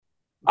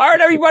All right,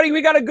 everybody,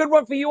 we got a good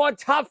one for you on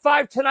Top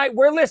 5 tonight.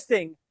 We're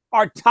listing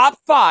our top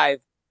 5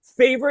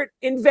 favorite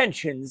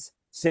inventions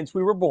since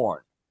we were born.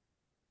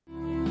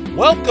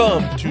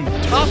 Welcome to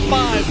Top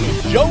 5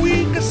 with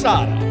Joey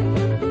Cassata.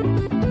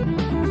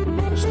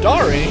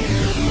 Starring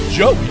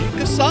Joey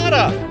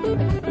Cassata.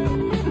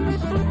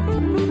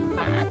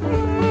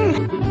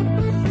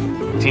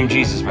 Team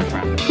Jesus, my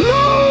friend.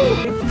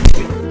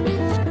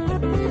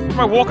 Am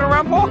I walking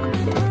around, Park?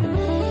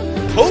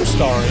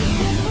 Co-starring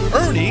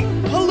Ernie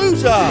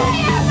Palooza.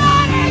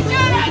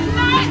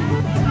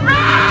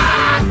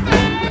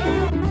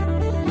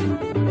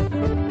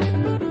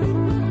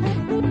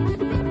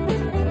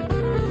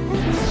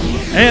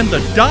 And the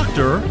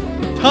Dr.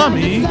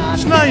 Tommy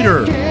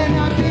Snyder.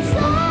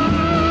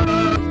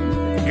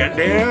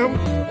 Goddamn.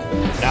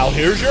 Now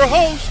here's your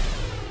host,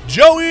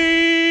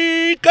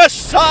 Joey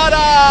Cassata.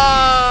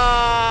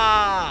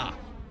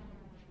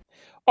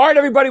 All right,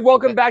 everybody,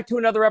 welcome back to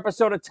another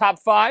episode of Top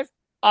 5.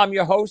 I'm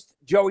your host,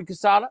 Joey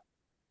Cassata.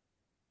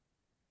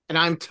 And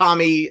I'm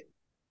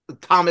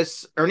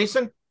Thomas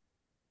Ernieson.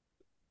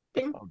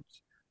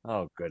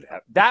 Oh, good.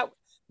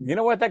 You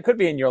know what? That could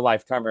be in your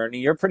lifetime, Ernie.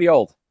 You're pretty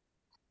old.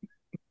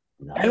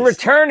 Nice. And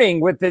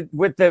returning with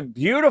the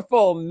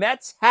beautiful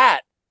Mets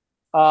hat,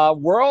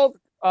 World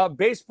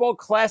Baseball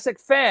Classic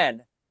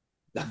fan,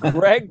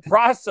 Greg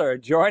Prosser,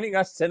 joining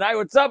us tonight.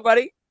 What's up,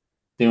 buddy?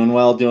 Doing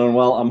well, doing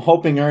well. I'm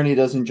hoping Ernie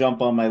doesn't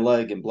jump on my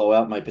leg and blow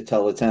out my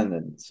patella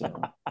tendon.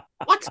 So.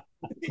 What?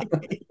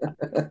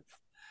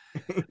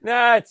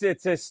 Nah,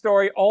 it's a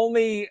story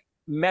only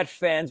Met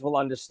fans will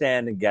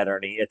understand and get,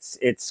 Ernie.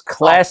 It's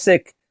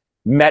classic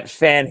Met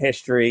fan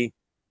history.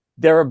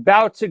 They're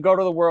about to go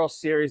to the World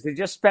Series. They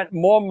just spent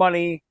more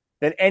money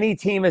than any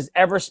team has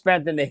ever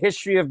spent in the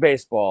history of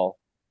baseball.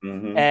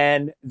 Mm-hmm.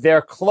 And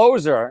their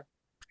closer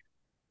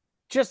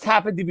just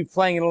happened to be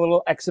playing in a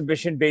little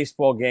exhibition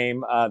baseball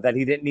game that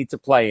he didn't need to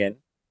play in.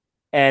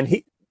 And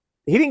he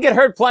didn't get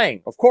hurt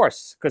playing, of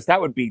course, because that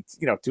would be,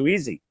 too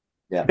easy.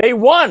 Yeah. They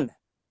won.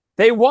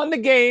 They won the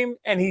game,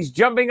 and he's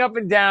jumping up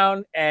and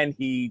down, and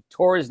he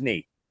tore his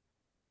knee.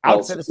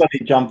 Well,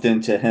 somebody jumped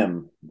into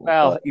him.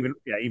 Well,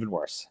 even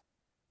worse.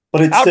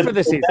 But it's out for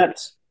the season.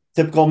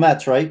 Typical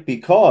Mets, right?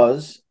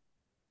 Because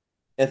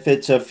if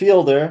it's a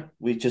fielder,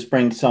 we just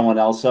bring someone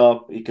else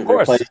up. You can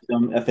replace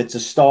them. If it's a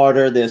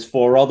starter, there's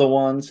 4 other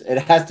ones. It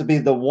has to be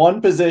the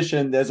one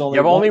position. There's only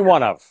only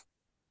one of.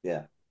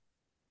 Yeah.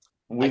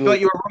 I thought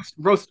you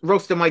were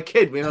roasting my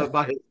kid.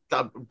 About his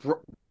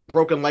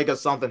broken leg or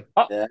something.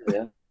 Oh.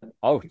 Yeah.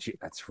 Oh, gee,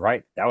 that's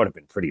right. That would have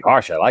been pretty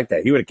harsh. I like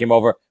that. He would have came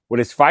over with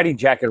his fighting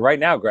jacket right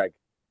now, Greg.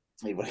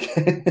 He would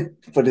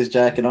put his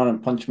jacket on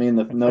and punch me in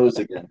the nose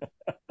again.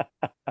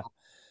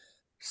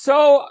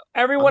 So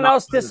everyone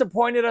else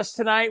disappointed us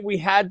tonight. We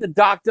had the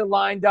doctor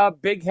lined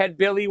up. Big Head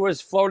Billy was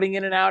floating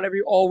in and out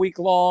all week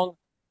long.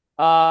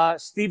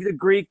 Steve the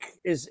Greek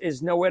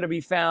is nowhere to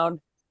be found.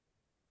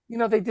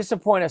 They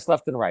disappoint us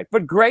left and right.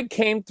 But Greg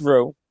came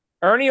through.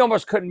 Ernie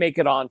almost couldn't make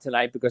it on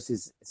tonight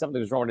because something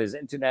was wrong with his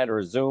internet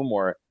or Zoom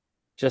or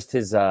just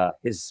his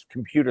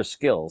computer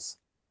skills.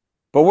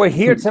 But we're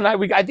here tonight.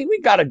 I think we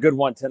got a good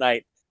one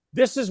tonight.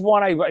 This is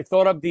one I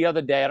thought of the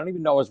other day. I don't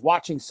even know. I was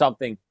watching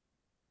something,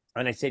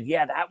 and I said,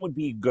 yeah, that would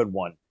be a good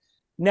one.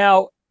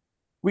 Now,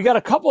 we got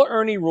a couple of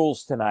Ernie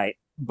rules tonight.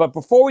 But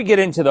before we get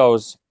into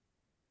those,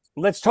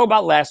 let's talk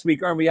about last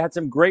week. Ernie, we had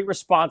some great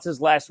responses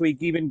last week.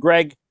 Even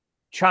Greg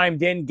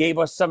chimed in, gave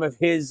us some of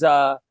his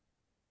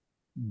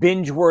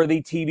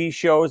binge-worthy TV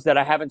shows that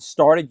I haven't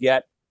started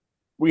yet.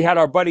 We had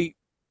our buddy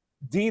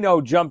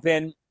Dino jump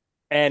in,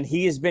 and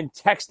he has been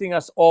texting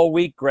us all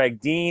week, Greg.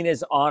 Dean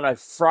is on a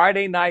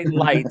Friday Night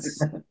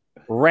Lights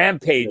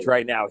rampage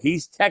right now.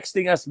 He's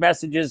texting us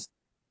messages,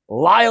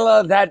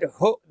 Lila, that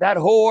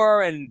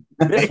whore, and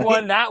this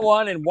one, that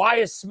one, and why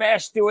is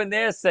Smash doing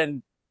this?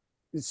 And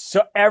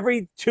so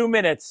every 2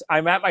 minutes,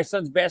 I'm at my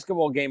son's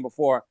basketball game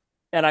before,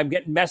 and I'm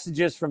getting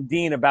messages from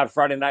Dean about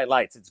Friday Night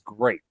Lights. It's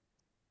great.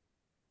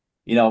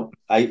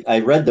 I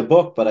read the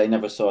book, but I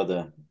never saw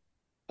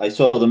I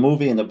saw the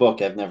movie and the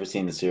book. I've never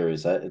seen the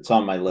series. It's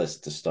on my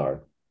list to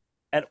start.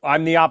 And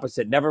I'm the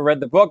opposite. Never read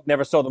the book,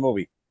 never saw the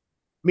movie.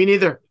 Me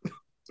neither.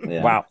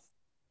 Yeah. Wow.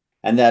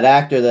 And that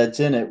actor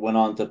that's in it went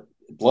on to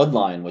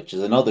Bloodline, which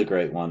is another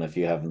great one if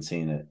you haven't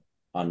seen it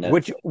on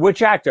Netflix.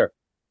 Which actor?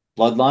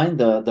 Bloodline,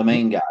 the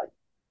main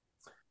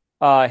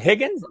guy.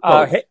 Higgins?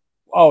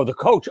 The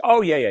coach.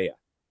 Oh, yeah.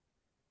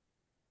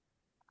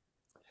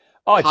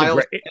 Oh, it's Kyle a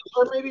great.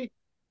 Chandler, maybe?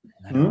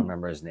 I don't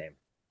remember his name.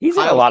 He's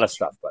in a lot of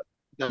stuff, but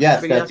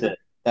yes,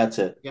 that's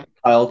it. Yeah.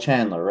 Kyle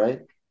Chandler,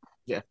 right?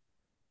 Yeah.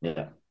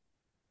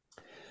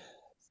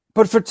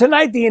 But for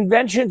tonight, the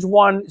inventions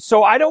one.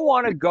 So I don't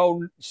want to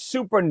go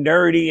super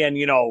nerdy and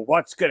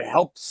what's going to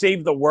help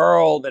save the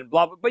world and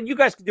blah blah. But you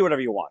guys can do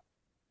whatever you want.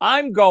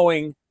 I'm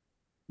going.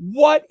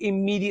 What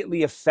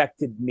immediately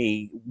affected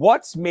me?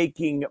 What's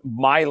making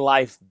my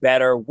life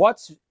better?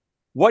 What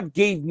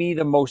gave me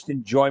the most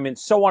enjoyment?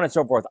 So on and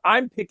so forth.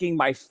 I'm picking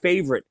my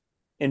favorite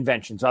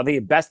inventions. Are they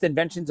the best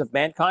inventions of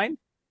mankind?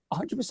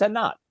 100%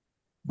 not.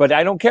 But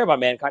I don't care about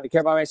mankind. I care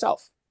about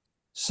myself.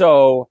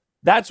 So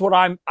that's what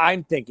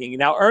I'm thinking.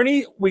 Now,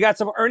 Ernie, we got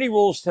some Ernie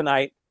rules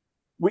tonight.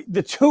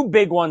 The two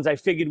big ones I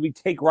figured we'd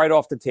take right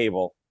off the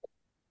table.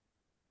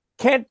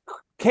 Can't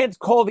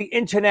call the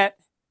internet,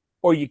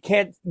 or you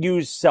can't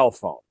use cell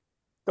phone.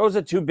 Those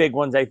are two big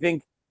ones I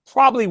think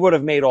probably would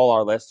have made all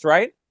our lists,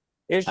 right?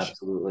 Ish.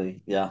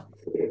 Absolutely. Yeah.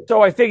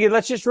 So I figured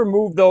let's just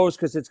remove those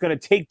because it's going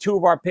to take two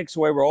of our picks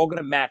away. We're all going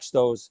to match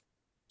those.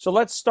 So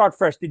let's start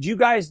first. Did you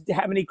guys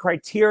have any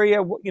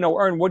criteria?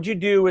 Ern, what'd you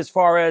do as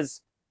far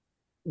as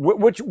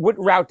what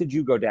route did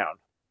you go down?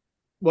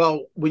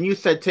 Well, when you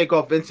said take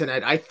off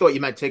internet, I thought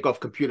you meant take off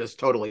computers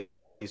totally.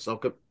 So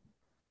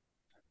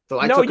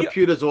I took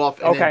computers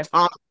off, and then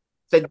Tom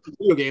said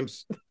video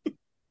games.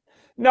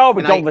 No,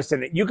 but don't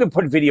listen. You can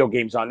put video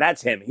games on.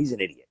 That's him. He's an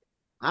idiot.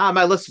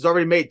 My list is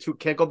already made.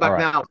 Can't go back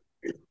now.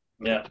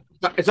 Yeah.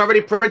 It's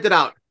already printed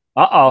out.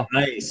 Uh-oh.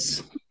 Nice.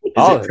 Is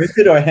it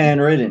printed or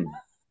handwritten?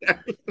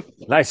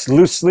 Nice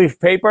loose leaf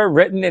paper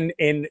written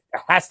in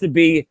has to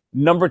be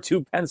number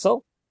 2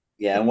 pencil.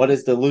 Yeah, and what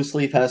is the loose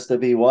leaf has to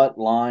be what?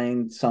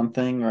 Lined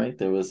something, right?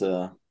 There was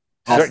a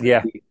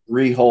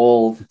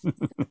three-hole.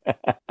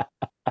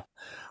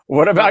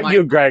 What about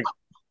you, Greg?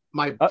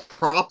 My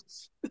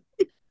props.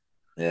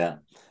 Yeah.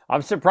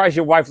 I'm surprised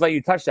your wife let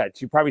you touch that.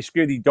 She probably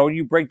screwed you. Don't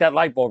you break that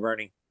light bulb,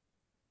 Ernie.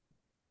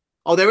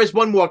 Oh, there is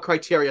one more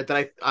criteria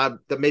that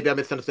that maybe I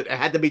misunderstood. It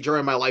had to be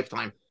during my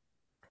lifetime.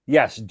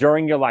 Yes,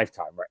 during your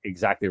lifetime. Right.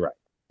 Exactly right.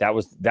 That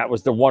was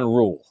the one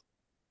rule.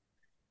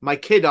 My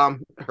kid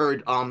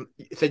heard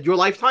said your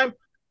lifetime?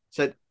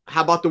 Said,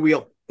 how about the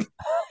wheel?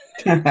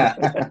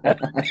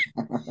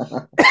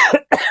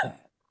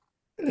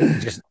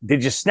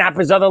 Did you snap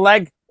his other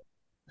leg?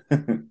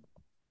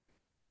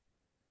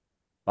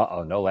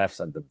 Uh-oh, no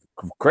laughs on the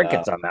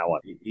crickets on that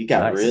one. You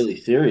got really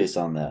serious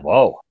on that.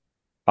 Whoa.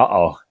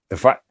 Uh-oh.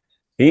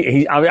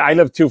 I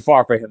live too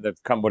far for him to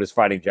come with his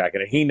fighting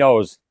jacket, and he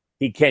knows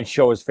he can't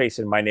show his face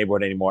in my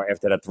neighborhood anymore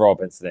after that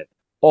throw-up incident.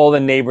 All the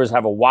neighbors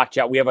have a watch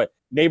out. We have a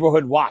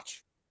neighborhood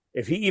watch.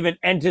 If he even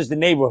enters the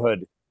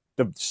neighborhood,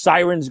 the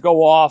sirens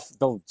go off,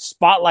 the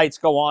spotlights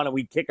go on, and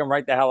we kick him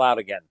right the hell out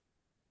again.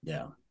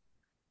 Yeah.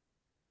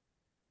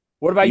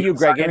 What about you,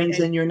 Greg? Sirens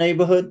in your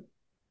neighborhood?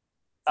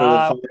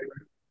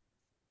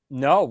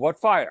 No. What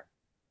fire?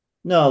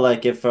 No,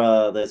 like if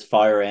there's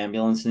fire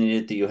ambulance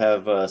needed, do you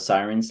have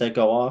sirens that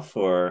go off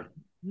or?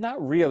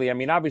 Not really. I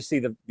mean, obviously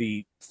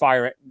the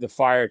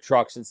fire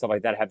trucks and stuff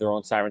like that have their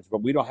own sirens,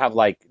 but we don't have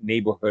like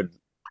neighborhood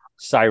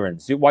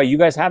sirens. Why, you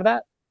guys have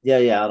that? Yeah,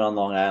 out on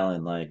Long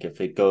Island. Like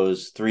if it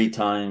goes 3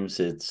 times,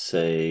 it's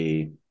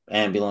a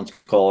ambulance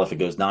call. If it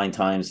goes 9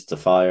 times, it's a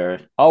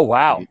fire. Oh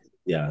wow.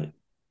 Yeah.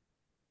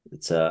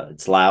 It's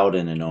loud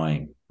and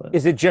annoying. But...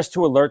 Is it just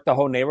to alert the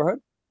whole neighborhood?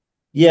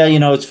 Yeah,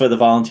 it's for the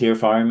volunteer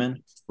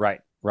firemen. Right.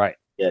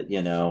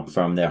 Yeah,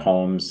 from their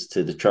homes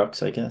to the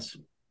trucks, I guess.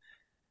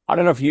 I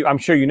don't know if I'm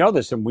sure you know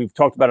this, and we've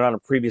talked about it on a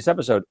previous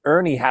episode.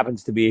 Ernie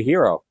happens to be a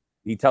hero.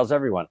 He tells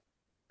everyone.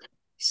 He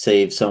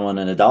saved someone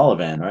in a dollar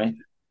van, right?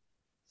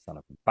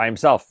 By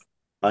himself.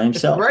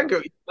 Greg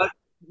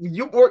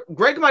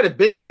might have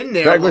been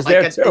there. Greg was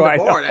there too. The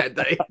bar that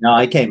day. No,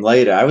 I came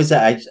later. I was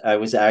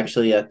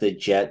actually at the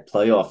Jet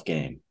playoff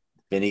game.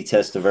 Vinny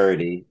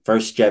Testaverde,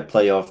 first Jet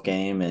playoff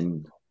game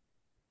in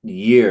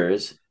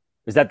years.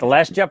 Is that the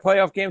last Jet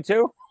playoff game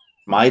too?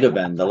 Might have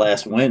been the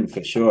last win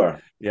for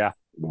sure. Yeah.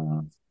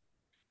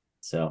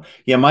 So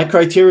yeah, my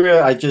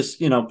criteria, I just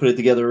put it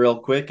together real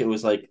quick. It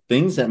was like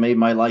things that made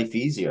my life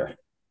easier.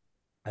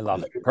 I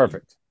love it.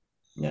 Perfect.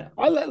 Yeah.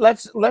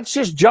 Let's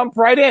just jump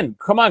right in.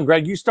 Come on,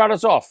 Greg, you start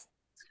us off.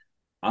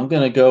 I'm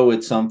gonna go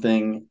with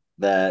something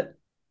that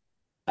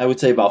I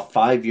would say about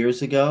 5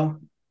 years ago,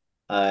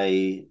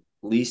 I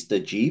leased a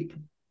Jeep.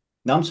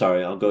 No, I'm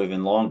sorry, I'll go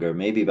even longer.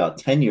 Maybe about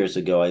 10 years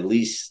ago, I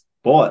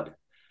bought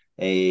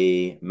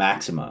a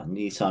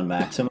Nissan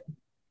Maxima,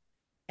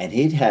 and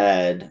it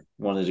had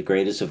one of the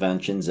greatest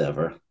inventions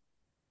ever,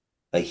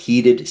 a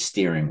heated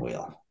steering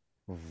wheel.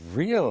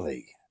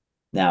 Really?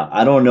 Now,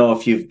 I don't know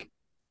if you've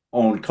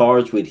owned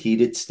cars with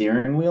heated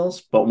steering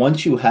wheels, but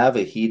once you have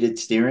a heated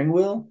steering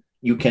wheel,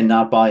 you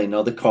cannot buy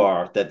another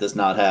car that does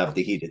not have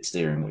the heated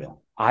steering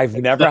wheel. I've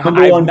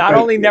not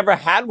only never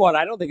had one,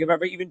 I don't think I've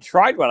ever even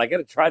tried one. I got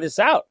to try this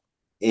out.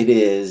 It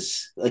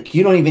is like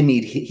you don't even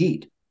need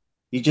heat.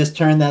 You just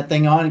turn that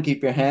thing on and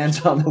keep your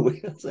hands on the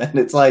wheels, and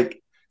it's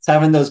like it's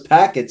having those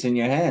packets in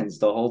your hands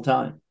the whole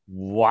time.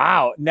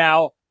 Wow!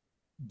 Now,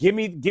 give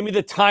me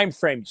the time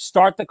frame.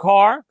 Start the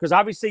car, because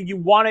obviously you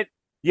want it.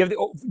 You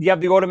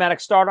have the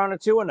automatic start on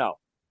it too, or no?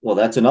 Well,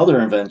 that's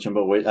another invention,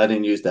 but I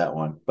didn't use that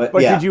one. But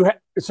yeah. Did you?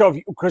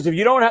 Because if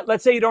you don't have,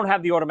 let's say you don't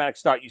have the automatic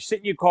start, you sit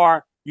in your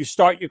car, you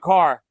start your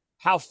car.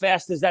 How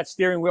fast does that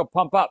steering wheel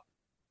pump up?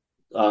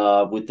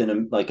 Within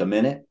a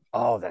minute.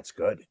 Oh, that's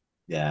good.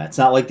 Yeah, it's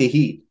not like the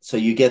heat. So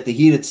you get the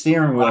heated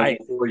steering wheel right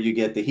before you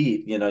get the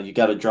heat. You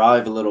got to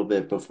drive a little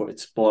bit before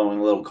it's blowing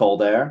a little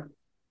cold air.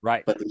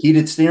 Right. But the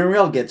heated steering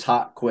wheel gets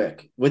hot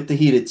quick with the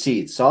heated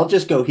seats. So I'll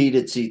just go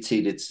heated seats,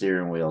 heated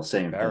steering wheel.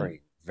 Same thing.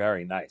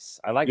 Very nice.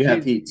 I like you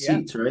have heated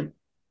seats, right?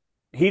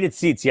 Heated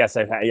seats, yes,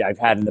 I've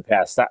had in the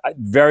past.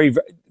 Very,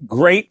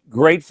 very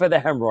great for the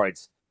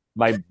hemorrhoids.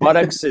 My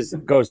buttocks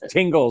goes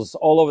tingles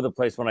all over the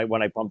place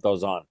when I pump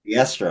those on. The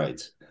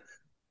asteroids.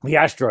 The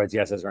asteroids,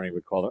 yes, as Ernie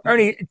would call them.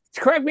 Ernie,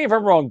 correct me if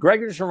I'm wrong.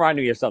 Greg just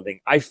reminded me of something.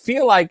 I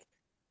feel like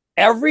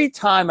every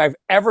time I've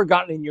ever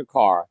gotten in your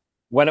car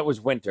when it was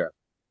winter,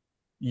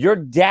 your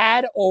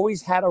dad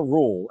always had a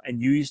rule,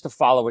 and you used to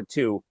follow it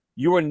too.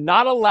 You were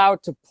not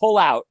allowed to pull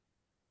out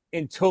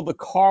until the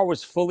car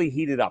was fully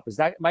heated up.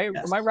 Am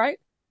I right?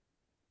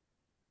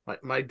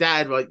 My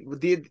dad,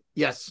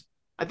 yes.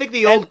 I think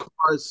the old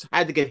cars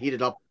had to get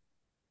heated up.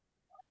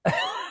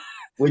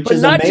 Which but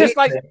is not amazing.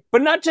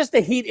 not just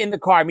the heat in the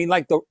car. I mean,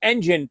 like the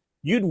engine,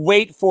 you'd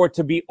wait for it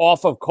to be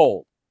off of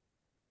cold.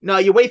 No,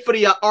 you wait for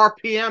the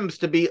RPMs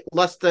to be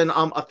less than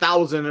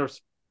 1,000 or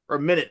a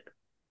minute.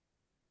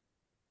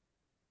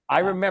 I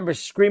remember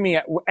screaming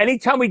at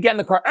anytime we get in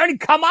the car, Ernie,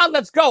 come on,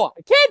 let's go.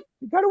 Kid,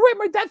 we gotta wait.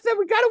 My dad said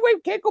we gotta wait.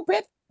 We can't go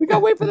past. We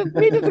gotta wait for the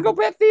meter to go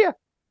past here.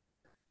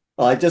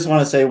 Well, I just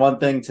want to say one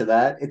thing to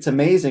that. It's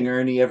amazing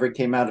Ernie ever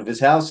came out of his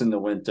house in the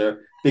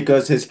winter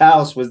because his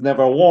house was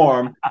never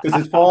warm because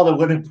his father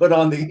wouldn't put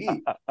on the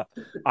heat.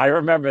 I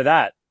remember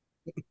that.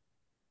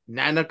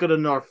 Nah, not good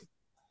enough.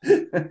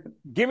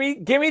 Give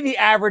me the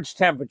average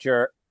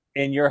temperature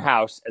in your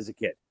house as a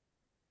kid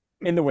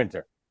in the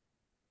winter.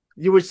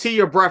 You would see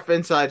your breath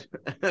inside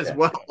as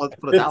well. Let's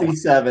put it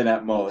 57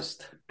 at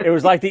most. It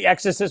was like the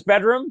Exorcist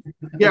bedroom.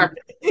 Yeah.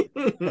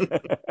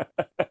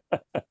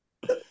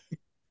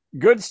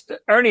 Good.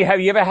 Ernie,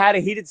 have you ever had a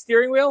heated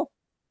steering wheel?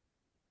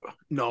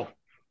 No.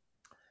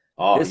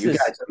 Oh, you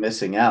guys are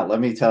missing out. Let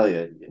me tell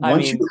you.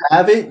 Once you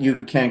have it, you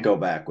can't go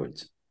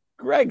backwards.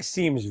 Greg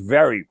seems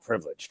very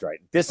privileged, right?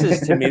 This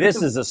is, to me,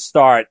 this is a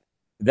start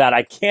that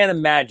I can't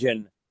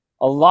imagine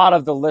a lot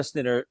of the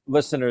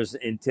listeners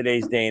in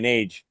today's day and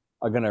age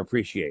are going to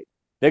appreciate.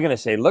 They're going to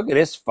say, look at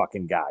this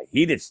fucking guy.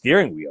 Heated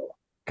steering wheel.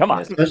 Come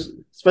on. Yeah,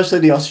 especially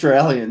the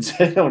Australians.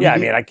 I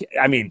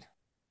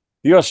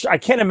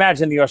can't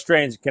imagine the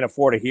Australians can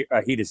afford a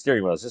heated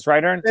steering wheel. Is this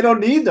right, Ern? They don't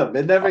need them.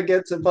 It never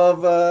gets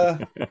above,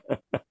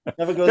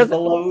 never goes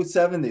below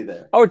 70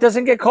 there. Oh, it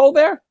doesn't get cold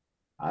there?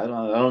 I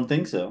don't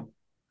think so.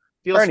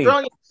 The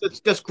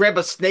Australians just grab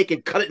a snake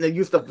and cut it and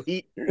use the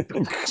heat.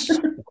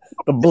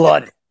 The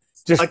blood.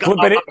 Just like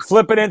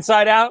flip it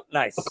inside out.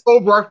 Nice. A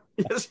cobra.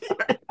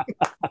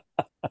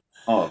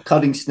 Oh,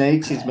 cutting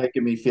snakes. He's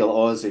making me feel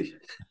Aussie.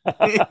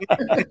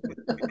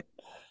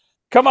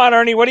 Come on,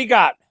 Ernie. What do you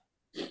got?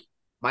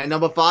 My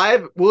number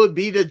 5 would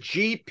be the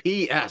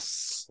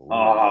GPS.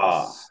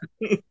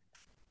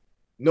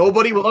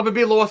 Nobody will ever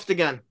be lost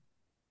again.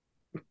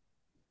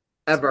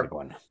 Ever.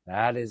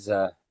 That is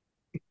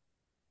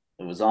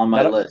It was on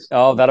my list.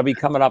 Oh, that'll be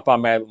coming up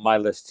on my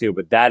list too,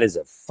 but that is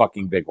a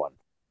fucking big one.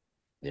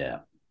 Yeah.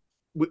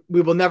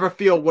 We will never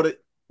feel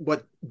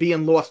what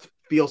being lost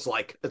feels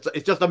like.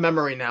 It's just a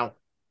memory now.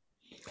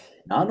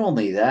 Not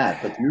only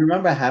that, but do you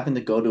remember having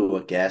to go to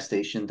a gas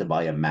station to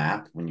buy a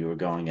map when you were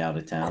going out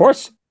of town? Of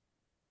course.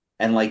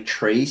 And like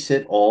trace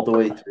it all the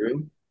way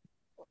through?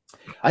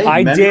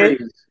 I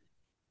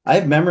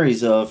have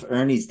memories of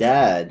Ernie's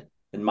dad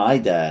and my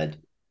dad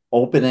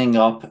opening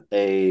up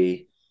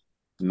a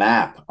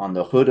map on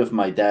the hood of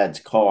my dad's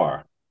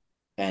car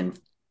and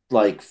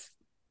like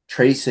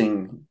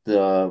tracing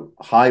the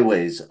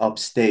highways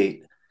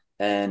upstate.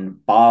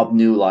 And Bob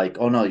knew, like,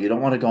 oh no, you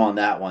don't want to go on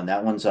that one.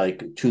 That one's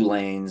like 2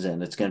 lanes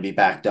and it's going to be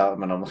backed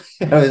up. And I'm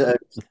like,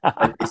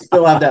 I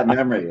still have that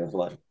memory of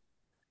like.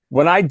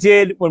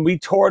 When we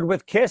toured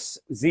with Kiss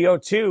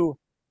ZO2,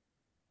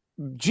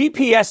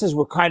 GPSs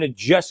were kind of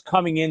just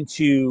coming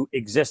into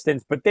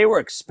existence, but they were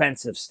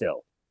expensive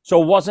still.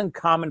 So it wasn't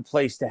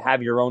commonplace to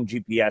have your own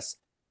GPS.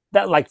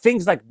 That like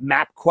things like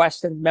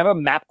MapQuest, and remember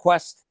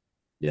MapQuest?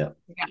 Yeah.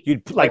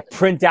 You'd like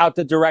print out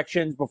the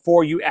directions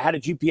before you had a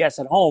GPS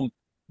at home.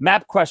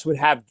 MapQuest would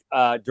have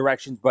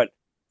directions, but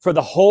for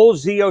the whole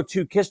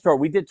ZO2 Kiss tour,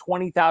 we did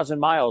 20,000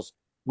 miles.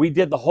 We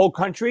did the whole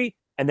country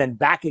and then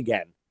back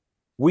again.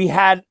 We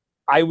had,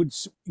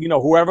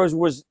 whoever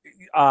was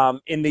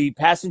in the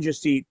passenger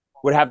seat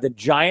would have the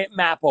giant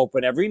map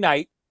open every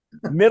night,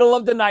 middle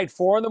of the night,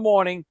 4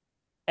 a.m,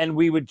 and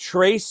we would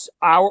trace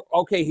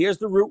here's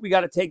the route we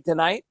got to take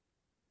tonight.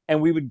 And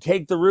we would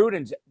take the route,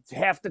 and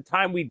half the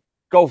time we'd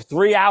go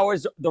 3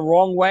 hours the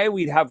wrong way.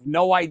 We'd have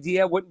no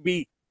idea.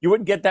 You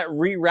wouldn't get that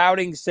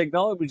rerouting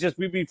signal.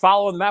 We'd be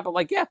following the map. I'm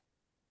like, yeah,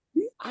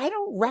 I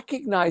don't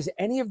recognize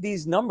any of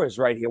these numbers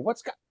right here.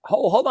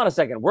 Hold on a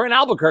second. We're in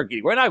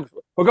Albuquerque. We're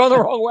going the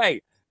wrong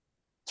way.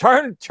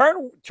 Turn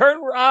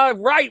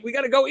right. We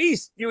got to go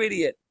east, you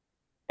idiot.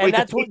 And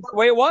that's the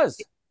way it was.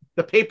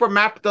 The paper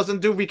map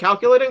doesn't do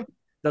recalculating?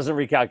 Doesn't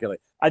recalculate.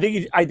 I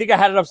think I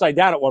had it upside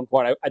down at one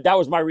point. That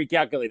was my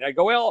recalculating. I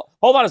go, well,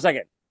 hold on a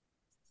second.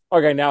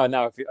 Okay, now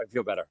I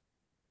feel better.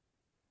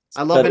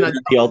 I love it.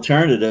 The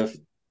alternative.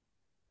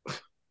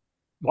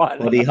 What?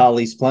 Buddy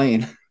Holly's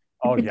plane.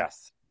 Oh,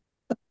 yes.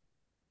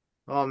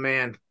 Oh,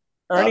 man.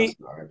 Ernie,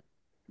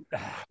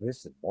 this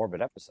is a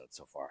morbid episode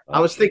so far. I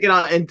was thinking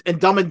in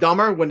Dumb and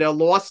Dumber, when they're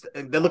lost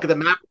and they look at the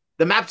map,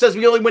 The map says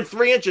we only went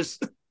 3 inches.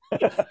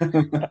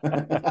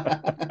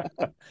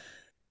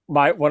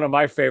 One of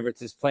my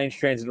favorites is Planes,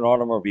 Trains, and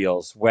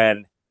Automobiles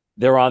when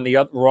they're on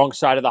the wrong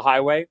side of the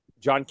highway.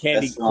 John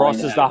Candy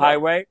crosses the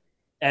highway,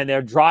 and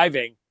they're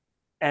driving,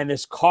 and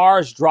this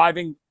car's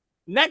driving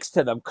next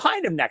to them,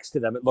 kind of next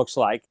to them, it looks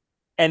like,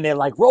 and they're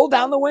like, roll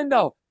down the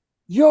window.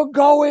 You're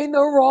going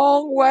the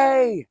wrong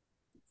way.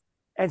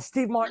 And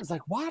Steve Martin's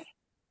like, what?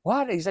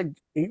 What? He's like,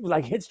 he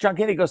like hits John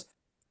Candy. He goes,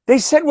 they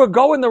said we're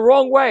going the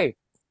wrong way.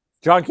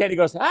 John Candy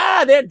goes,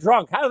 they're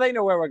drunk. How do they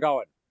know where we're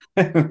going?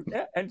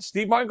 Yeah. And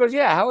Steve Martin goes,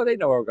 yeah, how do they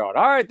know where we're going?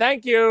 All right,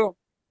 thank you.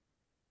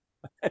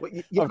 Well,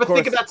 you ever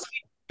think of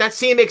that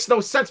scene makes no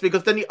sense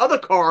because then the other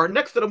car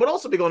next to them would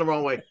also be going the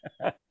wrong way.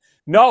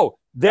 No,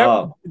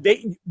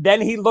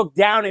 then he looked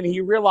down and he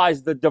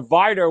realized the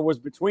divider was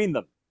between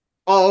them.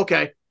 Oh,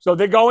 okay. So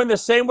they're going the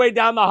same way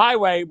down the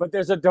highway, but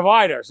there's a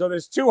divider. So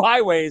there's 2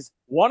 highways.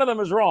 One of them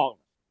is wrong.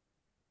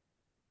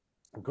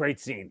 Great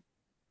scene.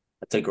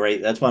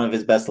 That's one of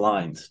his best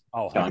lines.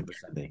 Oh,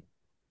 100%.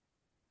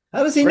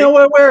 How does he know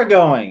where we're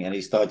going? And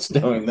he starts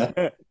doing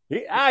that.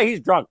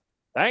 He's drunk.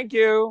 Thank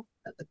you.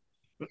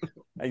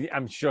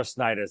 I'm sure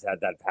Snyder's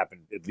had that happen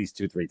at least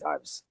 2-3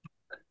 times.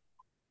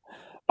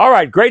 All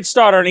right, great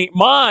start, Ernie.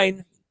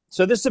 Mine.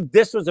 So this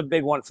was a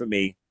big one for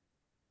me.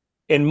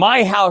 In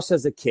my house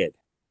as a kid,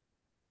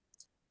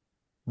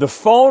 the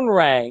phone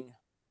rang.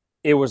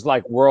 It was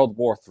like World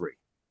War III.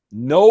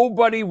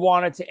 Nobody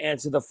wanted to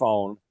answer the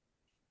phone,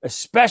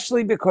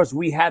 especially because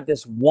we had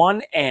this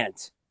one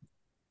aunt.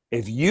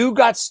 If you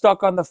got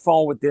stuck on the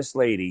phone with this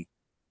lady,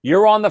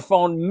 you're on the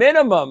phone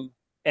minimum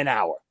an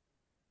hour.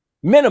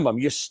 Minimum,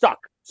 you're stuck.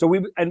 So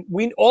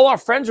we all our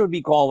friends would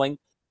be calling,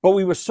 but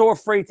we were so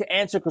afraid to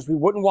answer because we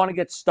wouldn't want to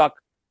get stuck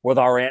with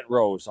our Aunt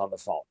Rose on the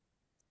phone.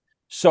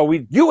 So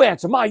you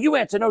answer, Ma, you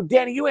answer, no,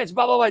 Danny, you answer,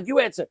 blah, blah, blah, you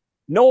answer.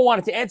 No one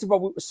wanted to answer,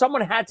 but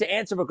someone had to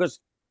answer because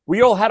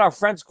we all had our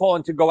friends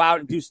calling to go out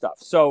and do stuff.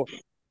 So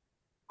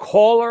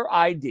caller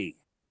ID.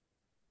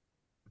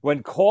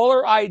 When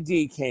caller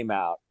ID came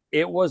out,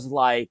 it was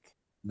like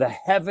the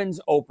heavens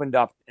opened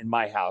up in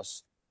my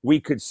house. We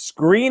could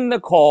screen the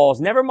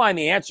calls, never mind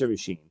the answer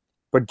machine,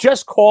 but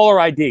just caller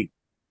ID.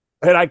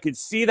 And I could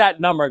see that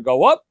number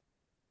go up.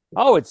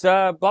 Oh, it's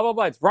blah, blah,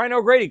 blah. It's Brian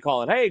O'Grady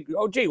calling. Hey,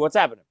 OG, what's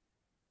happening?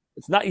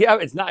 It's not,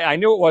 I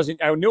knew it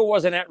wasn't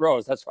Aunt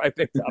Rose. That's why I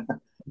picked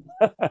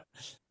up.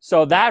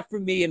 So that for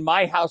me in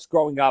my house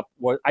growing up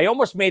I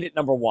almost made it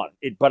number 1,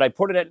 but I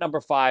put it at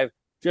number 5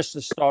 just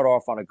to start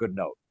off on a good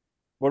note.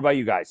 What about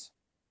you guys?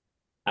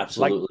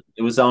 Absolutely.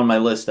 It was on my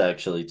list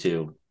actually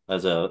too,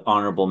 as an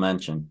honorable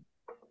mention.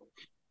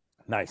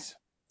 Nice.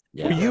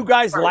 Yeah. Were you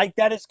guys like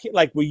that as kids?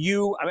 Like, were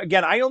you,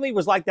 again, I only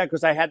was like that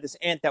because I had this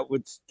aunt that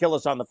would kill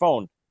us on the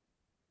phone.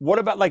 What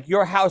about like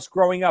your house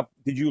growing up?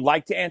 Did you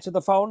like to answer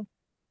the phone?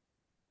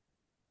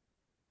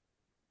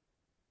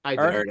 I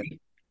did.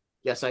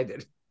 Yes, I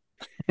did.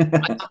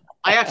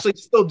 I actually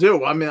still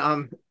do. I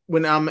mean,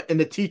 when I'm in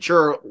the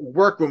teacher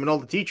workroom and all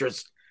the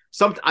teachers,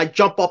 I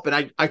jump up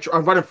and I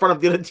run in front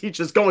of the other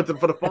teachers going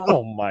for the phone.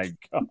 Oh my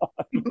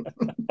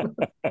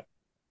God.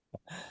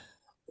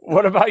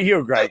 What about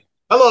you, Greg?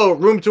 Hello,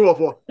 room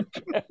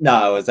 204.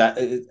 No, it was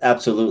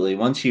absolutely.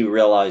 Once you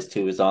realized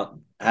who was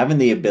on, having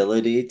the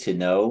ability to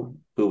know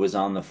who was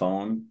on the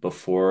phone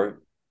before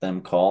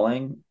them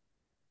calling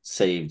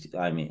saved.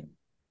 I mean,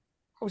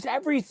 it was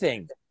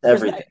everything.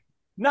 Everything.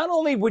 Not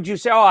only would you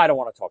say, "Oh, I don't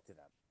want to talk to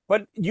them,"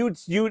 but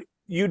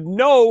you'd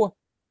know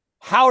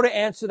how to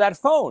answer that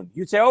phone.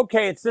 You'd say,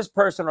 "Okay, it's this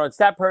person or it's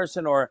that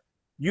person," or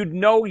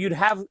you'd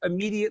have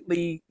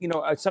immediately,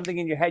 something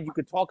in your head you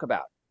could talk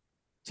about.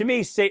 To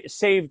me,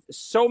 saved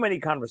so many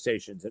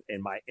conversations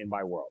in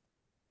my world.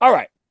 All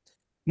right,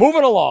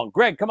 moving along.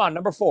 Greg, come on,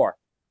 number 4.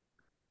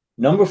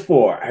 Number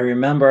 4. I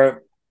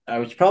remember I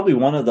was probably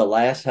one of the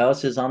last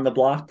houses on the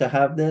block to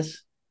have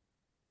this.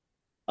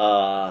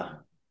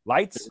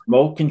 Lights?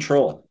 Remote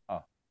control.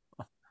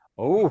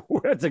 Oh,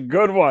 that's a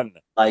good one.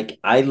 Like,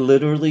 I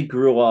literally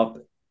grew up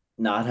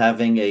not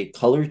having a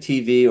color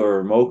TV or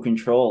remote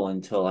control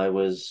until I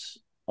was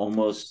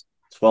almost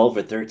 12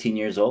 or 13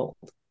 years old.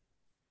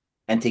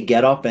 And to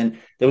get up, and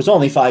there was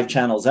only 5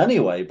 channels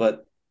anyway,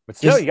 but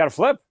still, you got to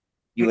flip.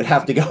 You would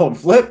have to go and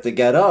flip to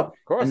get up.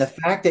 Of course. And the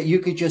fact that you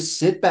could just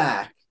sit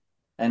back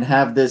and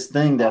have this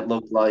thing that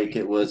looked like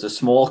it was a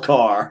small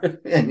car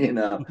and,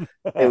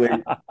 it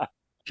would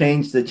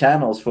change the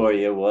channels for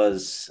you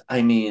was,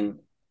 I mean,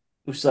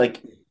 it was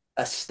like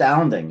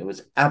astounding. It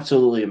was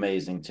absolutely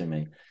amazing to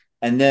me.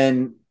 And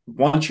then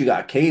once you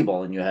got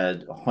cable and you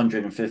had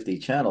 150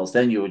 channels,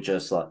 then you would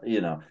just,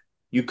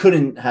 you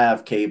couldn't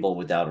have cable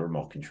without a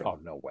remote control. Oh,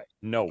 no way.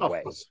 No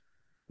way.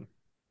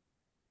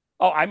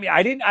 Oh, I mean,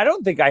 I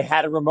don't think I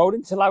had a remote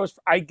until I'm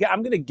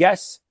going to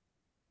guess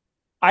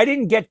I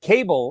didn't get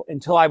cable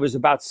until I was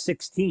about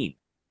 16.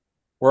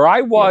 Where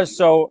I was,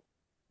 so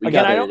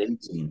again,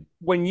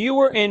 when you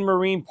were in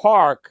Marine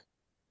Park,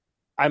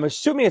 I'm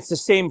assuming it's the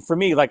same for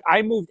me. Like,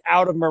 I moved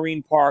out of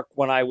Marine Park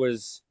when I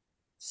was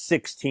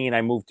 16.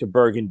 I moved to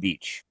Bergen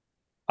Beach.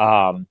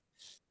 But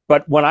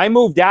But when I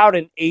moved out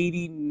in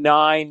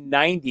 89,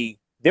 90,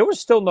 there was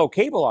still no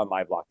cable on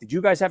my block. Did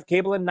you guys have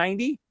cable in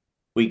 90?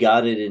 We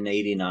got it in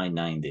 89,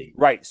 90.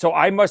 Right. So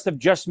I must have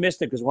just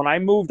missed it because when I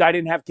moved, I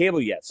didn't have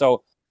cable yet.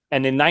 So,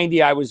 and in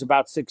 90, I was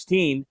about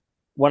 16.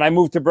 When I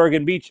moved to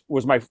Bergen Beach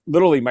was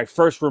literally my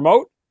first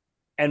remote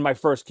and my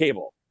first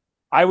cable.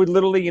 I would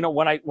literally,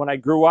 when I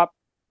grew up,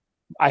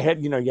 I had,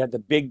 you had the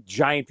big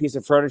giant piece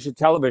of furniture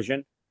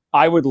television.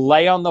 I would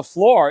lay on the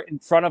floor in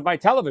front of my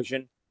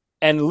television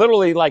and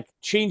literally like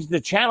change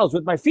the channels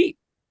with my feet.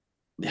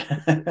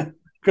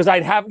 Because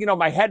I'd have,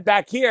 my head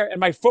back here and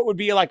my foot would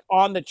be like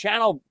on the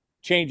channel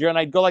changer and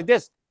I'd go like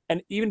this.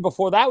 And even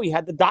before that, we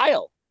had the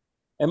dial.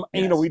 And,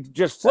 Yes. we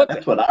just flip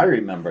That's it. what I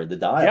remember, the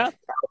dial. Yeah.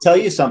 I'll tell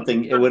you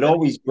something, it would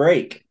always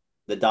break.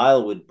 The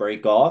dial would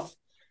break off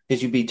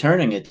because you'd be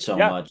turning it so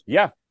much.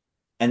 Yeah.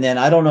 And then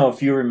I don't know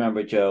if you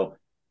remember, Joe,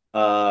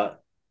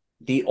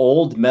 the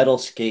old metal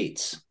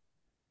skates,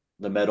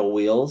 the metal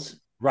wheels,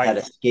 had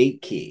a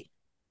skate key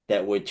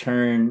that would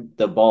turn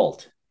the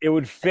bolt. It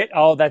would fit.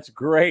 Oh, that's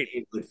great.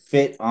 It would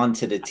fit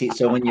onto the T.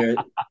 So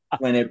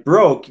when it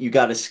broke, you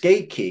got a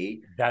skate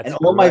key. And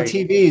all my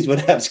TVs would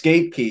have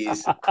skate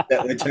keys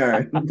that would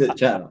turn the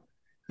channel.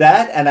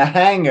 That and a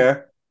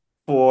hanger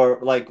for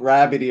like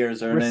rabbit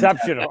ears or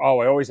reception. Oh,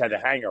 I always had a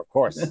hanger, of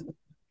course.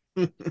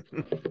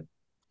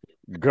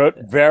 Good,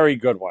 very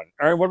good one.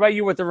 Aaron, what about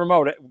you with the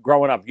remote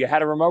growing up? You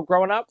had a remote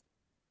growing up?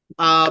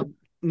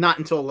 Not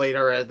until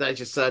later, as I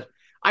just said.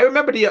 I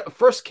remember the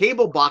first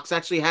cable box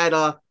actually had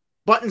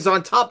buttons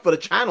on top for the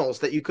channels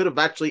that you could have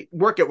actually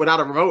work it without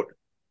a remote.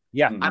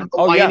 Yeah. I don't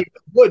know why anyone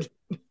would.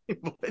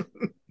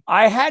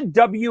 I had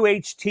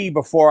WHT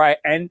before I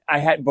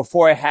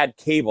had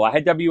cable. I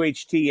had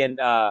WHT in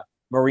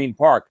Marine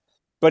Park.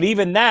 But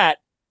even that,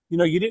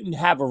 you didn't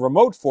have a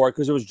remote for it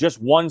because it was just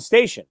one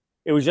station.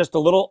 It was just a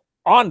little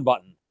on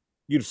button.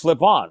 You'd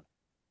flip on.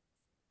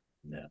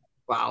 Yeah.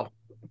 Wow.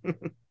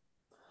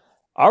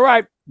 All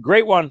right.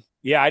 Great one.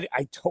 Yeah,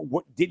 I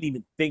didn't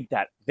even think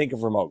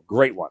of remote.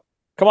 Great one.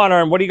 Come on,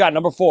 Aaron. What do you got?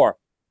 Number 4.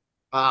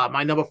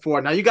 My number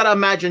 4. Now you got to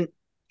imagine.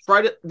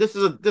 This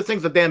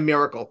thing's a damn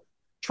miracle.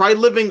 Try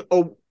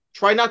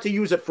not to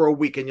use it for a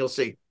week, and you'll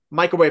see.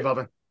 Microwave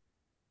oven.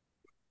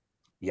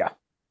 Yeah.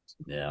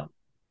 Yeah.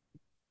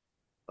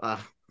 I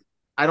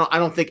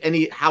don't think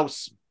any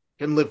house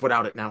can live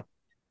without it now.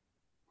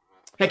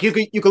 Heck, you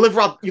can live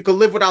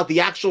without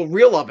the actual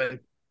real oven,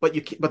 but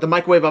the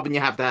microwave oven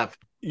you have to have.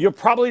 You're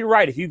probably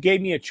right. If you gave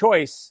me a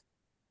choice,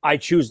 I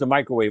choose the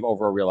microwave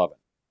over a real oven.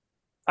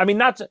 I mean,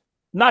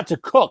 not to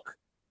cook,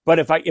 but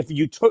if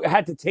you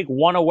had to take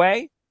one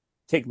away,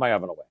 take my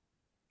oven away.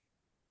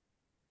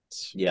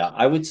 Yeah,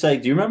 I would say.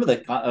 Do you remember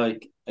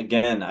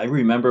again? I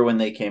remember when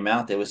they came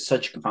out. There was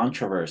such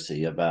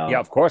controversy about. Yeah,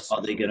 of course.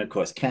 Are they going to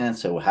cause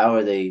cancer? How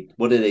are they?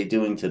 What are they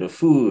doing to the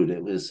food?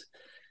 It was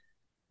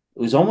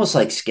almost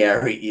like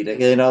scary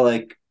eating.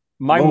 Like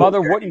my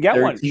mother wouldn't get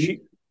 13?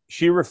 one.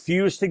 She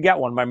refused to get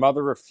one. My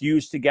mother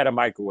refused to get a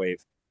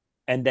microwave,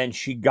 and then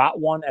she got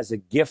one as a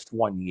gift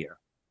one year.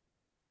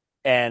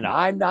 And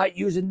I'm not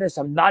using this.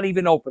 I'm not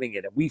even opening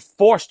it. And we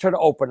forced her to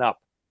open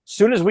up. As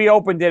soon as we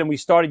opened it and we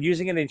started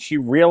using it, and she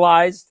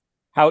realized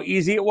how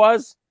easy it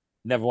was,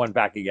 never went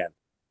back again.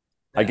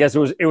 Yeah. I guess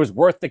it was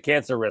worth the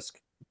cancer risk.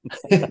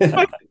 I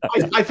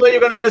thought you were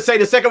going to say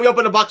the second we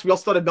opened the box, we all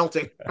started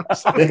melting.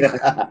 It's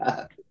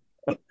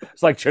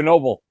like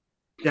Chernobyl.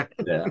 Yeah.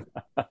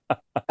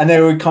 And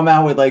they would come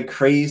out with like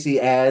crazy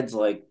ads,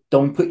 like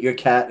 "Don't put your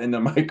cat in the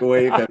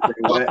microwave."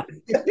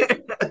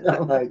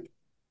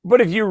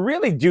 But if you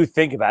really do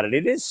think about it,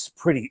 it's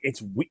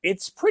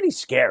pretty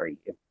scary.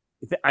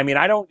 I mean,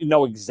 I don't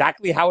know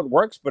exactly how it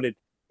works, but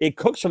it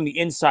cooks from the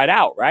inside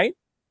out, right?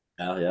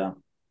 Oh yeah.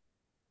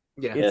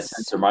 Yeah.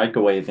 Sends a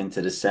microwave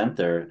into the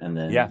center, and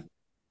then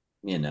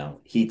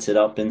heats it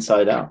up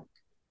inside out.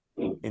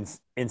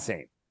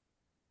 Insane.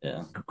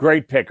 Yeah.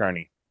 Great pick,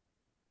 Ernie.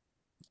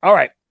 All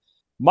right.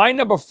 My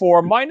number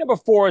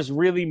 4 is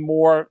really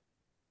more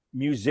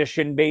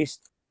musician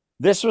based.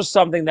 This was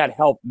something that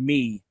helped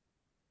me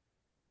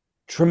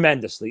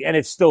tremendously, and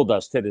it still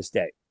does to this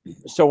day.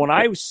 So when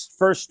I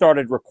first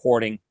started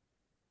recording,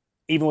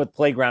 even with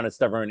Playground and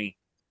stuff, Ernie,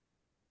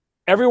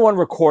 everyone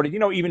recorded,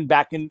 even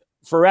back in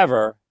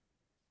forever,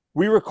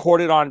 we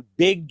recorded on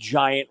big,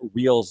 giant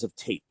reels of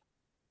tape.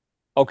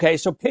 Okay,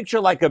 so picture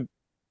like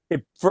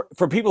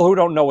for people who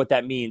don't know what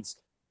that means,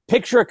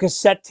 picture a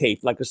cassette tape,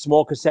 like a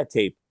small cassette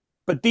tape,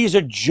 but these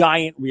are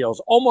giant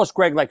reels, almost,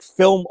 Greg, like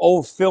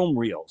old film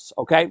reels,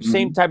 okay? Mm-hmm.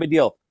 Same type of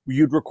deal.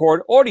 You'd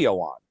record audio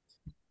on.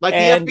 Like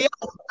the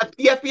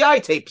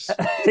FBI tapes.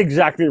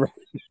 Exactly right.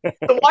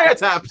 The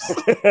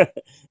wiretaps.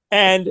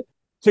 And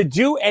to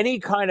do any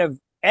kind of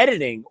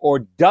editing or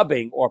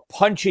dubbing or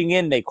punching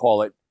in, they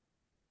call it,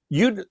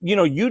 you'd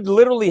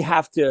literally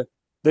have to,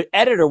 the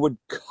editor would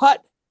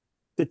cut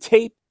the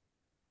tape,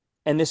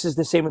 and this is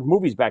the same with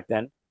movies back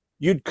then.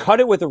 You'd cut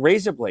it with a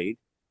razor blade.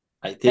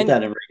 I did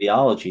that in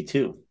radiology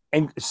too.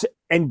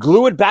 And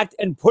glue it back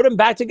and put them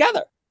back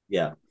together.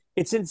 Yeah.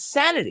 It's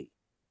insanity.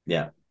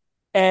 Yeah.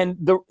 And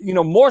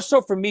more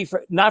so for me,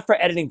 for not for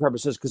editing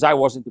purposes, because I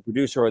wasn't the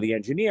producer or the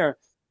engineer,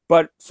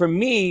 but for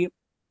me,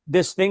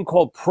 this thing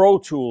called Pro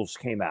Tools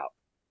came out.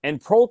 And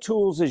Pro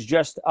Tools is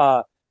just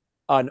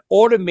an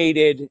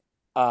automated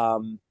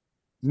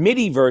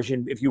MIDI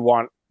version, if you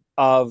want,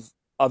 of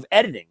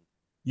editing.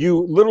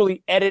 You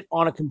literally edit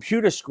on a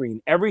computer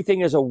screen.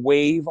 Everything is a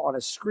wave on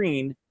a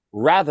screen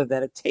rather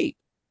than a tape.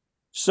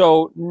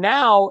 So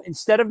now,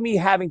 instead of me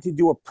having to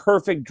do a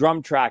perfect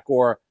drum track,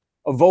 or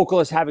a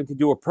vocalist having to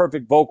do a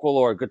perfect vocal,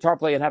 or a guitar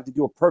player and have to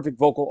do a perfect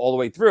vocal all the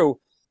way through,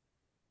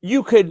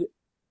 you could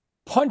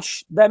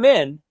punch them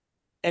in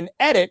and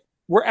edit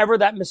wherever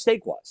that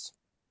mistake was.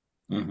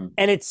 Mm-hmm.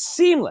 And it's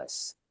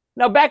seamless.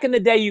 Now, back in the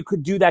day, you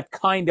could do that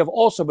kind of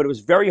also, but it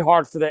was very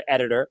hard for the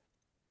editor,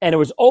 and it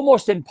was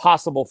almost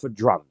impossible for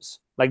drums.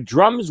 Like,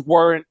 drums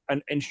weren't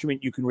an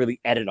instrument you can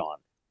really edit on.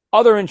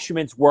 Other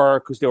instruments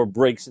were, because there were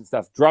breaks and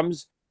stuff.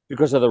 Drums,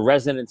 because of the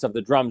resonance of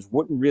the drums,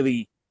 wouldn't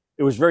really,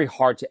 it was very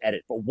hard to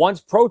edit. But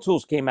once Pro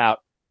Tools came out,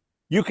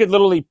 you could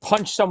literally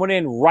punch someone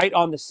in right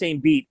on the same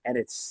beat, and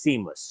it's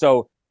seamless.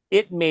 So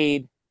it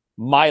made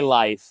my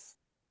life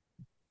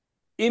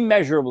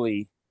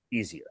immeasurably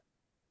easier.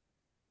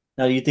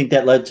 Now, do you think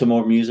that led to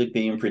more music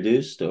being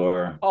produced,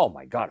 or? Oh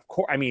my God, of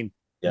course. I mean,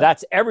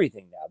 that's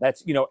everything now.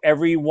 That's,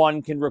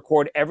 everyone can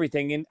record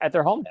everything at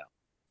their home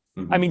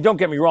now. Mm-hmm. I mean, don't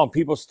get me wrong.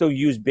 People still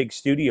use big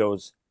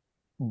studios,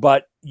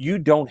 but you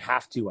don't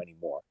have to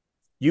anymore.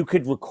 You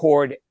could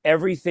record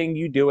everything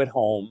you do at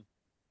home.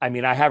 I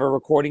mean, I have a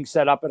recording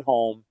set up at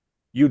home.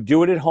 You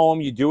do it at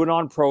home. You do it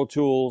on Pro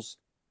Tools.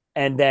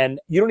 And then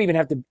you don't even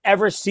have to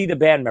ever see the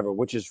band member,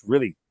 which is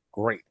really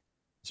great,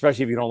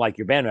 especially if you don't like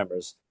your band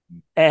members.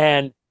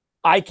 And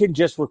I can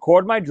just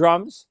record my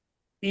drums,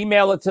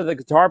 email it to the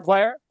guitar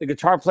player. The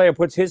guitar player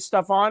puts his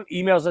stuff on,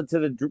 emails it to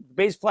the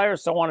bass player,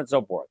 so on and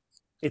so forth.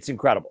 It's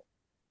incredible.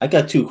 I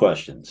got two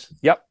questions.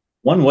 Yep.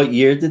 One, what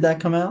year did that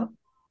come out?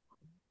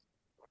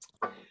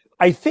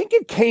 I think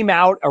it came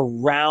out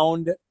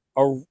around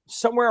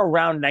somewhere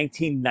around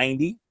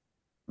 1990.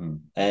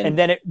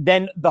 And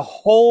then the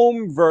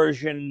home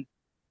version,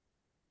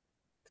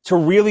 to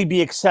really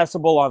be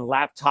accessible on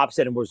laptops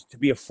and it was to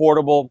be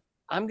affordable,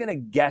 I'm going to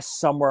guess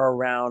somewhere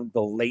around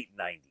the late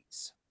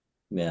 90s.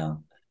 Yeah.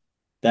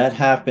 That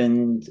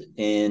happened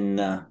in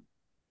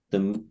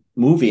the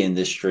movie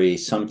industry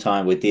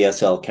sometime with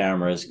DSL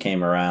cameras,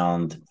 came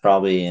around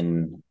probably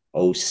in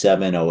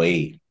 07,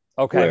 08.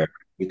 Okay. Where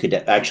you could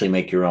actually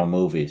make your own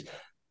movies.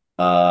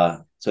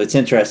 So it's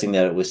interesting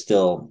that it was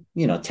still,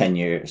 10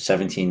 years,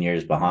 17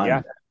 years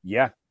behind.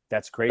 Yeah,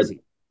 that's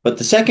crazy. But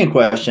the second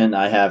question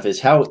I have is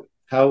how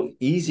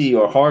easy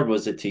or hard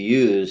was it to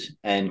use,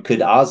 and could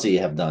Ozzy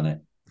have done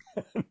it?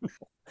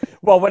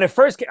 Well, when it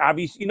first came,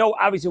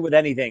 obviously with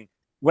anything,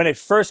 when it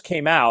first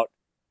came out,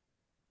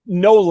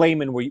 no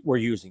laymen were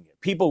using it.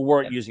 People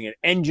weren't using it.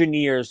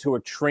 Engineers who were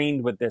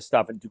trained with this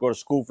stuff and to go to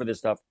school for this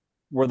stuff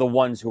were the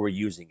ones who were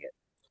using it.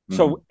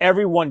 So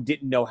everyone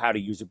didn't know how to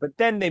use it. But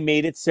then they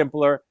made it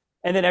simpler,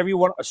 and then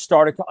everyone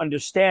started to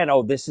understand,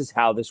 oh, this is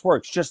how this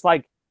works. Just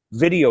like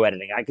video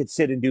editing. I could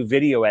sit and do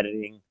video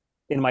editing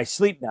in my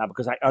sleep now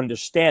because I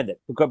understand it.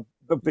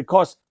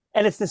 Because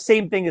and it's the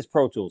same thing as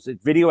Pro Tools.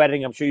 It's video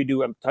editing. I'm sure you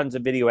do tons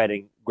of video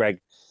editing,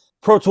 Greg.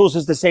 Pro Tools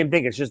is the same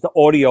thing. It's just the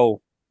audio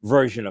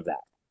version of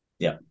that.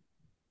 Yeah.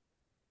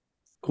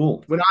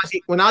 Cool. When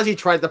Ozzy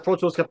tried, the Pro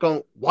Tools kept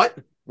going, what?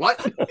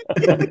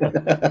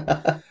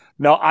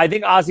 No, I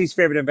think Ozzy's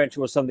favorite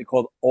invention was something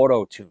called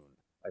auto-tune.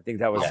 I think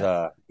that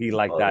was he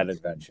liked that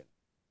invention.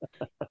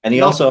 And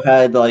he also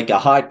had like a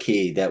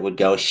hotkey that would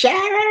go,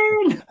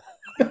 Sharon!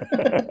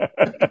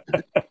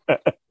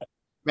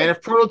 Man,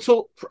 if Pro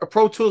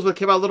Tools would have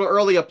come out a little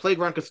earlier,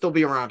 Playground could still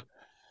be around.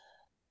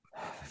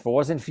 If it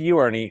wasn't for you,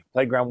 Ernie,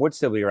 Playground would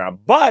still be around.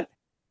 But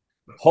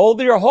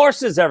hold your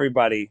horses,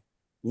 everybody.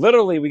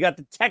 Literally, we got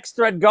the text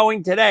thread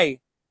going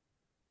today.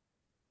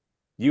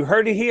 You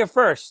heard it here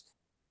first.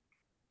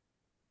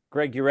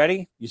 Greg, you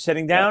ready? You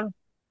sitting down?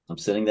 I'm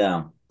sitting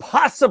down.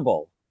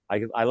 Possible.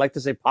 I like to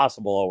say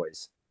possible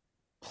always.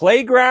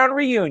 Playground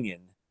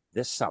reunion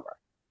this summer.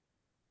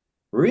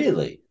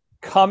 Really?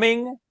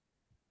 Coming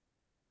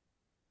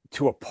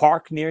to a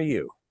park near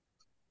you.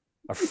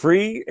 A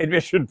free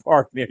admission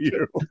park near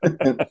you.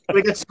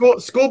 We get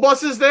school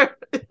buses there?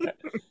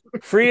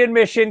 Free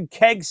admission,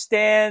 keg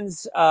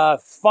stands,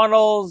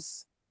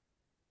 funnels,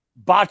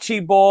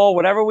 bocce ball,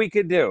 whatever we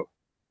could do.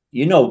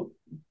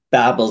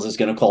 Babbles is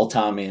going to call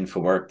Tommy in for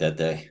work that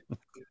day.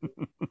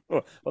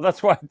 Well,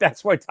 that's why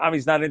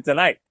Tommy's not in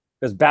tonight,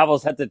 because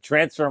Babbles had to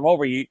transfer him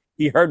over. He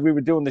heard we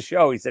were doing the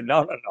show. He said,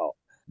 no.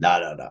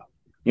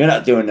 You're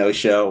not doing no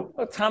show.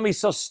 Well, Tommy's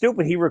so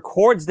stupid. He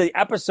records the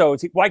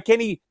episodes. Why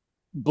can't he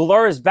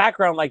blur his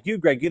background like you,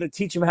 Greg? You got to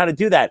teach him how to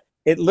do that.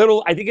 I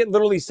think it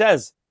literally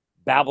says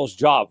Babbles'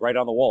 job right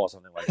on the wall or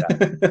something like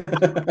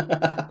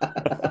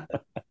that.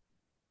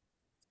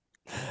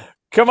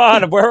 Come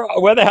on,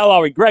 where the hell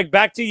are we? Greg,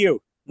 back to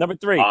you. Number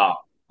 3.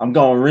 I'm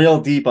going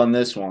real deep on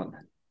this one.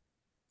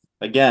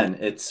 Again,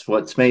 it's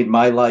what's made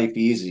my life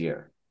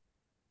easier.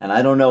 And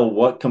I don't know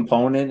what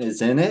component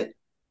is in it,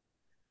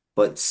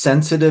 but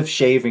sensitive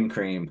shaving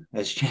cream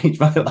has changed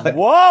my life.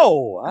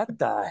 Whoa, what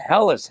the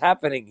hell is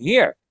happening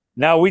here?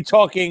 Now we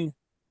talking,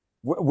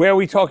 where are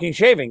we talking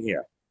shaving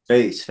here?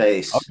 Face.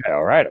 Okay,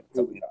 all right.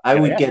 I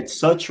would get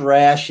such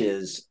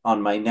rashes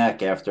on my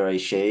neck after I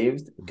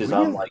shaved because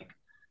I'm Really? like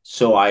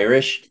so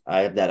Irish.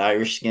 I have that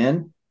Irish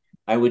skin.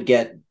 I would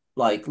get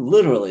like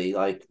literally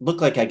like look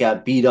like I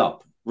got beat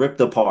up,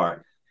 ripped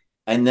apart.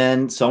 And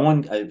then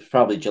someone,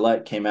 probably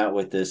Gillette, came out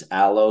with this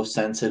aloe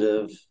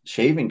sensitive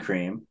shaving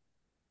cream,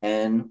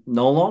 and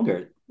no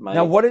longer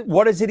Now, my.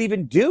 what does it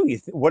even do?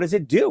 What does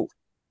it do?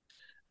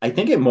 I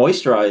think it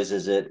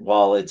moisturizes it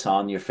while it's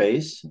on your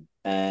face,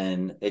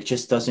 and it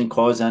just doesn't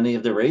cause any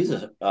of the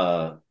razor.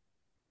 What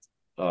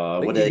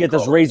do You they get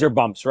those call it? razor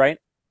bumps, right?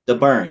 The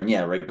burn,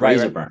 yeah, right, Right,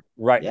 razor right, burn.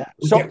 right. Yeah,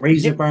 we So get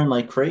razor burn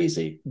like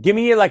crazy. give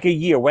me like a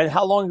year.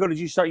 How long ago did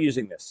you start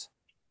using this?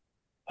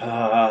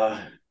 Uh,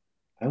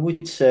 I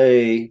would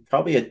say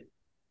probably at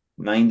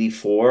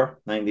 94,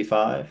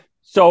 95.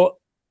 So,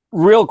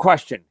 real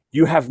question: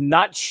 you have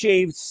not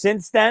shaved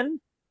since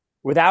then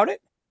without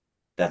it?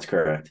 That's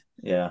correct.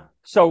 Yeah.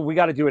 So we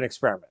got to do an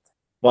experiment.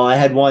 Well, I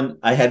had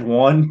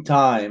one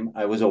time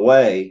I was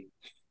away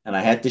and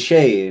I had to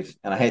shave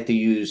and I had to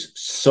use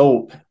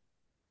soap,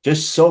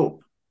 just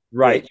soap,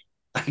 Right. which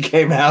I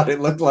came out, it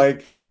looked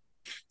like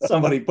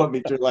somebody put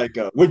me through like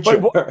a wood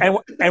But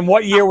chipper. and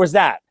what year was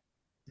that?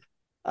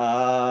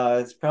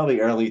 It's probably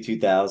early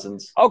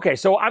 2000s. Okay,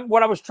 so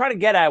what I was trying to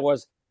get at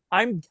was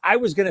I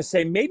was gonna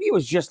say maybe it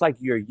was just like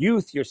your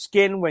youth, your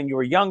skin when you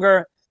were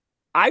younger.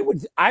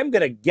 I'm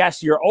gonna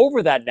guess you're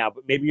over that now,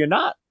 but maybe you're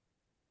not.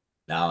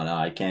 No,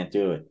 I can't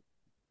do it.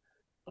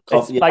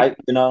 It's Yeah, like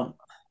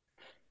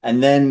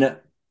and then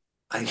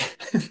I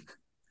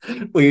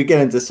well, you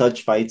get into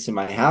such fights in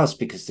my house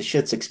because the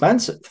shit's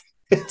expensive.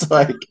 It's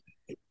like,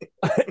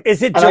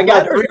 is it and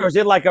Gillette or is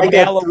it like a I got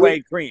mail three, away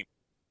cream?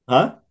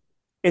 huh?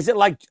 Is it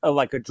like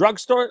a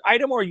drugstore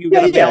item or you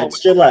Yeah, get a yeah, mail away? it's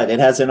Gillette. It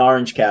has an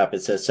orange cap.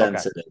 It says Okay.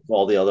 sensitive.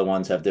 All the other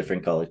ones have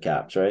different colored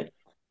caps, right?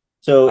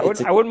 So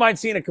it's a, I wouldn't mind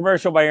seeing a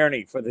commercial by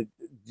Ernie for the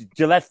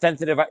Gillette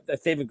sensitive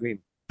shaving cream.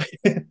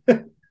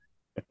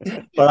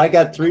 but I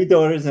got three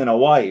daughters and a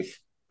wife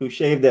who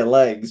shave their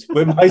legs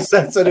with my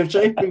sensitive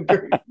shaving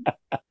cream.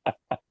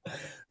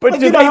 But Like,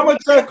 do you know they how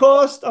much that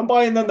cost? I'm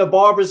buying them the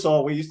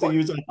Barbasol we used to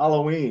use on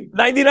Halloween.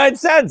 99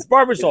 cents Yeah.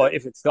 Barbasol?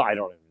 If it's still, I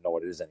don't even know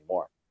what it is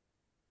anymore.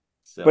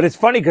 But So it's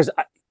funny because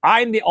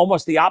I'm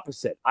almost the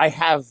opposite. I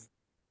have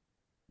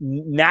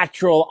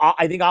natural.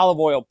 I think olive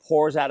oil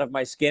pours out of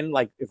my skin.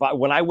 Like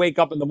when I wake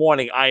up in the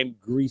morning, I'm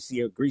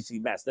a greasy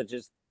mess. That's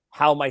just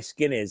how my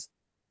skin is.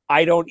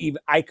 I don't even.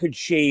 I could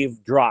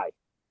shave dry,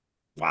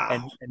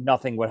 wow. and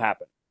nothing would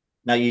happen.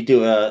 Now you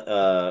do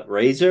a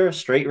razor,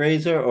 straight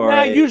razor, or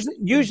Now, a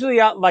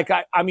usually,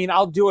 I mean,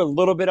 I'll do a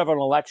little bit of an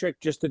electric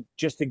just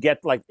to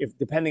get like if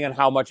depending on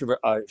how much of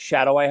a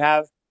shadow I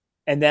have,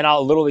 and then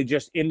I'll literally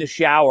just in the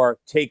shower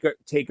take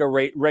a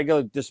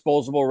regular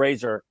disposable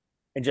razor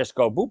and just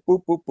go boop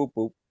boop boop boop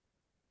boop.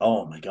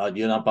 oh my god,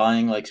 you're not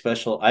buying like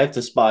special. I have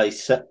to buy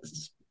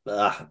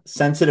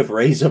sensitive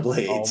razor Oh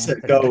blades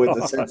that my go with the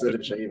god!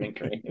 sensitive shaving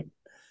cream.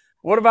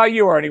 What about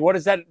you, Ernie? What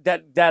is that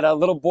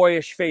little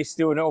boyish face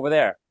doing over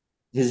there?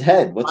 His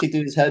head. What's he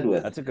do his head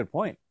with? That's a good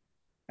point.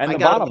 And I the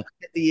gotta bottom.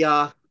 get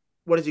the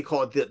what does he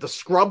call it? The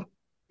scrub.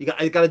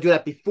 I gotta do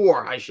that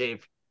before I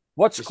shave.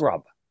 What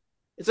scrub?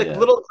 It's like Yeah.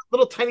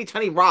 little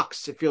tiny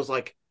rocks. It feels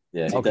like.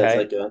 Yeah, he does Okay.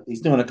 like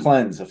he's doing a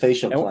cleanse, a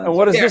facial And cleanse.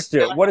 what does Yeah. this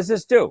do? What does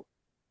this do?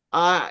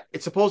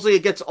 It supposedly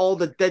it gets all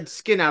the dead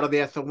skin out of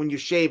there. So when you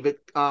shave it,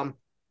 I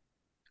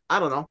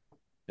don't know.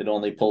 It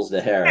only pulls the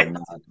hair and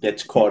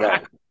gets caught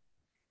up.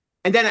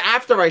 And then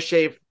after I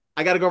shave,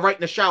 I gotta go right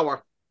in the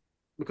shower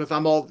because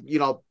I'm all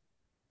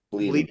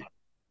bleeding.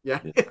 Yeah.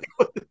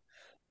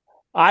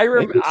 I Maybe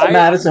rem- it's a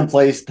Madison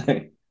Place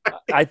thing.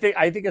 I think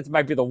it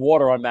might be the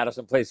water on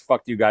Madison Place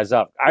fucked you guys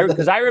up.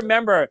 Because I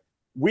remember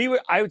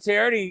I would say,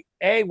 Ernie,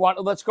 hey,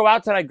 let's go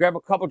out tonight, grab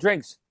a couple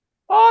drinks.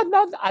 Oh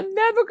no, I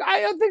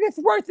don't think it's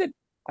worth it.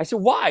 I said,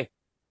 why?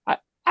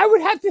 I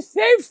would have to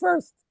shave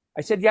first.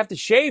 I said, you have to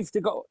shave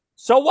to go.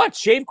 So what?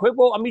 Shave quick.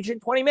 Well, I'll meet you in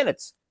 20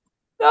 minutes.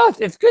 No,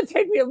 it's gonna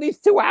take me at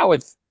least 2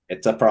 hours.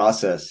 It's a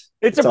process.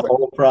 It's a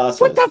whole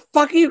process. What the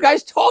fuck are you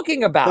guys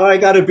talking about? Oh, I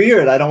got a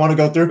beard. I don't want to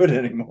go through it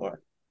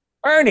anymore.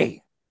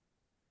 Ernie,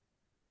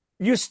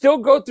 you still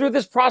go through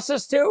this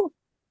process too?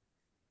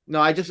 No,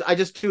 I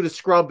just do the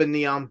scrub in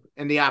the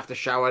after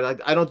shower.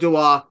 I don't do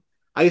I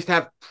used to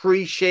have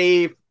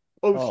pre-shave,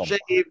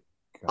 post-shave,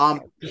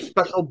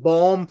 special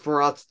balm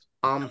for us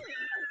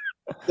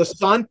the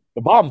sun.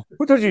 The bomb.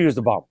 Who told you to use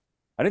the bomb?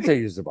 I didn't tell you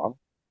to use the bomb.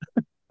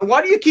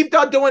 Why do you keep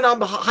doing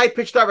the high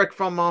pitched Eric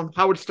from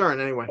Howard Stern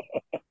anyway?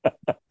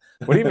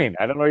 What do you mean?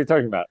 I don't know what you're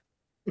talking about.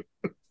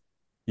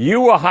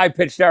 You were high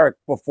pitched Eric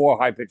before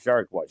high pitched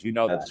Eric was. You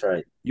know that. That's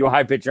right. You were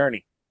high pitched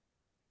Ernie.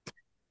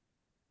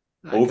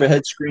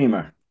 Overhead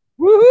screamer.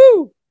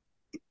 Woohoo!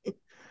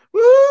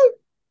 Woo!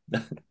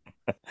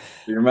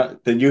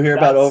 Did you hear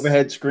about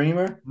overhead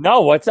screamer?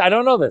 No, I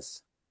don't know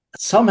this.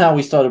 Somehow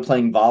we started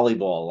playing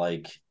volleyball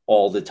like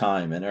all the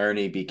time, and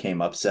Ernie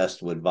became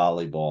obsessed with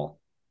volleyball.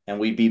 And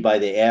we'd be by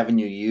the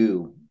Avenue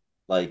U,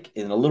 like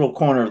in a little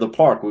corner of the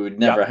park. We would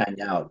never hang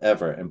out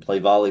ever and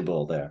play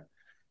volleyball there.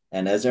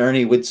 And as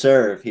Ernie would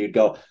serve, he'd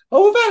go,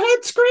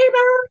 "Overhead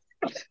screamer!"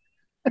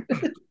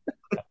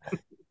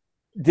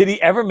 Did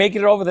he ever make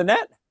it over the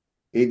net?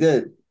 He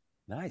did.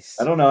 Nice.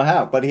 I don't know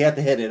how, but he had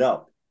to hit it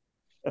up.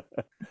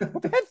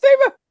 Overhead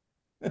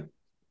screamer.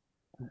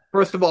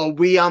 First of all,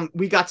 we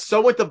got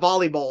so into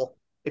volleyball,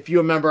 if you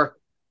remember,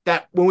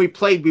 that when we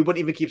played, we wouldn't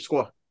even keep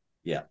score.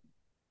 Yeah.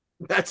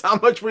 That's how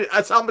much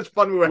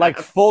fun we were like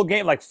having. Full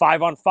game, like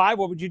 5-on-5.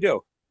 What would you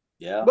do?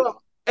 Yeah.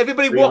 Well,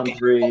 everybody walking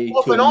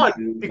off and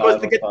on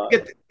because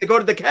to go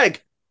to the keg.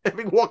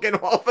 Everybody walking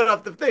off and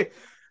off the thing.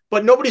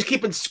 But nobody's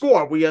keeping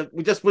score. We're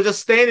just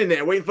standing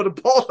there waiting for the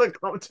ball to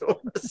come to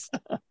us.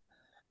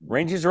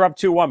 Rangers are up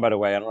 2-1, by the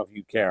way. I don't know if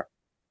you care.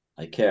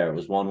 I care. It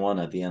was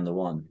 1-1 at the end of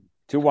one.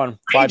 2-1.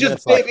 5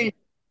 minutes baby.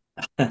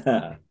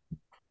 left.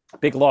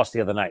 Big loss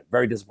the other night.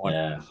 Very disappointing.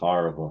 Yeah,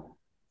 horrible.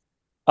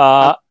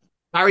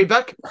 Harry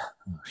Beck.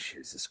 Oh,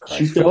 Jesus Christ.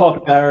 Shoot the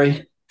puck,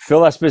 Barry.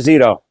 Phil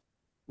Esposito.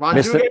 Ron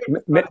Mr.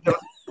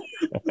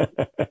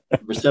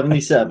 Number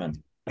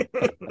 77.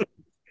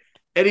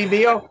 Eddie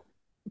Mio.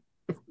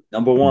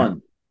 Number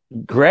 1.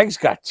 Greg's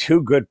got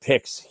 2 good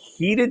picks.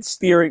 Heated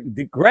steering.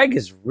 Greg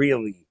is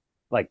really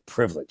like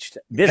privileged.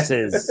 This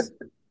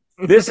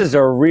is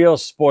a real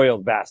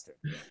spoiled bastard.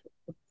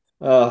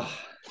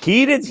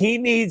 He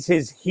needs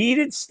his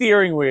heated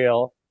steering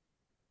wheel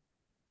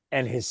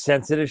and his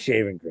sensitive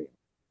shaving cream.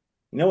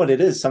 You know what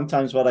it is?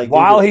 Sometimes what I do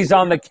while he's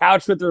on the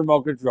couch with the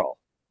remote control.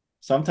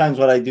 Sometimes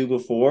what I do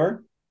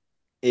before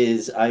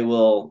is I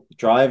will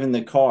drive in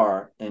the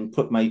car and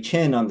put my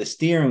chin on the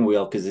steering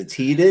wheel because it's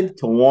heated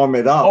to warm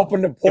it up.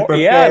 Open the port.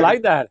 Yeah, I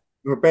like that.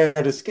 Prepare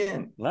the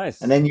skin.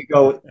 Nice. And then you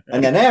go,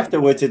 and then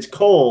afterwards it's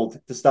cold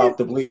to stop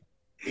the bleeding.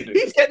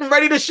 He's getting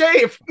ready to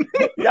shave.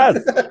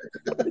 Yes.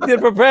 To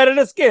prepare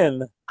the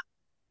skin.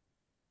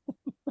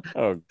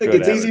 Oh, think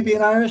it's easy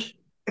being Irish.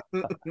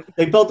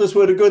 They built us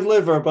with a good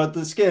liver, but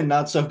the skin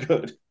not so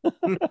good.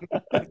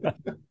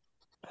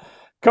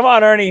 Come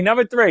on, Ernie.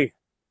 Number 3.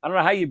 I don't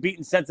know how you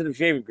beating sensitive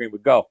shaving cream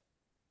would go.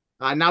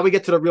 Now we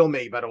get to the real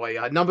me, by the way.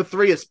 Number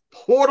 3 is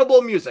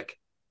portable music.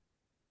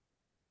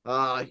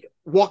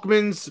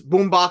 Walkmans,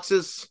 boom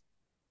boxes.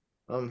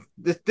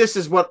 This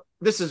is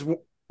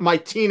my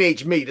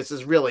teenage me. This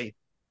is really,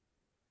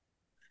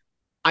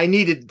 I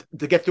needed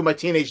to get through my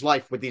teenage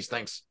life with these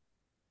things.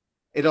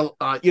 It'll,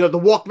 the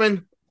Walkman,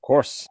 of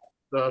course,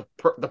 the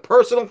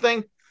personal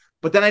thing,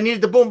 but then I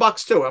needed the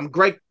boombox too.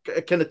 Greg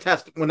can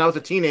attest. When I was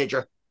a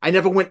teenager, I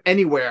never went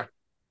anywhere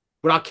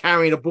without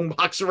carrying a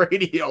boombox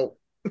radio.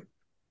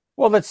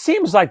 Well, that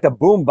seems like the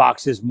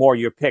boombox is more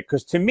your pick,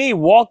 because to me,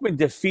 Walkman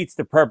defeats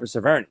the purpose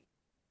of Ernie.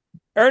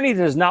 Ernie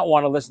does not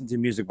want to listen to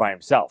music by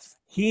himself.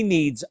 He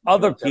needs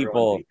other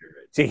people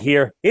to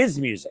hear his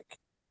music.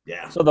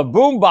 Yeah. So the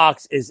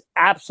boombox is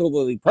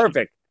absolutely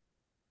perfect.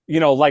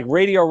 Like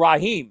Radio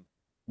Raheem,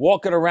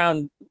 walking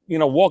around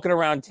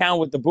town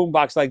with the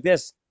boombox like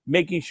this,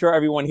 making sure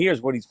everyone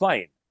hears what he's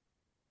playing.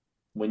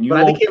 When you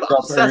opened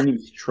up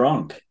Ernie's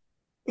trunk,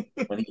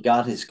 when he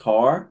got his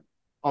car,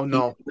 oh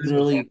no! He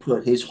literally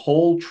put his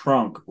whole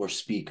trunk were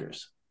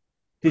speakers.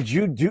 Did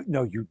you do?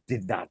 No, you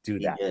did not do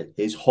that. He did.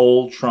 His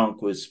whole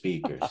trunk was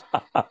speakers,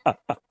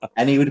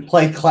 and he would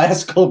play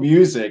classical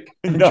music.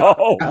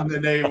 No, on the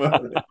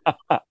neighborhood.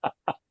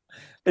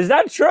 Is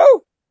that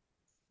true?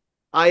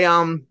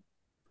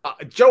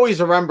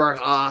 Joey's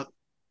remember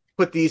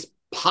put these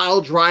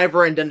pile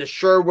driver and then the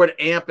Sherwood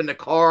amp in the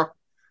car.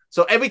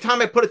 So every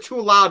time I put it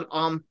too loud,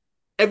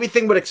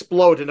 everything would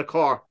explode in the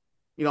car.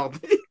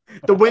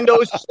 The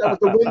windows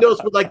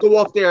would like go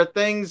off their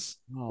things.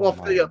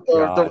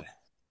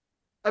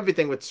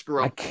 Everything would screw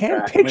up. I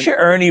can't picture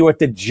Ernie with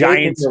the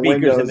giant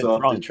speakers in the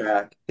trunk.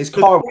 Track. His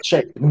car would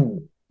shake. The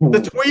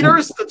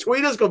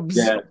tweeters go.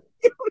 Yeah.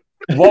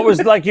 What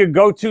was like your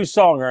go-to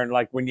song, Ern?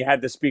 Like when you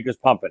had the speakers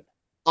pumping?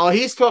 Oh,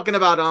 he's talking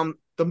about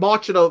the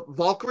March of the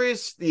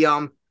Valkyries,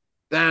 the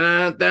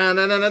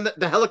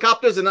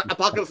helicopters in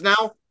Apocalypse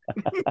Now.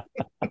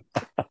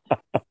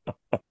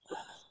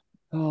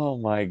 Oh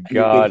my God!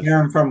 You could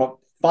hear him from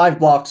 5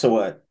 blocks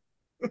away.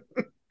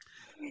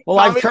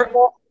 Well,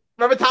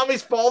 remember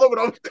Tommy's father would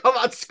always come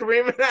out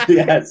screaming at him?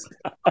 Yes.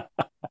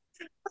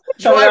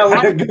 Coming out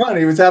with a gun.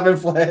 He was having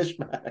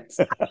flashbacks.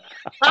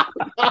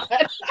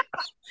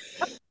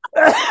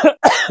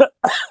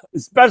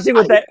 Especially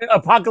with the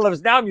Apocalypse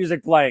Now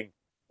music playing.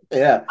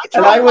 Yeah.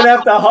 And I would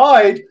have to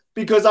hide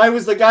because I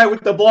was the guy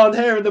with the blonde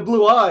hair and the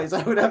blue eyes.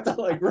 I would have to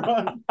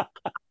run.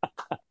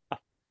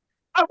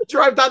 I would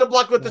drive down the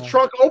block with the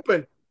trunk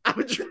open. I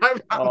would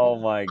drive down. Oh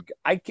my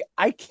God.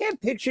 I can't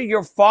picture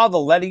your father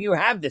letting you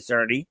have this,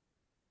 Ernie.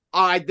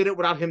 I did it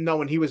without him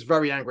knowing. He was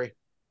very angry.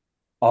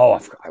 Oh,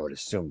 I would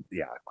assume.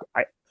 Yeah.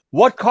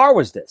 What car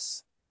was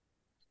this?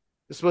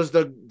 This was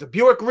the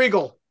Buick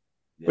Regal.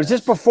 Yes. Was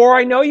this before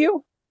I Know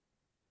You?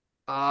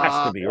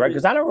 Has to be, right?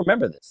 Because I don't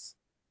remember this.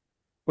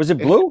 Was it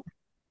blue?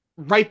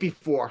 Right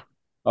before.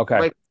 Okay.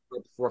 Right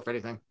before, if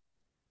anything.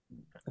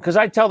 because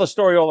I tell the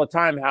story all the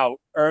time how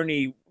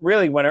Ernie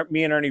really, when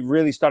me and Ernie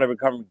really started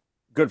becoming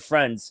good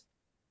friends,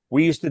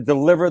 we used to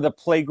deliver the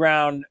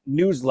playground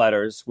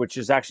newsletters, which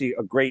is actually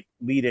a great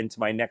lead into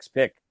my next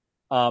pick.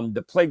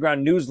 The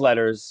playground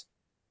newsletters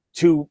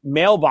to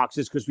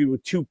mailboxes because we were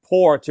too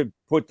poor to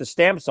put the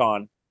stamps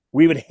on.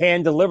 We would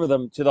hand deliver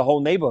them to the whole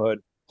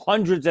neighborhood,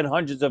 hundreds and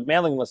hundreds of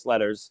mailing list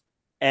letters.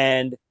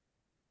 And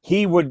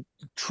he would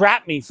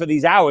trap me for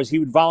these hours. He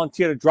would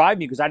volunteer to drive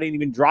me because I didn't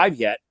even drive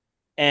yet.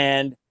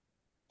 And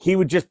he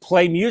would just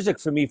play music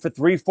for me for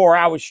 3-4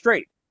 hours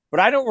straight. But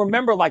I don't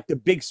remember like the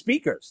big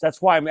speakers.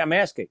 That's why I'm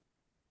asking.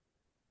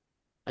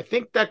 I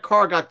think that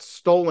car got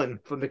stolen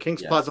from the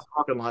Kings Plaza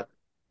parking lot.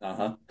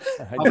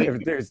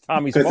 There's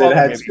Tommy's because it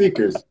had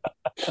speakers.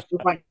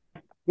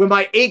 with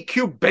my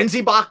 8-cube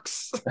Benzie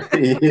box.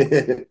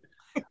 Yeah.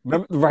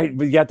 Remember, right,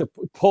 but you have to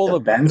pull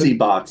the Benzie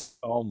box.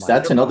 Oh my!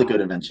 That's another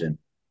good invention.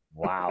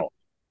 Wow.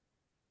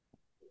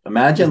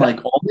 Imagine like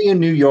only in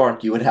New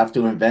York you would have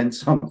to invent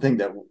something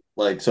that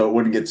like so it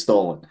wouldn't get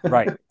stolen.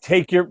 Right.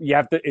 You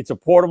have to. It's a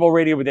portable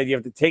radio, but then you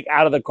have to take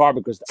out of the car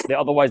because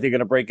otherwise they're going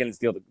to break in and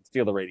steal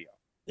the radio.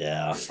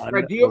 Yeah.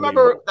 Right, do you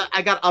remember that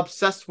I got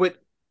obsessed with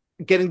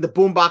getting the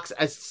boombox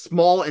as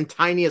small and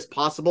tiny as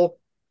possible?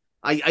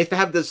 I used to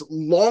have this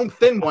long,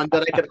 thin one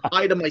that I could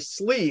hide in my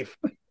sleeve.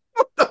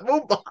 The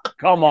boombox.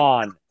 Come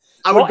on.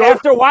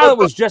 After a while, it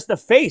was just the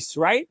face,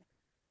 right?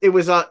 It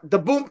was the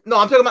boom. No,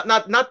 I'm talking about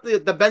not the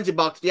Benzie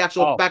box, the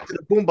actual back to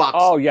the boom box.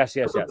 Oh, yes.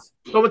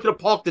 Go into the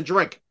park to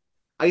drink.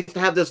 I used to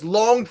have this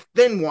long,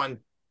 thin one,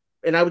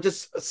 and I would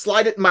just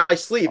slide it in my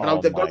sleeve, and I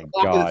would go to the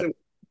park and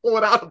pull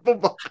it out of the boom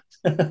box.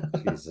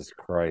 Jesus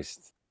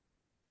Christ.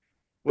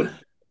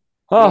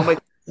 Oh,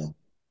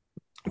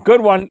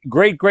 good one.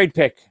 Great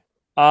pick.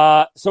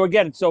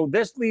 So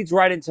this leads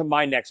right into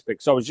my next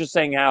pick. So I was just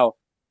saying how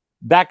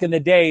back in the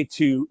day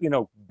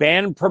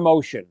band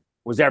promotion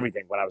was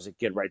everything when I was a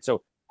kid, right?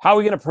 So how are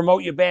we going to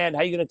promote your band?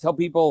 How are you going to tell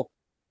people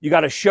you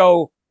got a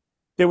show?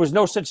 There was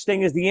no such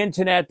thing as the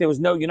internet.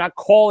 You're not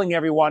calling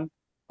everyone,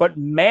 but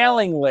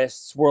mailing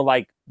lists were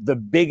like the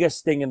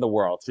biggest thing in the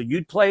world. So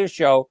you'd play a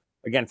show.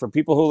 Again, for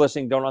people who are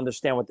listening, don't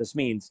understand what this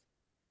means.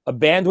 A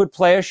band would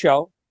play a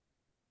show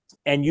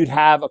and you'd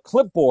have a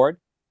clipboard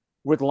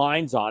with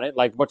lines on it,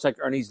 much like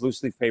Ernie's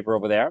loose leaf paper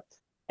over there.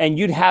 And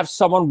you'd have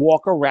someone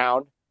walk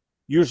around,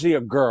 usually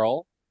a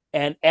girl,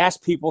 and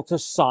ask people to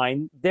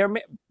sign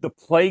the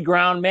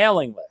playground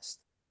mailing list.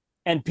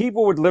 And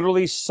people would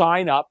literally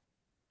sign up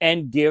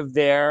and give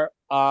their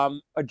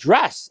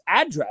address,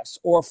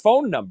 or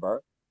phone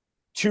number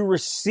to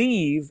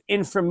receive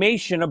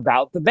information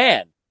about the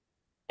band.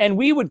 And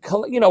we would,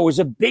 it was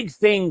a big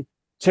thing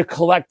to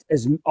collect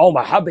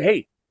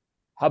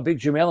how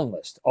big's your mailing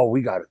list? Oh,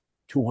 we got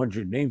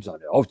 200 names on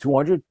it. Oh,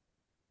 200?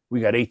 We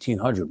got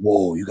 1,800.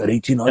 Whoa, you got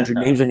 1,800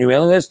 names on your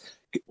mailing list?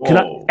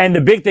 And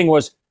the big thing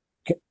was,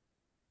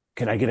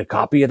 can I get a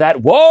copy of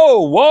that?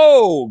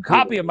 Whoa,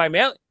 copy of my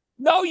mail?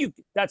 No,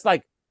 that's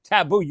like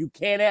taboo. You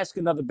can't ask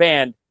another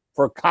band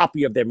for a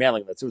copy of their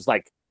mailing list. It was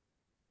like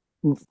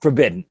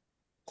forbidden.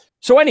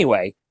 So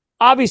anyway,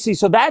 obviously,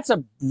 so that's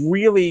a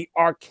really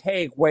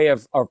archaic way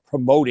of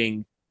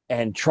promoting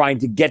and trying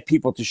to get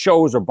people to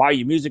shows or buy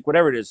you music,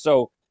 whatever it is.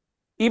 So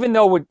even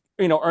though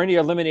Ernie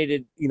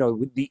eliminated,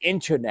 the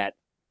internet,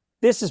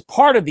 this is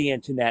part of the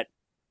internet.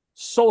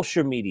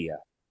 Social media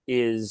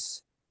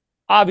is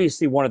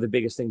obviously one of the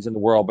biggest things in the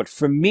world. But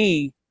for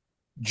me,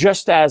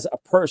 just as a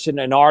person,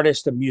 an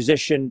artist, a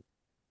musician,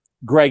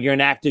 Greg, you're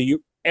an actor,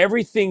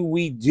 everything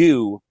we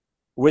do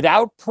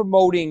without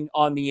promoting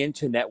on the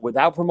internet,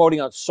 without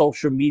promoting on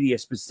social media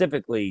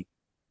specifically,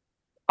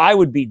 I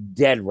would be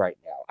dead right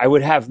now. I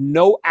would have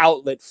no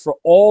outlet for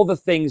all the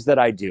things that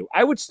I do.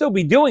 I would still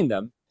be doing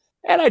them.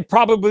 And I'd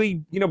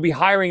probably, be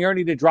hiring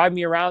Ernie to drive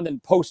me around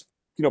and post,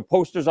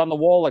 posters on the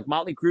wall like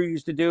Motley Crue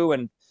used to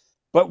do.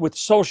 But with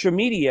social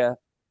media,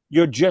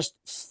 you're just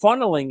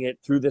funneling it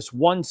through this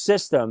one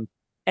system.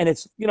 And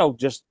it's,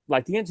 just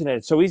like the internet,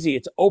 it's so easy.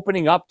 It's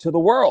opening up to the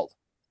world.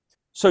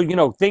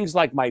 So, things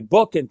like my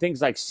book and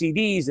things like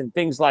CDs and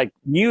things like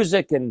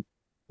music and,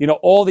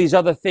 all these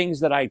other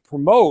things that I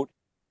promote,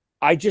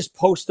 I just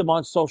post them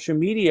on social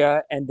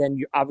media. And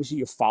then obviously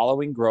your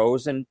following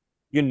grows and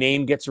your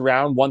name gets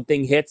around, one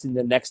thing hits and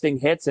the next thing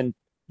hits. And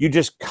you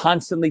just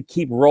constantly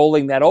keep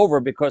rolling that over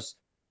because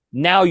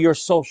now your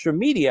social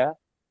media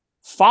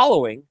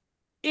following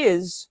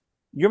is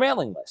your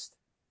mailing list.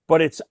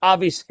 But it's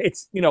obvious,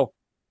 it's,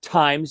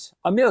 times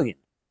a million.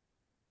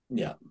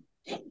 Yeah.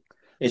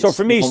 So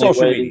for me,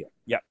 social media.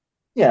 Yeah.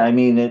 Yeah. I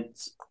mean,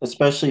 it's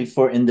especially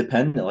for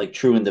independent, like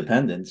true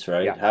independence,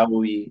 right? Yeah.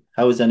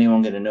 How is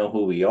anyone going to know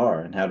who we are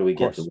and how do we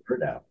get the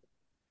word out?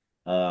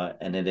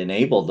 And it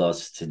enabled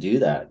us to do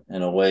that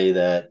in a way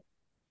that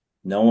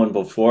no one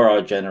before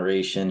our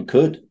generation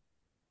could.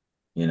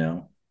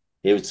 It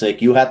was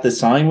like you had to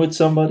sign with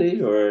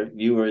somebody or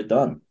you were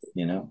done.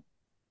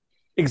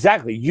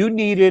 Exactly. You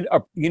needed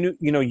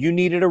you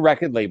needed a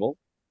record label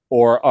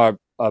or a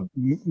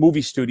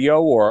movie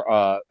studio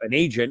or an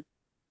agent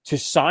to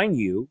sign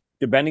you,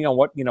 depending on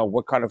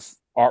what kind of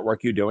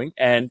artwork you're doing,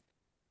 and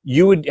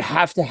you would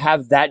have to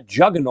have that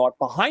juggernaut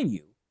behind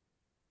you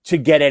to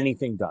get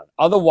anything done.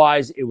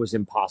 Otherwise, it was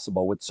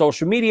impossible. With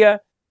social media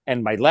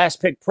and my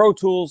last pick, Pro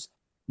Tools,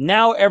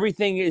 now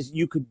everything is,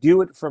 you could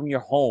do it from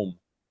your home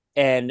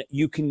and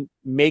you can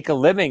make a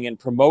living and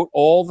promote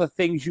all the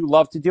things you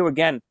love to do.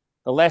 Again,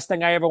 the last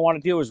thing I ever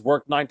want to do is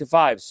work 9 to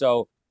 5.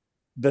 So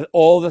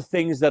all the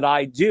things that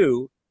I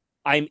do,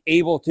 I'm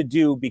able to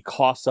do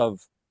because of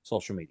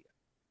social media.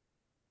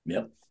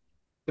 Yep.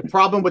 The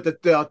problem with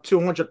the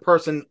 200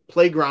 person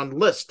playground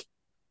list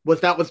was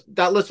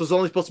that list was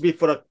only supposed to be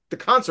for the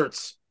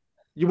concerts.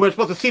 You weren't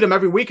supposed to see them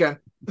every weekend,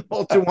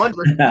 all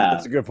 200.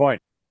 That's a good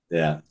point.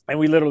 Yeah. And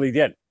we literally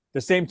did.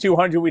 The same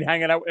 200 we'd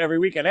hang out every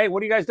weekend. Hey,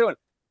 what are you guys doing?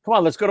 Come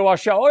on, let's go to our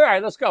show. All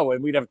right, let's go.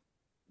 And we'd have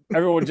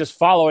everyone just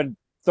following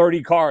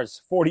 30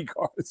 cars, 40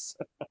 cars.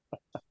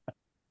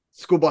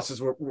 School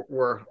buses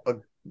were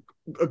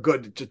a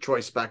good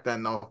choice back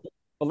then, though.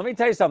 Well, let me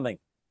tell you something.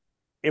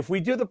 If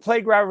we do the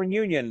playground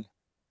reunion,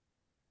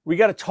 we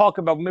got to talk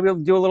about, maybe we'll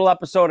do a little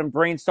episode and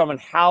brainstorm on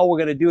how we're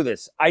going to do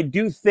this. I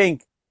do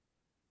think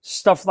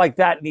stuff like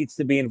that needs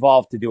to be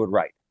involved to do it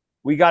right.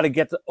 We got to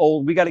get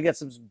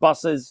some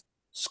buses,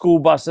 school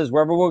buses,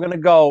 wherever we're going to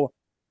go,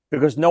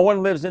 because no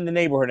one lives in the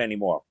neighborhood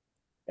anymore.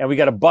 And we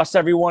got to bus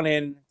everyone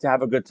in to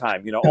have a good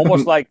time.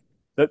 Almost like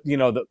the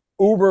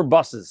Uber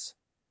buses.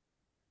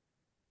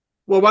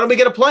 Well, why don't we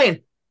get a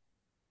plane?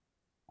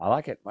 I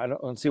like it. I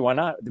don't see why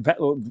not.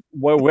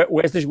 Where are we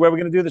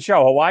going to do the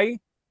show? Hawaii?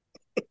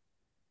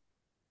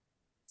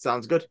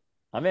 Sounds good.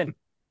 I'm in.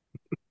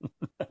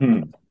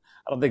 I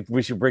don't think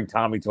we should bring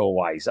Tommy to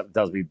Hawaii. Something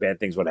tells me bad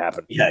things would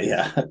happen.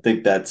 Yeah. I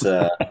think that's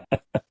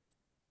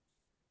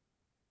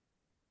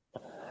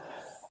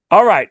All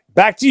right.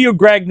 Back to you,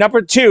 Greg.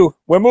 Number 2.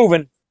 We're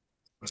moving.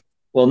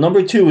 Well,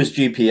 number 2 is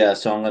GPS,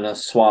 so I'm gonna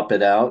swap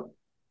it out.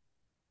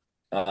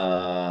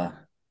 So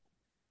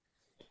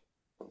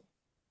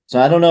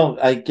I don't know.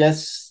 I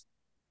guess,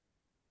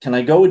 can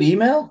I go with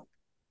email?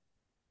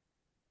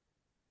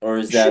 Or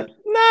is that?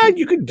 Nah,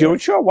 you can do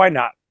it. Sure, why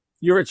not?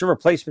 It's a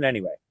replacement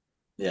anyway.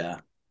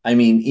 Yeah. I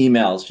mean,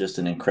 email is just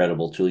an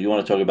incredible tool. You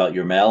want to talk about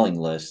your mailing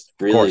list.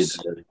 Really,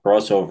 the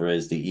crossover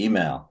is the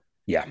email.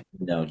 Yeah.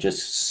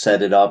 Just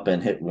set it up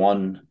and hit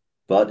one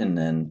button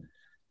and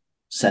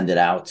send it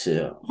out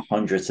to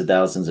hundreds of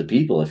thousands of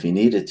people if you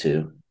needed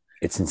to.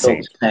 It's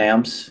insane.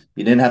 Stamps.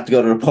 You didn't have to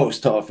go to the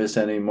post office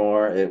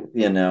anymore. How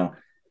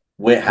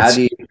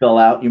do you fill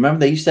out? You remember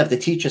they used to have to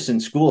teach us in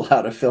school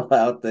how to fill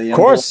out the. Of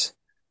course.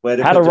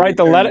 How to write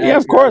the letter. Yeah,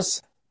 of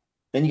course.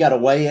 Then you got to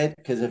weigh it,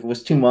 because if it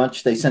was too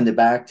much, they send it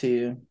back to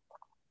you.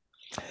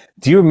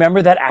 Do you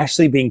remember that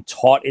actually being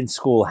taught in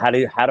school, how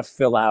to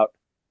fill out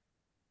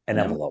an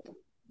envelope?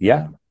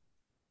 Yeah.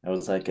 That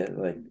was like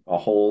a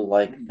whole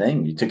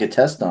thing. You took a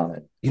test on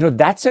it.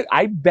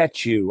 I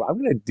bet you, I'm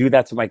going to do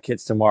that to my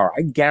kids tomorrow.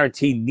 I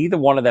guarantee neither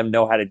one of them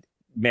know how to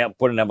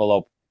put an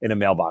envelope in a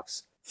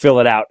mailbox, fill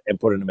it out and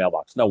put it in a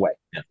mailbox. No way.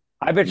 Yeah.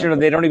 I bet you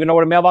they don't even know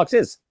what a mailbox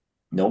is.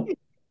 Nope.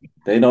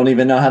 They don't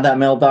even know how that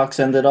mailbox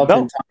ended up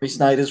in Tommy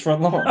Snyder's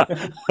front lawn.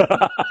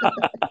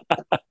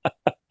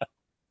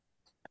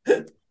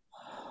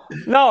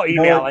 No,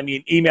 email. I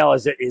mean, email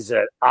is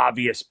an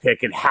obvious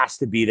pick. It has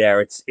to be there.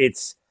 It's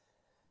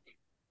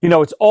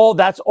that's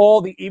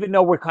all even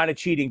though we're kind of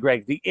cheating,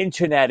 Greg, the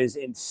internet is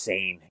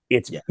insane.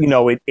 It's,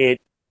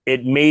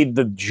 it made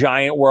the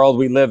giant world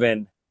we live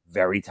in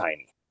very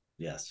tiny.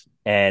 Yes.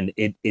 And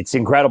it's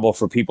incredible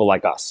for people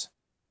like us.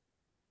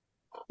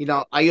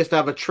 I used to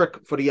have a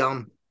trick for the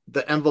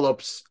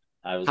envelopes.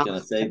 I was going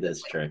to say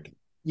this trick.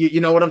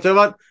 You know what I'm talking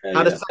about?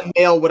 How to send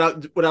mail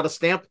without a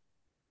stamp?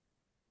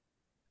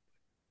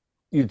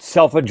 You'd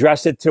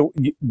self-address it to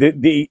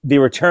the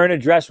return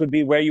address would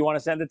be where you want to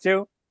send it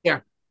to? Yeah.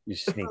 You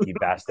sneaky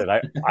bastard.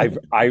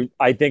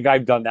 I think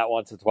I've done that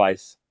once or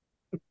twice.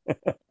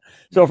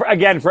 So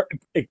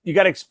you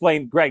got to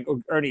explain, Greg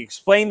or Ernie,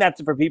 explain that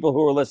for people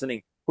who are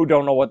listening who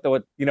don't know what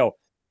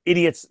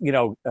idiots,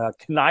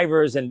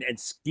 connivers and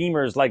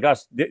schemers like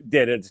us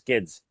did as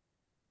kids.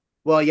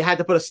 Well, you had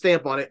to put a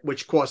stamp on it,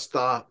 which cost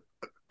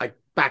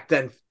back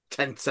then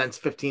 10 cents,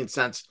 15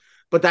 cents.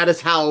 But that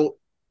is how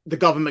the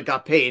government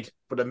got paid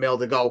for the mail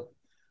to go.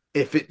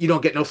 If you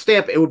don't get no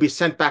stamp, it would be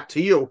sent back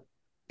to you.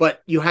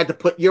 But you had to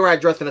put your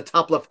address in the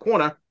top left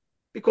corner,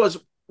 because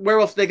where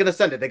else are they going to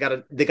send it?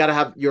 They gotta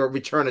have your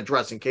return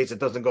address in case it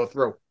doesn't go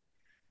through.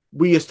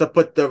 We used to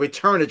put the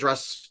return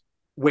address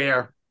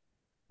where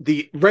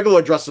the regular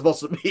address is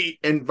supposed to be,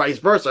 and vice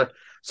versa.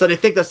 So they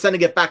think they're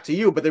sending it back to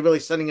you, but they're really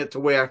sending it to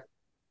where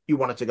you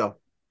want it to go.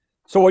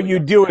 So what you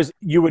do is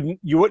you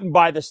wouldn't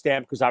buy the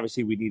stamp, because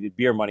obviously we needed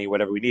beer money,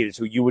 whatever we needed.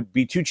 So you would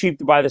be too cheap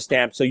to buy the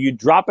stamp. So you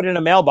drop it in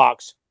a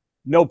mailbox,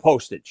 no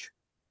postage.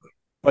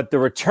 But the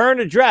return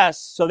address,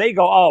 so they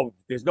go, oh,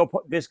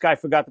 this guy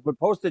forgot to put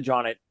postage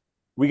on it.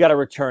 We got to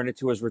return it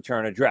to his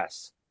return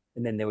address.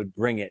 And then they would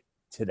bring it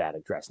to that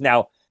address.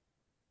 Now,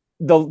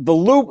 the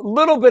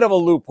little bit of a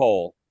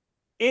loophole,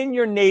 in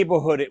your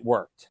neighborhood, it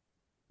worked.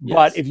 Yes.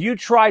 But if you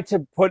try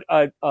to put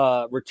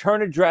a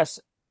return address,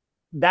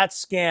 that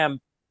scam,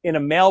 in a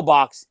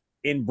mailbox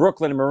in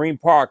Brooklyn, Marine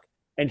Park,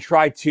 and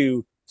try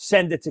to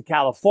send it to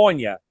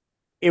California,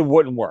 it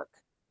wouldn't work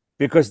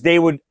because they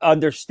would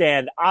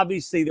understand.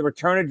 Obviously, the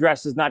return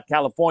address is not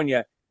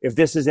California if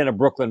this is in a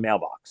Brooklyn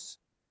mailbox,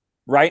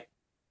 right?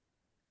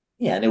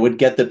 Yeah, and it would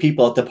get the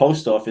people at the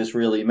post office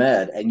really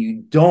mad, and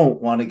you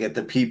don't want to get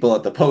the people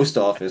at the post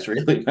office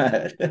really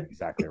mad.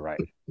 Exactly right.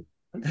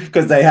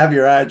 Because they have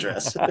your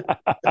address.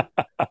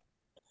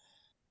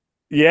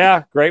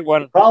 Yeah, great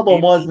one. The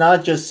problem was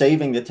not just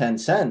saving the 10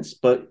 cents,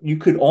 but you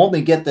could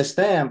only get the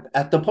stamp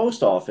at the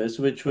post office,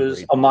 which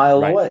was a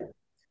mile away.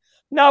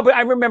 No, but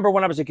I remember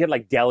when I was a kid,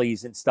 like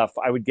delis and stuff,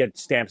 I would get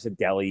stamps at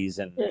delis,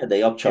 and yeah, they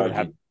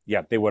upcharge you.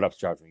 Yeah, they would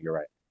upcharge me. You're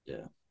right.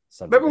 Yeah.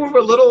 Remember when we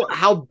were little,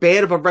 how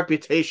bad of a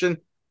reputation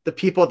the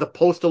people at the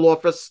postal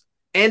office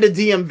and the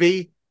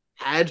DMV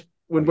had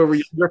when we were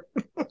younger?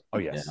 Oh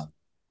yes.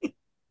 Yeah.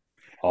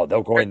 Oh,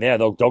 they'll go in there.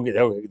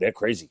 They're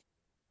crazy.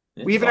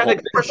 Yeah, we even had an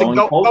expression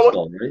going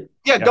postal, right?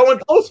 Yeah,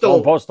 going postal.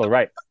 Going postal,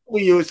 right?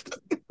 We used.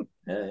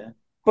 Yeah.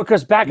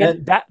 Because back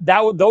in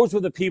those were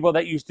the people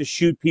that used to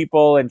shoot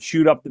people and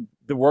shoot up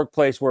the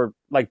workplace were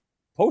like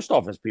post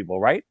office people,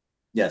 right?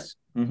 Yes.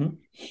 Mm-hmm.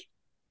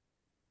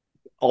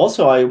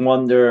 Also, I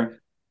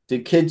wonder, do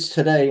kids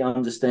today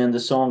understand the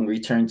song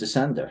 "Return to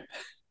Sender"?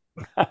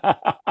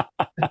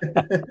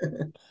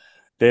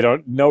 They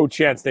don't. No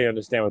chance they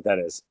understand what that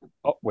is.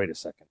 Oh, wait a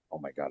second. Oh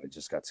my God, I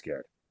just got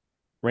scared.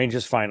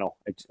 Rangers final.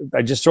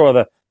 I just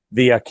saw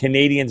the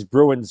Canadians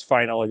Bruins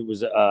final. It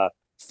was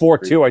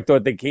 4-2. I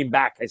thought they came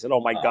back. I said,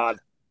 "Oh my God."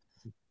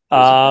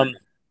 2-1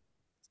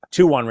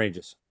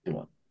 Rangers.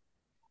 2-1.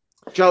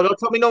 Joe, don't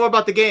tell me no more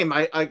about the game.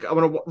 I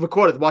want to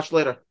record it. Watch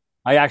later.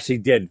 I actually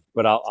did,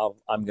 but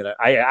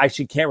I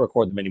actually can't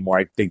record them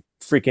anymore. The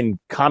freaking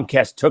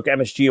Comcast took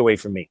MSG away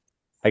from me.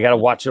 I got to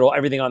watch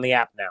everything on the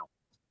app now.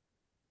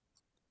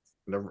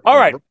 All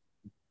right.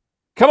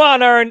 Come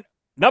on, Aaron.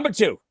 Number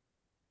 2.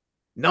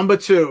 Number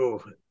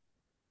 2.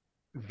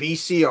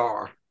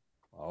 VCR.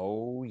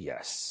 Oh,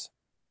 yes.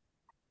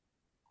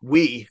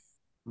 We,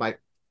 my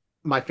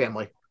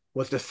family,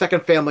 was the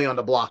second family on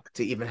the block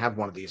to even have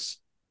one of these.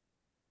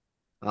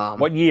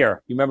 What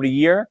year? You remember the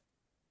year?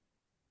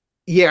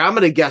 Yeah, I'm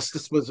gonna guess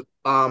this was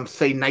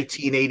say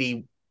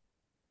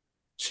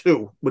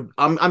 1982.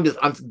 I'm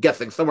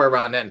guessing somewhere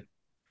around then.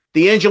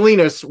 The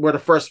Angelinas were the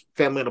first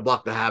family on the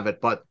block to have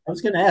it, but I was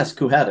gonna ask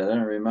who had it. I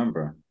don't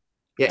remember.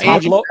 Yeah,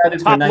 Angel had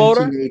it for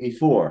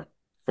 1984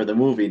 for the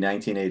movie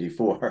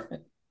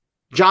 1984.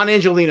 John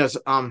Angelina's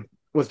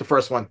was the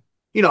first one.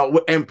 You know,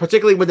 and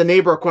particularly when the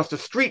neighbor across the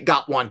street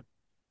got one,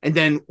 and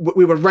then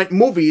we would rent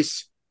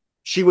movies.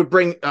 She would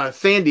bring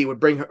Sandy would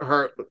bring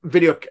her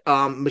video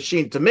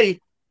machine to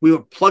me. We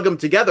would plug them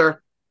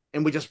together,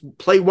 and we just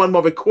play one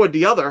while we record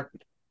the other.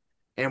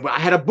 And I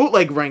had a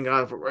bootleg ring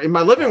in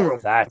my living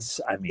room. All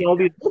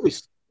these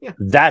movies. Yeah,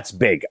 that's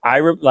big. I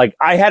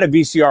had a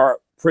VCR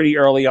pretty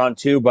early on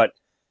too, but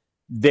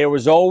there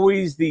was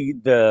always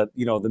the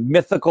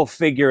mythical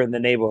figure in the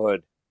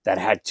neighborhood that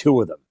had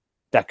 2 of them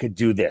that could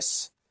do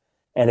this.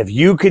 And if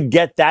you could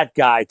get that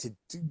guy to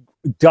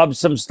dub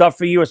some stuff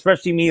for you,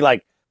 especially me,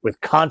 like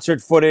with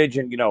concert footage,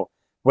 and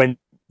when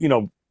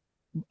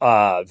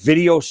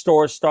video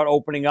stores start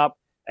opening up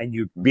and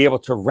you'd be able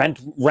to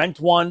rent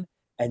one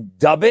and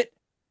dub it.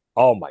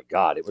 Oh my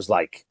God, it was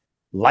like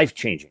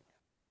life-changing.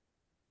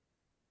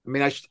 I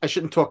mean, I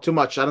shouldn't talk too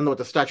much. I don't know what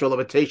the statute of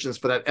limitations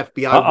for that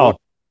FBI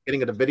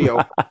getting at a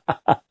video.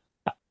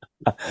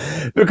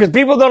 Because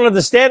people don't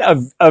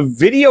understand a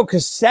video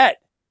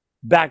cassette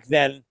back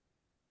then.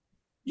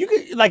 You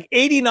could like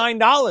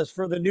 $89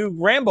 for the new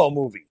Rambo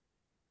movie.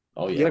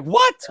 Oh yeah. Like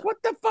what? What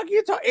the fuck are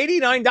you talking?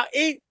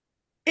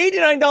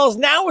 $89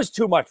 now is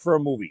too much for a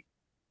movie.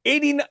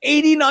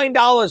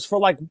 $89 for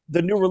like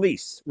the new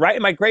release, right?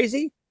 Am I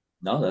crazy?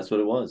 No, that's what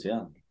it was.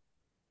 Yeah.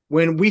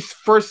 When we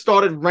first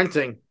started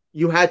renting,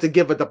 you had to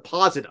give a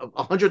deposit of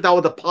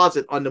 $100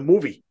 deposit on the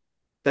movie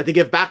that they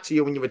give back to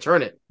you when you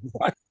return it.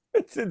 What?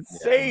 It's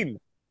insane. Yeah.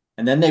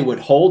 And then they would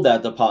hold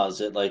that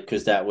deposit, like,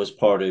 because that was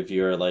part of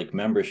your like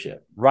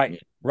membership.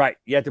 Right. Right.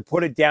 You had to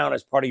put it down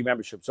as part of your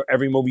membership. So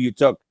every movie you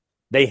took,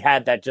 they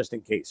had that just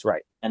in case.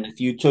 Right. And if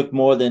you took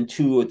more than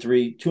 2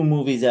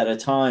 movies at a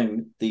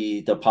time,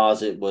 the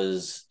deposit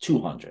was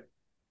 $200.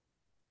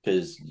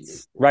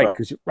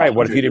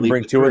 What if you didn't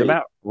bring 2 of them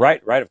out?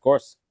 Right. Of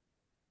course.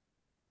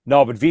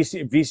 No, but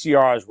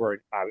VCRs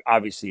were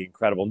obviously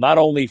incredible, not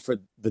only for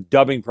the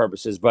dubbing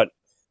purposes, but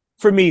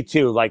for me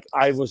too. Like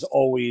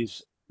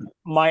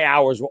my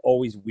hours were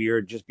always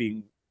weird, just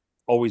being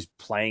always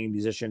playing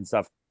musician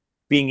stuff.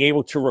 Being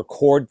able to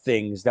record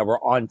things that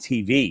were on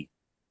TV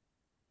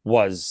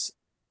was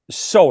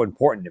so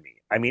important to me.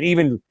 I mean,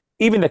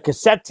 even the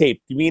cassette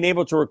tape, being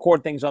able to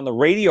record things on the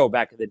radio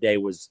back in the day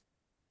was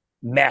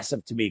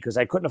massive to me because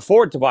I couldn't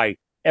afford to buy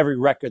every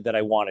record that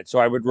I wanted. So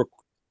I would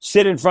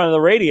sit in front of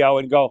the radio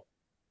and go,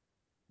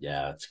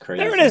 yeah, it's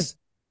crazy. There it is.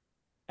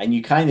 And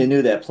you kind of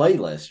knew that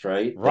playlist,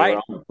 right? Right.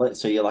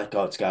 So you're like,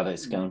 oh, it's coming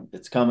on.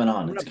 It's coming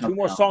 2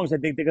 more songs. I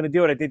think they're going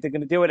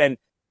to do it. And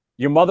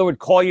your mother would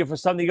call you for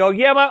something. You go,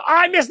 yeah,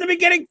 I missed the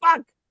beginning.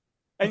 Fuck.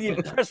 And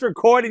you'd press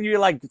record and you're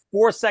like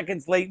 4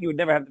 seconds late and you would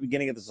never have the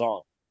beginning of the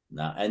song.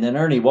 No, and then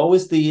Ernie, what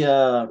was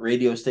the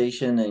radio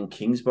station in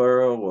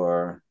Kingsborough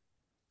or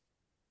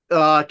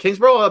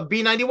Kingsborough,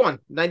 B91,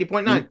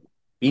 90.9.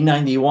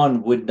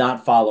 B91 would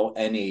not follow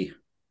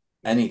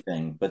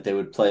anything, but they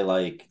would play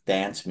like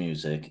dance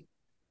music,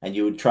 and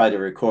you would try to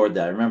record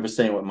that. I remember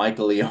staying with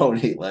Michael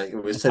Leone, like we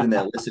were sitting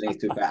there listening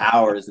to for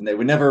hours, and they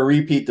would never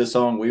repeat the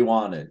song we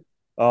wanted.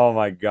 Oh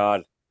my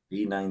God.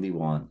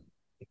 B91.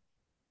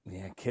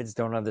 Yeah, kids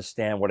don't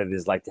understand what it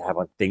is like to have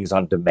things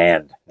on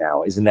demand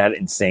now. Isn't that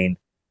insane?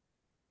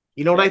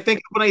 You know what I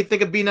think when I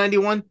think of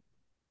B91?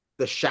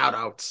 The shout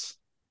outs.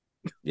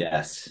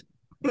 Yes.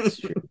 That's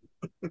true.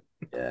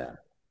 Yeah.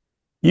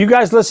 You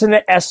guys listen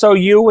to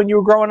SOU when you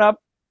were growing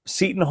up?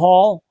 Seton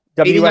Hall,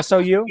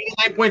 WSOU?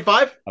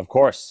 89.5? Of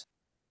course.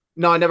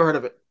 No, I never heard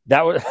of it.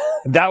 That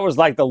was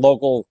like the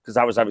local, because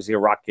I was obviously a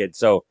rock kid.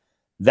 So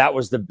that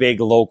was the big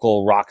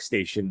local rock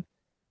station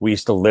we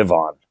used to live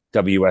on,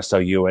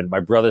 WSOU. And my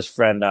brother's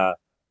friend,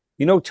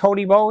 you know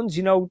Tony Bones?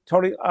 You know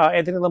Tony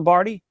Anthony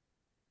Lombardi?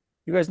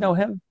 You guys know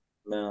him?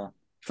 No.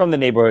 From the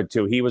neighborhood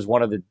too. He was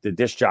one of the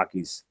disc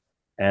jockeys.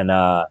 And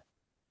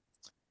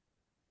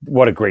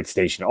what a great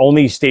station.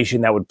 Only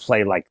station that would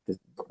play like the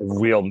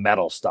real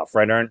metal stuff,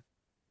 right, Ern?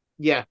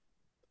 Yeah.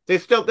 They're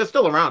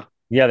still around.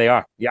 Yeah, they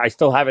are. Yeah, I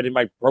still have it in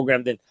my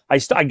program. Then I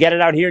get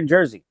it out here in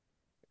Jersey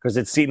because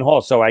it's Seton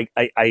Hall. So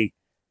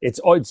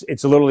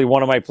it's literally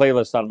one of my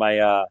playlists on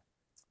my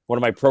one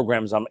of my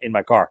programs in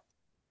my car.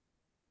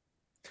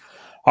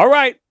 All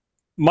right,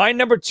 my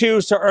number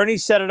 2. So Ernie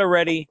said it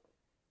already.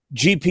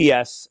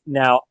 GPS.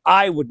 Now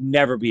I would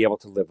never be able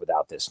to live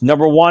without this.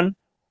 Number 1,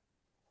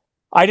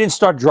 I didn't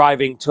start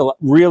driving till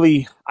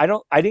really. I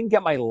didn't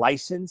get my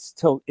license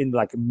till in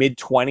like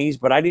mid-20s,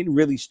 but I didn't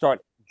really start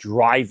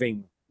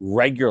driving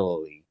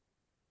regularly.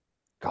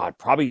 God,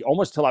 probably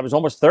almost till I was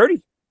almost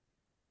 30.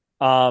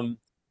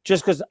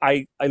 Just because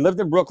I lived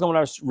in Brooklyn when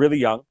I was really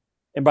young,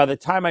 and by the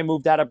time I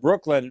moved out of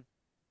Brooklyn,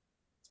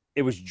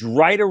 it was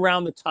right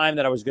around the time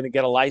that I was going to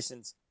get a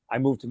license. I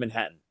moved to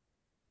Manhattan.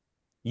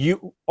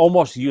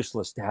 Almost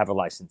useless to have a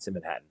license in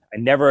Manhattan. I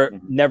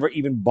never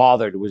even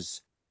bothered. It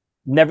was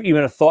never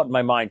even a thought in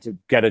my mind to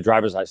get a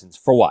driver's license.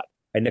 For what?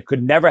 And I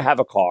could never have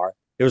a car.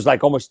 It was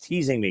like almost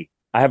teasing me.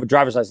 I have a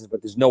driver's license,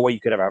 but there's no way you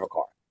could ever have a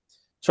car.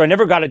 So I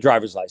never got a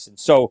driver's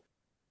license. So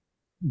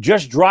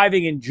just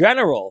driving in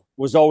general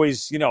was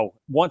always,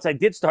 once I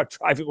did start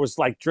driving, it was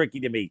like tricky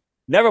to me.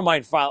 Never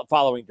mind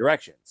following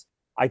directions.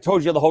 I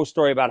told you the whole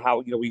story about how,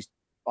 we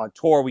on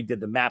tour, we did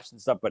the maps and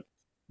stuff, but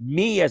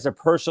me as a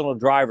personal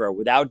driver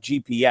without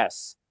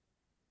GPS,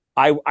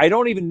 I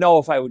don't even know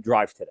if I would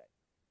drive today.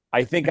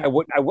 I think I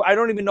would. I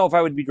don't even know if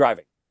I would be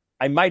driving.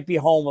 I might be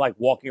home, like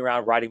walking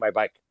around, riding my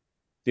bike,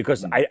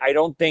 because I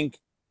don't think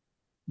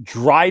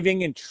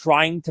driving and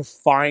trying to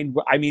find.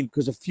 I mean,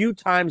 because a few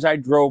times I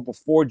drove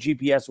before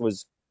GPS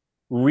was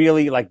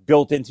really like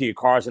built into your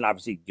cars and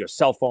obviously your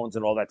cell phones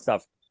and all that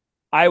stuff.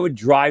 I would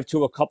drive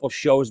to a couple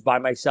shows by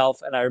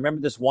myself, and I remember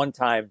this one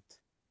time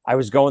I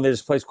was going to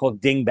this place called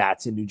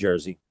Dingbats in New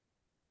Jersey,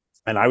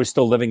 and I was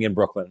still living in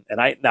Brooklyn. And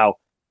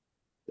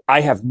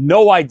I have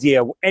no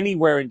idea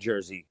anywhere in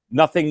Jersey.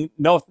 Nothing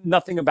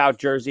about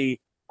Jersey.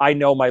 I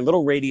know my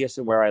little radius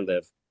and where I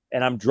live.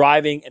 And I'm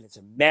driving, and it's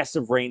a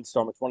massive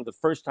rainstorm. It's one of the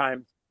first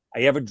times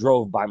I ever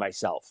drove by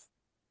myself.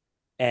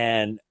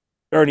 And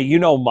Ernie, you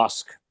know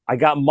Musk. I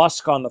got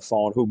Musk on the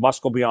phone, who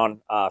Musk will be on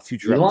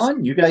future Elon?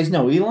 episodes. You guys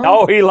know Elon?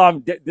 No,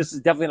 Elon. This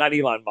is definitely not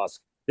Elon Musk.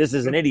 This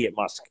is an idiot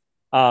Musk.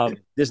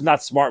 This is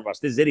not smart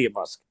Musk. This is idiot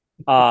Musk.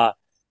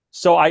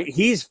 So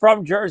he's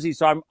from Jersey.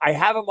 So I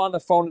have him on the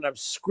phone, and I'm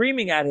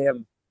screaming at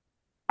him.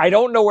 I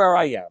don't know where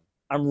I am.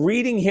 I'm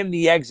reading him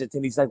the exits,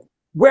 and he's like,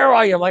 "Where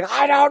are you?" I'm like,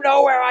 "I don't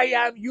know where I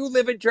am. You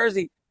live in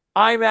Jersey.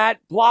 I'm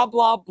at blah,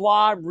 blah,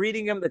 blah." I'm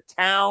reading him the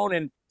town,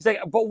 and he's like,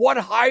 "But what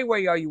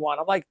highway are you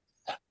on?"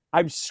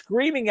 I'm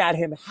screaming at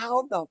him.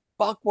 How the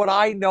fuck would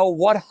I know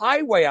what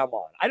highway I'm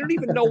on? I don't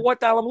even know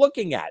what the hell I'm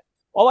looking at.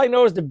 All I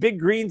know is the big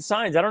green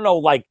signs. I don't know,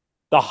 like,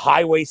 the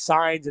highway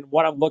signs and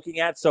what I'm looking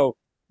at. So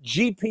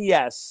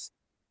GPS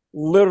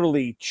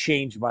literally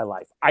changed my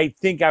life. I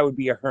think I would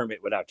be a hermit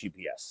without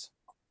GPS.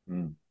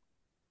 You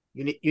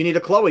need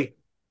a Chloe.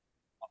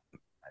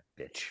 That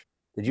bitch.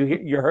 Did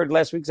you heard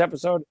last week's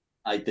episode?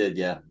 I did,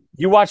 yeah.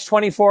 You watched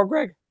 24,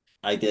 Greg?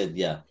 I did,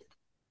 yeah.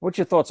 What's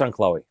your thoughts on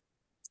Chloe?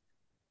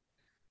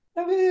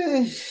 I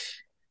mean,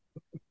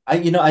 I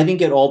didn't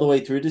get all the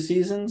way through the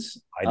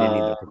seasons. I didn't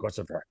either because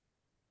of her.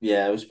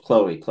 Yeah, it was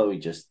Chloe. Chloe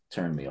just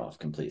turned me off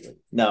completely.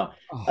 No.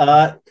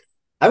 I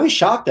was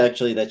shocked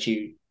actually that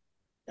she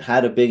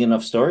had a big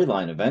enough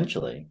storyline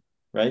eventually,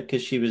 right?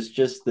 Because she was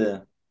just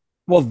the...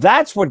 Well,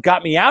 that's what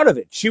got me out of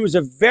it. She was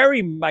a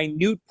very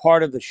minute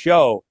part of the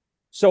show,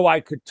 so I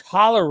could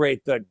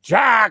tolerate the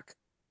Jack.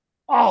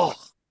 Oh,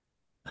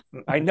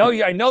 I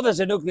know there's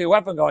a nuclear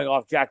weapon going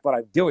off, Jack, but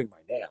I'm doing my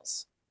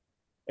nails.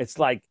 It's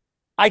like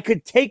I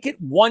could take it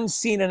one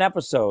scene an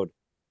episode,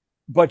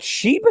 but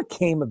she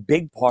became a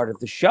big part of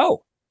the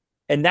show.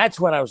 And that's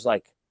when I was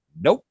like,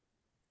 nope,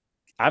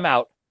 I'm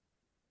out.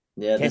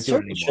 Yeah, Can't there's do it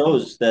certain anymore.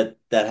 shows that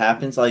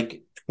happens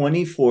like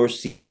 24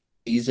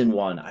 season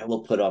one. I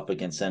will put up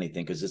against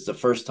anything because it's the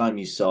first time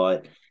you saw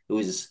it. It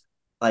was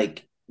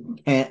like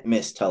can't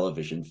miss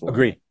television for me.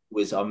 Agree. It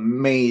was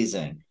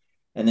amazing.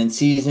 And then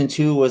season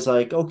two was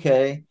like,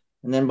 okay.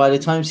 And then by the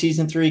time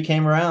season three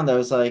came around, I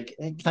was like,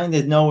 I kind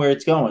of know where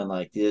it's going.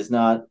 Like, there's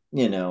not,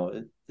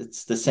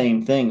 it's the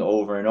same thing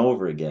over and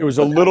over It again. was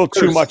a But that little too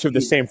first much of the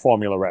season, same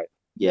formula, right?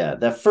 yeah,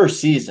 that first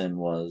season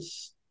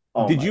was,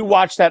 oh Did my you God.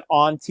 watch that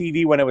on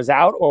TV when it was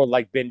out, or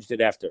like binged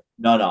it after?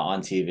 No, no,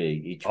 on TV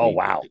each Oh week.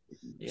 wow!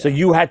 So Yeah,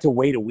 you had to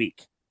wait a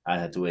week. I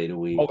had to wait a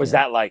What week. was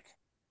Yeah. that like?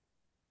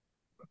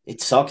 It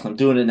sucks. I'm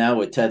doing it now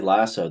with Ted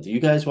Lasso. Do you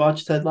guys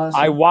watch Ted I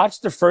Lasso?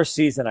 watched the first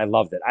season. I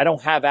loved it. I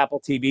don't have Apple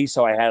TV,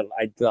 so I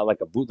did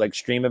like a bootleg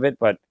stream of it,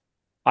 but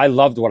I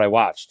loved what I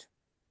watched.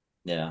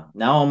 Yeah.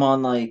 Now I'm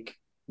on like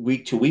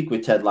week to week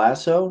with Ted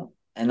Lasso,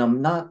 and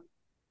I'm not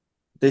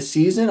this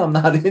season. I'm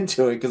not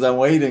into it because I'm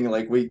waiting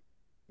like week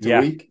to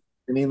Yeah. week.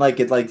 I mean, like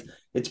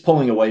it's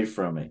pulling away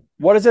from me.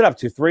 What is it up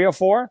to? 3 or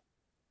 4?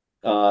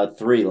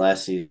 Three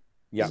last Yeah.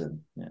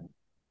 season. Yeah.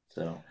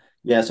 So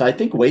yeah, so I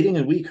think waiting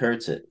a week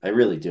hurts it. I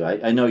really do.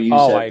 I know you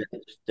Oh, said I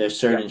that there's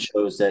yeah certain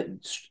shows that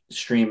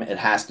stream. It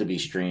has to be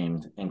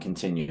streamed and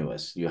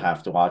continuous. You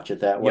have to watch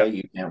it that yeah way.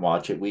 You can't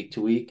watch it week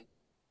to week,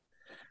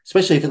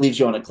 especially if it leaves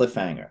you on a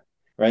cliffhanger,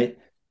 right?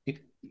 yeah.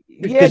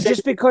 Because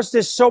Just because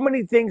there's so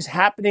many things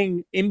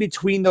happening in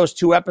between those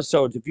two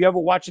episodes. If you ever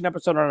watch an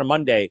episode on a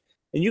Monday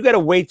and you got to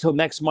wait till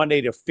next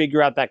Monday to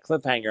figure out that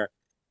cliffhanger,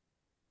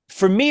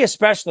 for me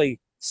especially,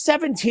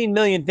 17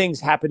 million things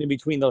happen in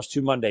between those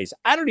two Mondays.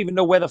 I don't even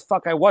know where the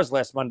fuck I was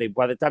last Monday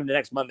by the time the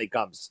next Monday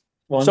comes.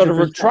 So to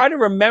 100%. try to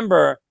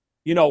remember,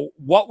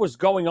 what was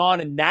going on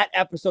in that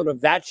episode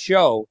of that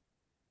show,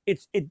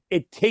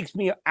 it takes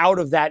me out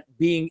of that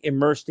being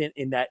immersed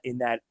in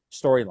that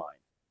storyline.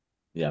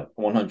 Yeah,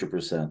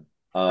 100%.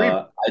 Pre-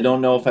 I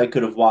don't know if I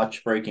could have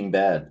watched Breaking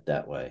Bad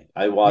that way.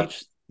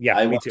 Yeah,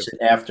 I me too. watched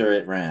it after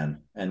it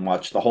ran and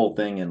watched the whole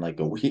thing in like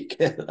a week.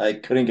 I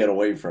couldn't get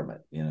away from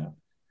it.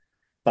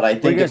 But I What are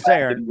you think gonna if I say,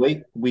 Aaron? could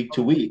wait week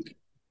to week, Yeah.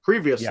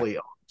 Previously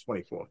on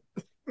 24.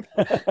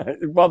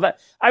 Well,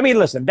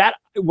 listen, that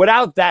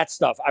without that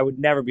stuff, I would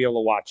never be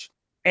able to watch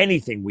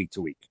anything week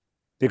to week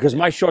because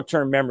my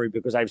short-term memory,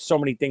 because I have so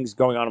many things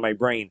going on in my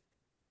brain,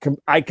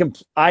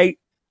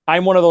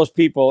 I'm one of those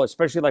people,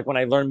 especially like when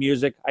I learn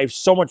music, I have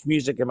so much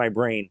music in my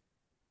brain.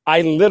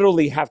 I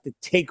literally have to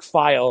take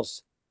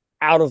files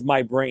out of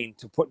my brain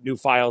to put new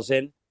files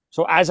in.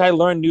 So as I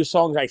learn new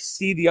songs, I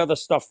see the other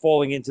stuff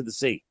falling into the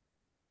sea.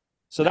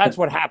 So that's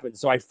what happens.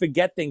 So I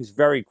forget things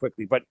very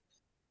quickly. But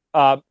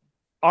uh,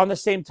 on the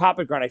same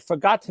topic, Grant, I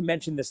forgot to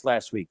mention this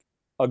last week.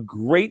 A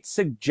great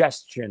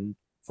suggestion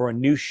for a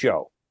new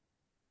show,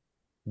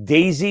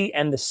 Daisy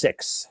and the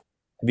Six.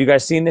 Have you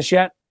guys seen this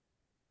yet?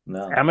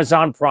 no.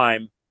 Amazon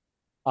Prime.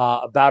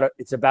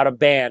 It's about a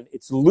band.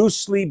 It's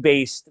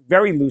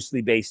very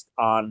loosely based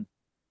on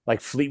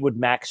like Fleetwood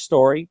Mac's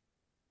story,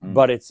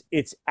 but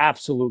it's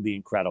absolutely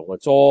incredible.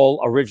 It's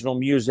all original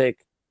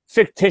music,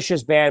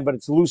 fictitious band, but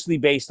it's loosely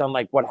based on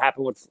like what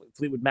happened with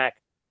Fleetwood Mac.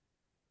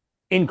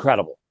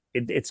 Incredible.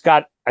 It's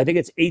got, I think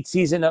it's 8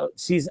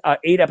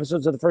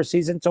 episodes of the first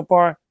season so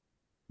far.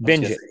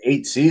 Binge it.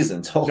 8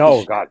 seasons. Holy No,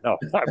 shit. God, no.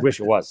 I wish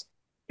it was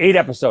 8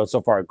 episodes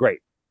so far. Great.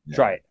 Yeah.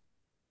 Try it.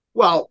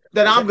 Well,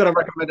 then I'm going to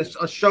recommend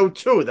a show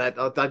too that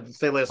I didn't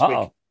say last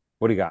week.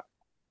 What do you got?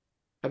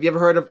 Have you ever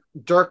heard of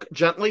Dirk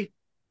Gently?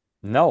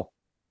 No.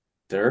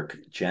 Dirk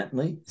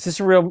Gently? Is this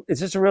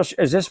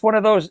one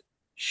of those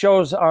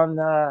shows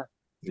on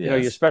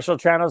your special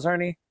channels,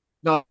 Ernie?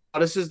 No,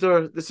 this is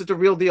the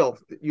real deal.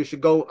 You should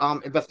go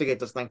investigate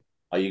this thing.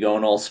 Are you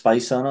going all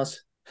spice on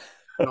us?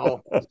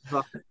 No.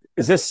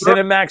 Is this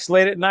Cinemax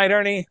late at night,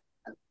 Ernie?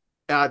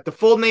 The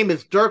full name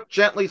is Dirk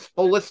Gently's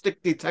Holistic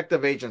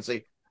Detective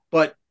Agency,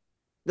 but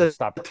the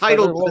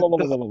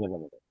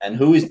title. And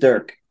who is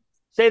Dirk?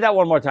 Say that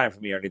one more time for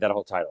me, Ernie. That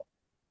whole title.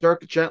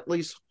 Dirk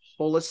Gently's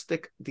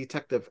Holistic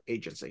Detective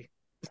Agency.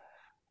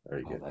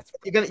 Very good.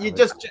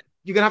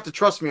 You're gonna have to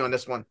trust me on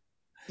this one.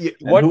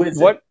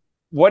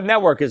 What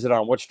network is it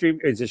on? What stream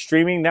is it?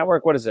 Streaming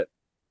network? What is it?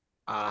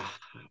 I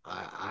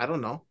don't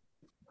know.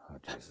 Oh,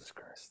 Jesus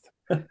Christ!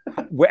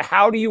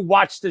 How do you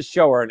watch this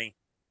show, Ernie?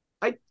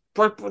 I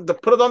put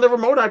it on the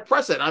remote. I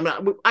press it.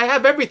 I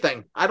have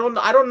everything. I don't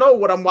know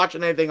what I'm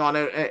watching anything on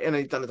at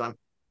any time. God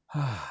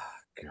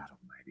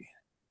Almighty!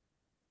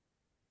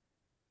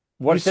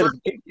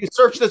 You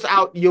search this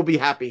out, you'll be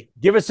happy.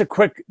 Give us a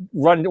quick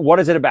run. What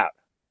is it about?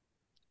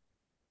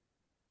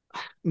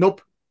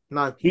 Nope.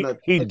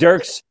 He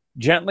dirks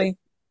gently.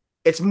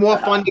 It's more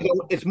fun to go.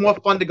 It's more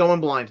fun to go in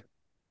blind.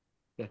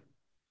 Yeah.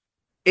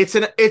 It's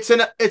an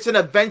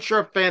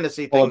adventure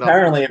fantasy thing. Well,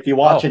 apparently, if you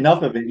watch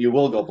enough of it, you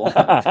will go blind.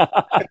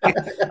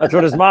 That's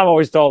what his mom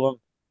always told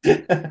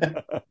him.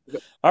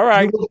 All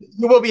right,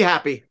 you will be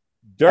happy.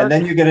 Dirk. And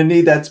then you're going to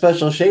need that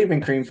special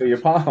shaving cream for your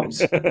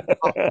palms.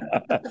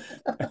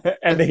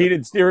 And the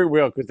heated steering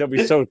wheel because they'll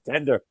be so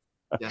tender.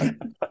 Yeah.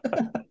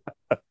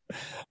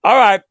 All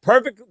right,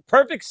 perfect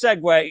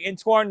segue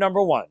into our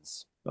number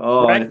ones.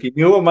 Oh, Greg? and if you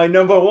knew what my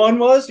number one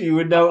was, you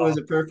would know it was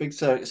a perfect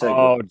segue.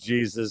 Oh,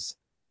 Jesus.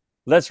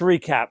 Let's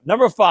recap.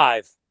 Number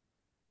 5.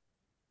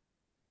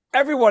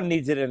 Everyone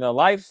needs it in their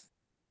life.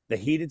 The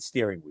heated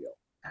steering wheel.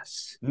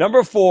 Yes.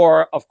 Number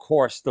 4, of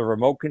course, the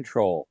remote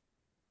control.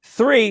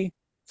 3,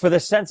 for the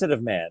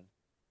sensitive man,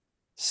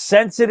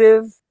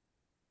 sensitive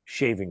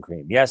shaving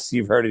cream. Yes,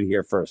 you've heard it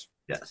here first.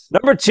 Yes.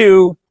 Number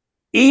 2,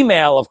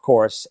 email, of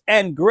course.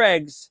 And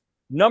Greg's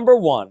number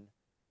 1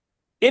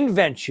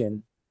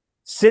 invention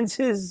since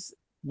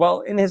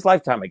in his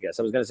lifetime, I guess.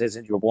 I was going to say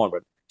since you were born,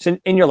 but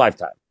in your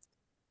lifetime.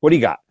 What do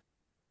you got?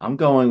 I'm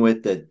going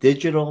with the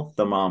digital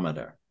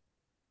thermometer.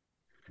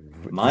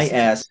 My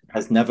ass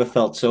has never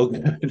felt so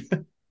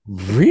good.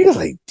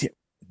 Really?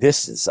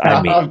 This is,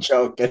 I'm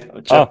joking.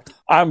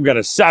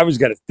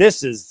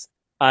 this is,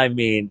 I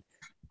mean,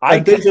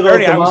 digital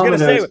Ernie, I was going to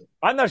say, thermometers.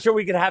 I'm not sure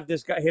we could have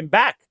him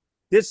back.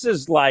 This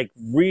is like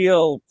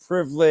real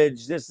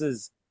privilege. This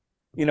is,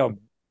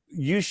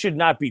 you should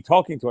not be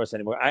talking to us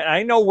anymore.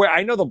 I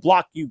know the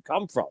block you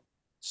come from.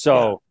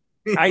 So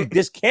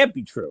this can't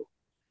be true.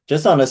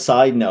 Just on a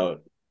side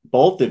note,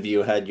 both of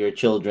you had your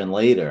children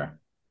later.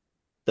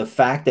 The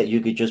fact that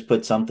you could just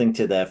put something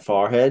to their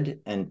forehead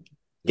and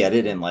get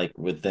it in like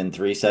within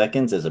 3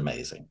 seconds is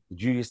amazing.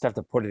 Did you just have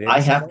to put it in? I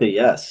have to,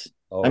 yes.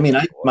 Oh, I mean,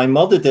 my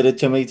mother did it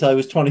to me till I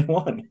was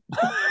 21.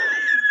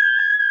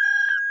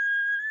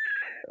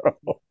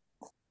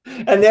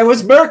 And there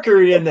was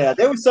mercury in there.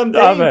 There was some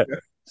danger.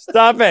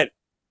 Stop it.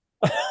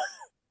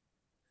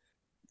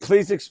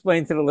 Please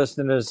explain to the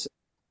listeners,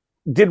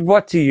 did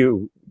what to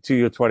you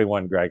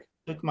 21, Greg?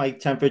 Took my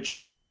temperature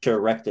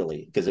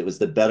rectally because it was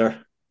the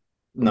better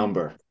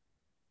number.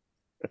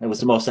 It was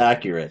the most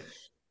accurate.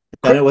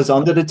 Then it was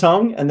under the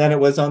tongue, and then it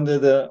was under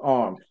the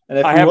arm. And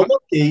if you were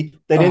lucky,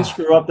 they didn't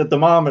screw up the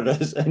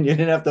thermometers, and you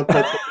didn't have to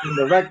put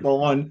the rectal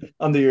one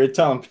under your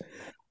tongue.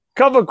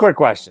 Couple of quick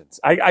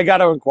questions. I got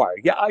to inquire.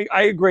 Yeah,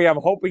 I agree. I'm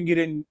hoping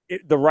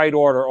the right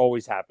order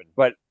always happened.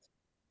 But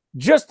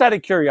just out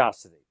of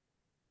curiosity,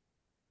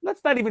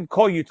 let's not even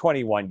call you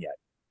 21 yet.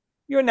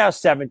 You're now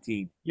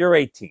 17. You're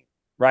 18,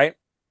 right?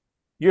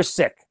 You're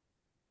sick.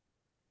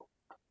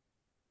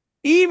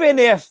 Even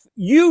if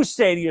you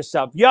say to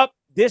yourself, yep,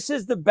 this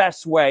is the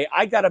best way,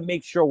 I got to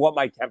make sure what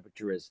my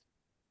temperature is.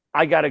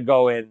 I got to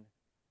go in,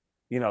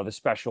 the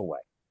special way.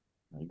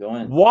 Go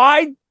in.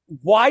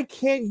 Why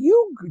can't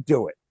you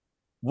do it?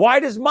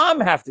 Why does mom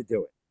have to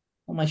do it?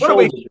 Well, my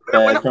shoulders were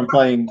bad from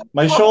playing.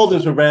 My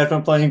shoulders were bad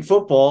from playing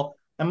football,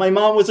 and my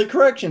mom was a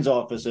corrections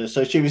officer,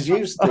 so she was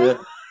used to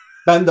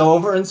bend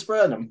over and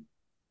spread them.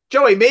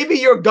 Joey, maybe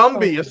you're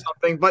Gumby or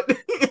something, but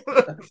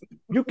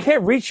you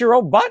can't reach your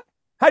own butt.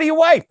 How do you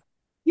wipe?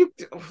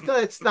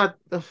 That's not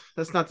the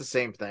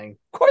same thing.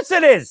 Of course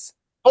it is.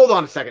 Hold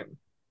on a second.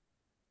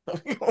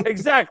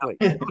 Exactly.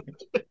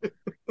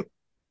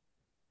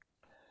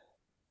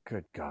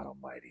 Good God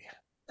Almighty.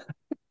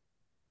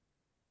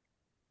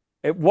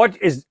 What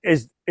is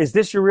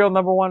this your real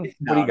number one? No,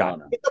 what do you got?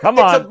 No. Come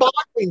on.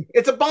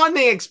 It's a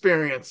bonding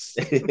experience.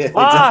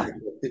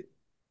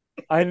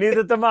 I need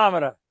the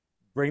thermometer.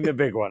 Bring the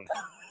big one.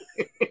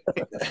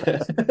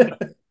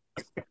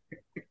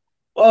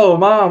 Oh,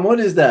 Mom, what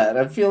is that?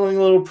 I'm feeling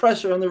a little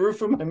pressure on the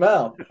roof of my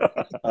mouth.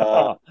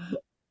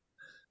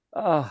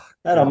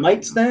 That a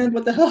mic stand?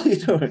 What the hell are you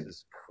doing?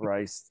 Jesus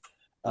Christ.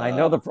 I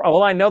know the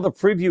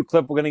preview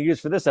clip we're going to use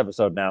for this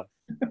episode now.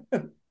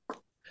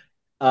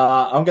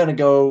 I'm going to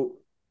go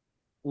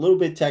a little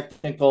bit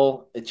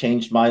technical. It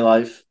changed my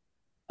life.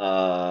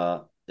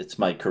 It's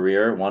my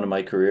career, one of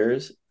my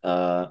careers.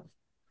 The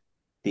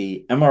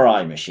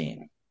MRI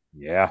machine.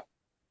 Yeah.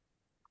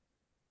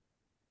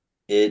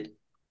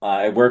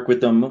 I work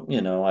with them,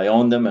 I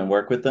own them and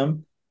work with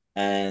them.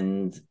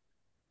 And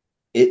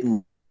it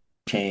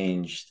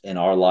changed in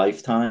our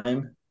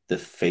lifetime the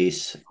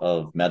face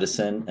of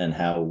medicine and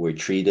how we're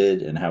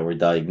treated and how we're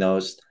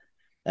diagnosed.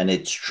 And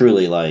it's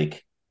truly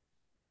like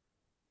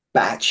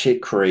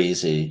batshit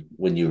crazy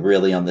when you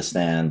really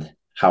understand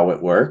how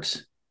it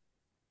works.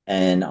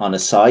 And on a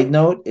side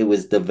note, it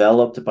was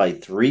developed by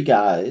 3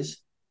 guys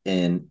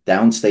in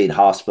Downstate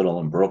Hospital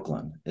in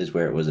Brooklyn is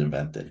where it was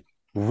invented.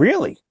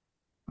 Really?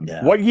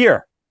 Yeah. What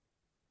year?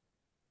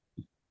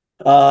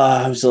 It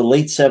was the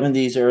late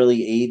 70s, early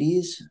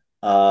 80s.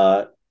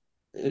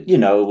 It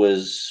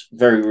was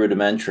very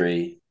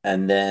rudimentary.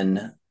 And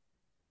then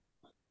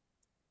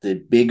the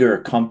bigger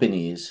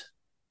companies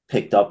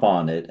picked up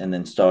on it and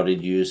then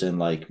started using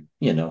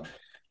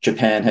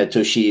Japan had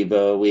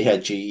Toshiba, we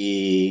had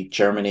GE,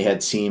 Germany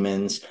had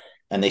Siemens,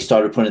 and they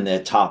started putting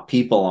their top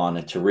people on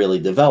it to really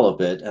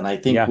develop it. And I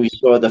think we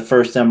saw the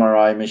first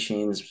MRI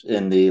machines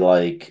in the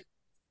late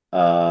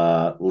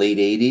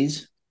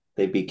 80s.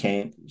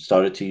 They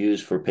started to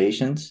use for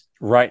patients.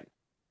 Right.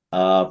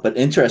 But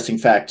interesting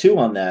fact too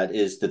on that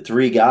is the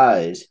 3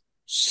 guys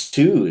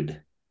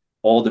sued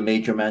all the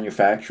major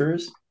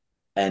manufacturers,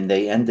 and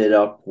they ended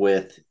up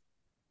with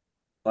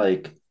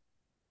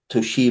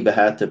Toshiba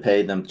had to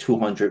pay them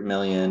 $200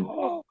 million.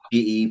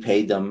 GE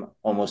paid them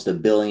almost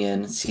 $1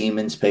 billion.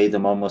 Siemens paid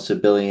them almost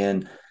 $1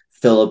 billion.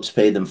 Phillips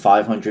paid them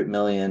 500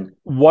 million.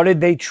 What did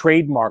they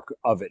trademark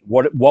of it?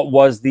 What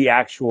was the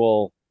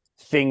actual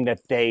thing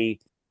that the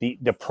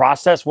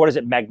process? What is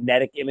it?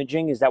 Magnetic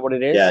imaging? Is that what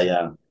it Yeah, is?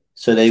 yeah.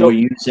 So they were So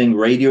using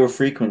radio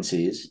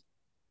frequencies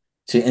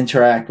to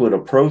interact with a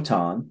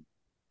proton.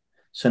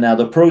 So now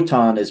the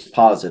proton is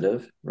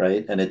positive,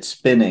 right? And it's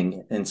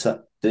spinning inside.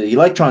 The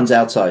electron's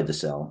outside the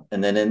cell.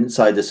 And then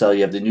inside the cell,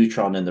 you have the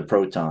neutron and the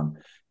proton.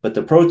 But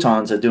the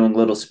protons are doing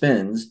little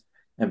spins.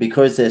 And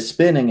because they're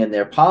spinning and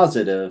they're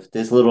positive,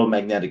 there's little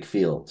magnetic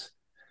fields.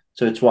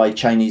 So it's why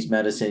Chinese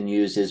medicine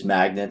uses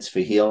magnets for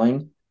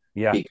healing,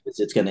 yeah. because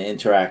it's going to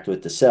interact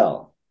with the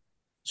cell.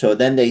 So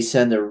then they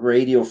send a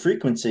radio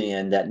frequency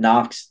in that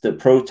knocks the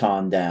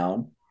proton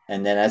down.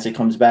 And then as it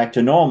comes back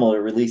to normal, it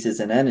releases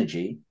an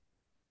energy.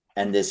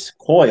 And this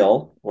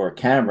coil or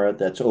camera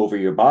that's over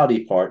your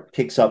body part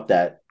picks up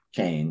that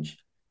change.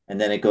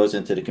 And then it goes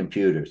into the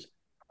computers.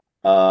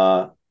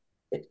 Uh,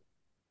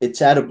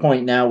 it's at a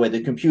point now where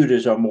the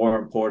computers are more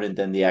important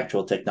than the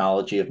actual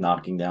technology of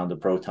knocking down the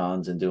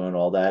protons and doing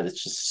all that.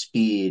 It's just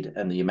speed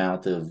and the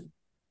amount of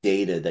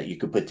data that you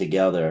could put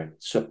together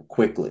so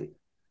quickly.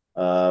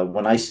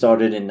 When I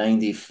started in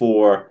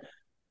 94,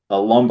 a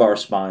lumbar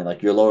spine,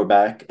 like your lower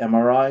back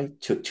MRI,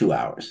 took 2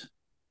 hours.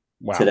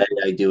 Wow. Today,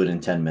 I do it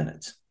in 10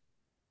 minutes.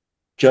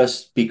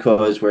 Just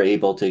because we're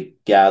able to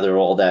gather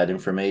all that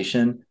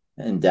information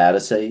and data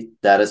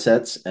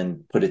sets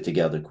and put it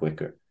together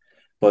quicker.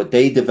 But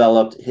they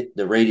developed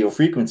the radio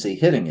frequency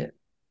hitting it.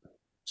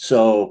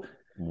 So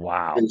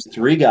Wow. there's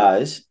three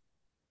guys.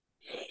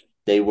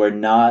 They were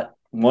not,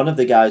 one of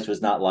the guys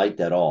was not liked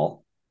at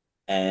all.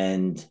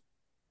 And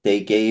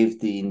they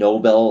gave the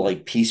Nobel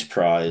like Peace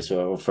Prize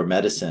or for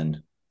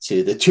medicine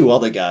to the two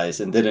other guys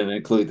and didn't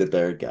include the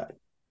third guy.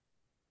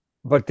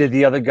 But was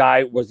the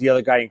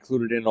other guy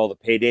included in all the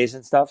paydays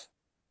and stuff?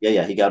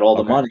 Yeah, he got all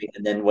the Okay. money.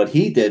 And then what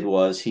he did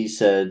was he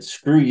said,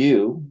 screw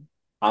you.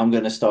 I'm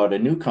going to start a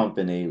new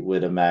company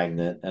with a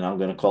magnet and I'm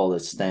going to call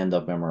it Stand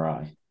Up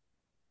MRI.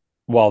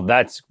 Well,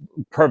 that's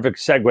perfect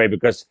segue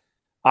because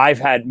I've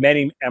had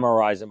many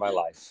MRIs in my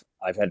life.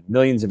 I've had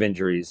millions of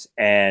injuries,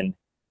 and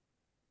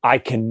I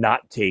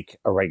cannot take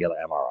a regular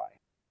MRI.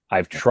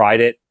 I've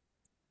tried it,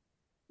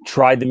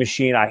 tried the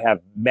machine. I have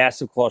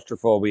massive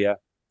claustrophobia.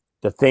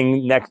 The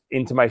thing next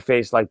into my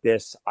face like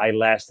this, I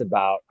last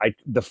about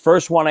the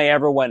first one I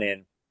ever went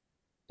in,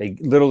 they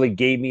literally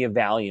gave me a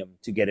Valium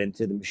to get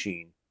into the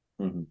machine.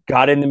 Mm-hmm.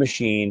 Got in the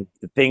machine,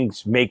 the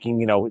thing's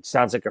making, it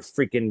sounds like a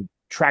freaking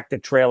tractor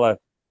trailer,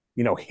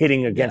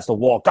 hitting against the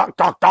wall. Doc,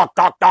 doc, doc,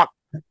 doc, doc.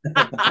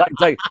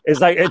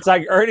 It's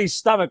like Ernie's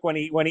stomach when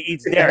he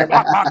eats dairy.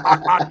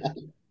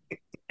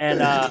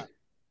 And I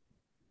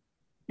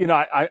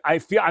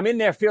feel I'm in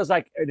there, feels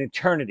like an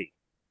eternity.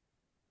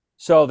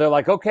 So they're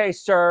like, okay,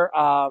 sir,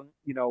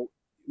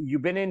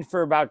 you've been in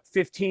for about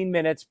 15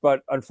 minutes,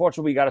 but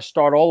unfortunately, we got to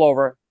start all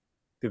over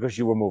because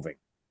you were moving.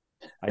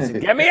 I said,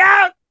 get me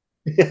out!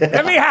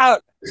 Get me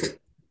out!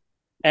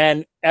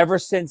 And ever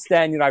since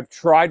then, I've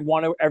tried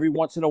one every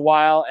once in a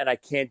while, and I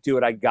can't do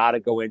it. I got to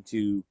go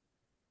into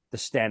the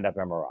stand-up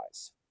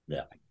MRIs.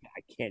 Yeah.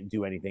 I can't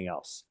do anything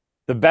else.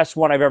 The best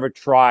one I've ever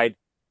tried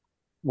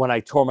when I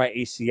tore my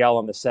ACL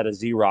on the set of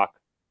Z-Rock,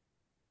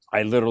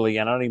 I literally,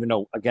 and I don't even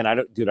know, again, I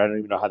don't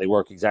even know how they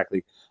work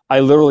exactly. I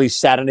literally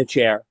sat in a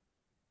chair.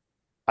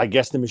 I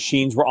guess the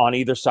machines were on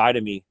either side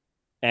of me,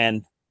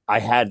 and I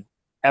had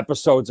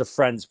episodes of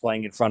Friends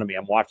playing in front of me.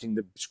 I'm watching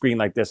the screen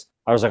like this.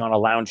 I was like on a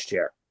lounge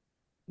chair.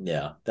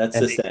 Yeah, that's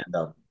And the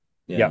stand-up.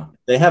 yeah.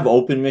 They have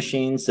open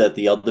machines that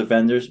the other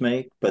vendors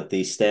make, but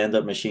the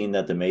stand-up machine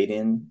that the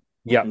Made-In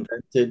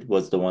invented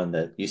was the one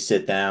that you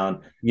sit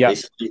down, they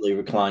slightly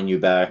recline you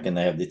back, and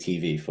they have the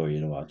TV for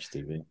you to watch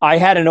TV. I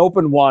had an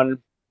open one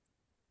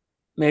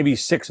maybe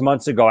 6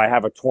 months ago. I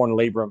have a torn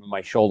labrum in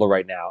my shoulder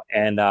right now,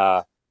 and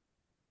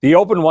the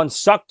open one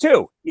sucked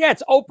too. Yeah,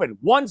 it's open.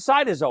 One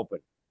side is open.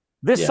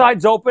 This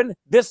side's open.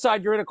 This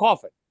side, you're in a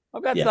coffin.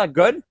 Oh, that's not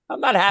good.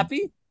 I'm not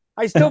happy.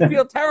 I still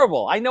feel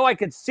terrible. I know I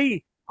could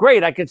see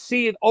great. I could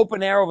see an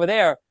open air over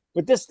there,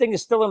 but this thing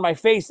is still in my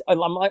face.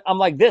 I'm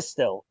like this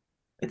still.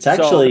 It's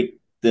actually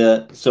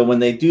so when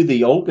they do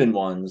the open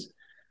ones,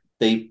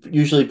 they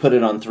usually put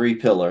it on 3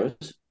 pillars,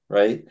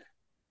 right?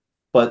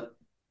 But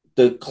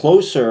the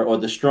closer or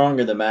the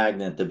stronger the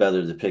magnet, the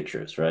better the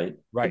pictures, right?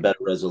 The better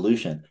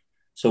resolution.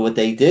 So what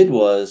they did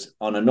was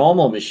on a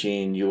normal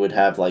machine, you would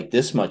have like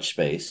this much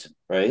space,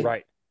 right?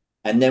 Right.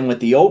 And then with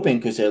the open,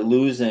 because they're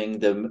losing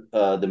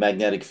the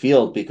magnetic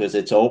field because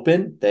it's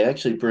open, they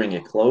actually bring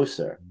it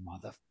closer.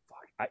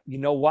 Motherfucker! You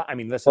know what? I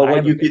mean, listen. But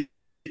what you could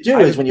do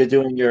is when you're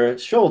doing your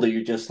shoulder,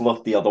 you just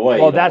look the other way.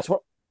 Well, that's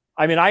what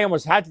I mean. I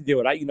almost had to do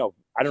it. I don't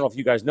know if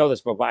you guys know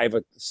this, but I have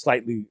a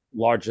slightly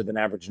larger than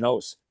average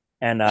nose.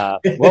 And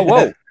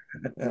whoa,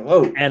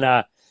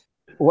 and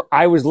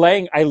I was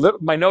laying.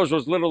 My nose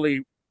was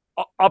literally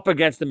up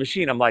against the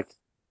machine. I'm like,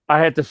 I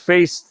had to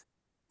face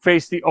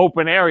the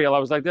open area. I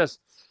was like this.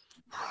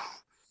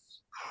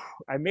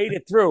 I made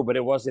it through, but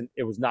it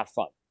was not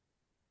fun.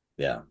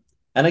 Yeah.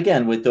 And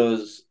again, with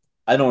those,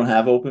 I don't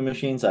have open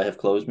machines. I have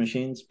closed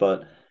machines,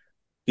 but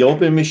The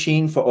open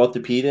machine for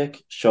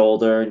orthopedic,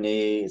 shoulder,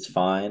 knee, it's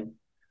fine.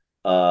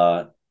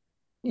 Uh,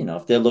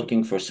 if they're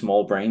looking for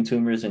small brain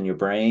tumors in your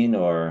brain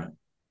or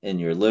in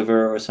your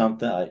liver or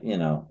something,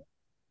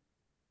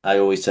 I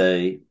always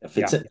say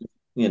Yeah.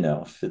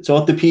 if it's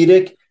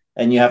orthopedic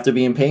and you have to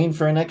be in pain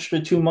for an extra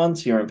 2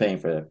 months, you're in pain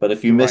for it. But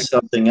if you miss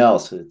something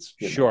else, it's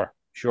Sure.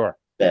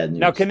 bad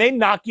Now, news. can they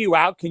knock you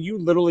out? Can you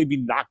literally be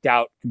knocked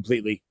out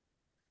completely?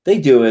 They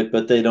do it,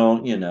 but they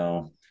don't.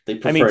 They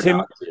I mean, prefer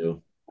not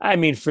to.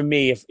 For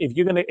me, if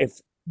you're gonna, if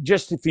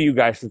just for you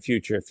guys for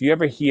future, if you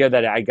ever hear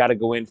that I got to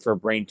go in for a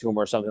brain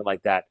tumor or something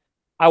like that,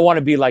 I want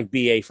to be like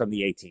BA from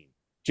the 18.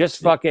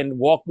 Just fucking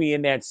walk me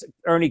in there.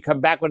 Ernie,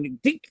 come back when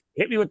dink,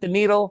 hit me with the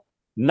needle,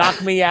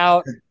 knock me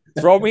out,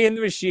 throw me in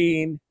the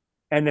machine,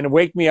 and then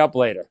wake me up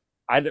later.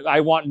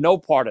 I want no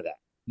part of that.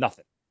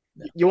 Nothing.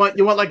 You want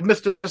like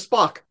Mr.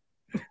 Spock?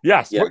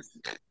 Yes. Yes.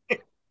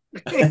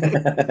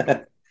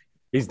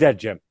 He's dead,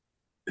 Jim.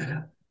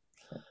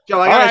 Joe,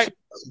 I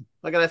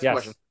gotta ask a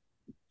question.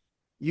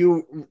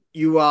 You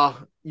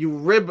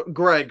rib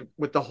Greg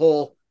with the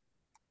whole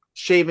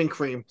shaving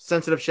cream,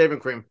 sensitive shaving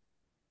cream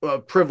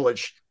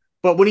privilege,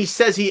 but when he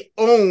says he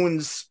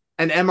owns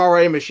an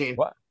MRA machine,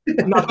 what?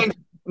 nothing.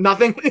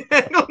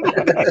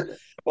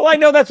 Well, I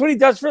know that's what he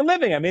does for a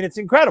living. I mean, it's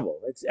incredible.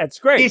 It's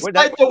great. He said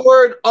the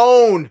word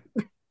own.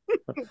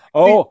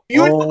 Do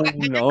you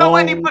know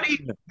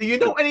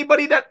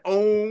anybody that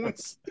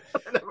owns?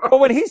 But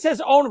when he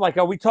says own, like,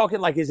 are we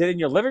talking like, is it in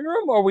your living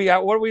room, or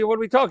what are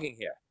we talking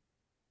here?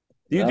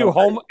 Do you do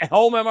home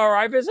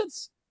MRI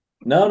visits?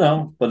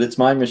 No, but it's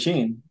my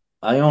machine.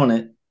 I own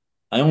it.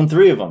 I own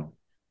 3 of them.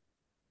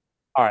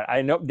 All right,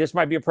 I know this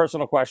might be a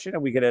personal question,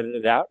 and we can edit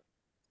it out.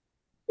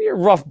 Your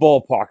rough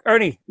ballpark,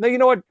 Ernie. No, you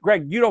know what,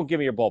 Greg? You don't give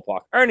me your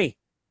ballpark, Ernie.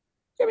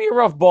 Give me a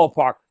rough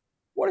ballpark.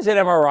 What does an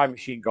MRI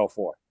machine go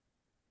for?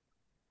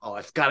 Oh,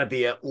 it's got to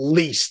be at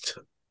least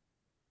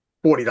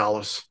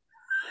 $40.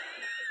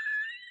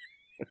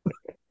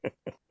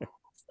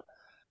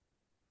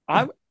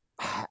 I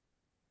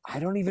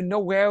don't even know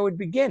where I would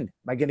begin. Am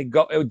I going to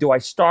go? Do I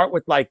start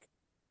with like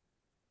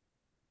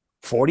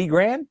 40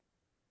 grand?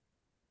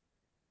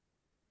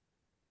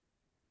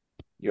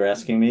 You're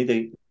asking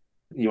me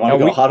you want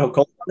to go hot or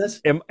cold on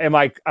this? Am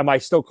I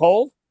still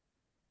cold?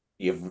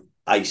 You're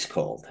ice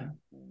cold.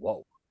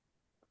 Whoa.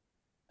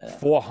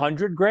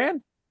 400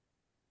 grand?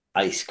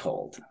 Ice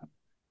cold.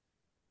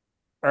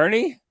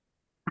 Ernie?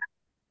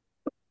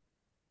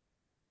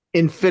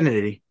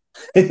 Infinity.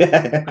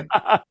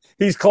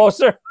 He's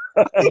closer.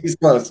 He's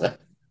closer.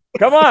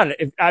 Come on.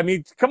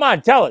 Come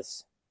on, tell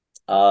us.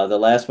 The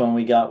last one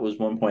we got was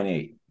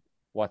 1.8.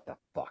 What the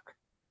fuck?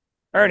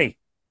 Ernie.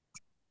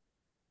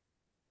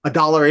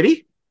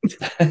 $1.80?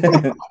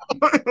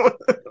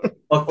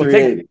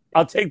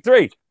 I'll take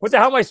 3. What the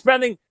hell am I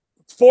spending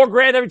 $4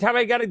 grand every time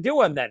I got to do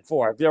one then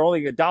for? If they're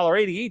only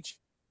 $1.80 each.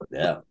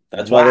 Yeah.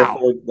 That's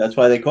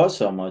why they cost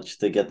so much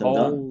to get them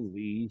done.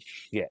 Holy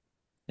shit.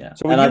 Yeah.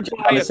 So and I'm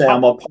going to say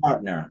I'm a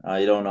partner.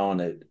 I don't own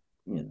it,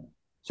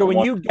 So when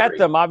you get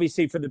them,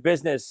 obviously for the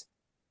business,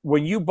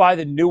 when you buy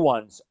the new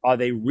ones, are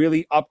they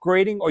really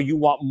upgrading, or you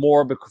want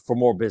more for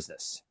more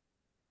business?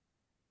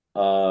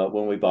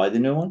 When we buy the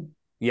new one?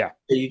 Yeah.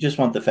 You just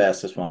want the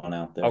fastest one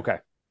out there. Okay.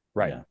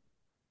 Right.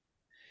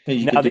 Yeah.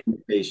 You can do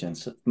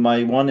patience.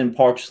 My one in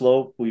Park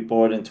Slope, we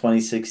bought in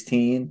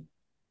 2016.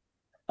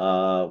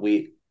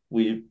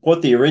 We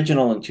bought the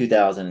original in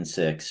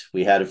 2006.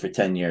 We had it for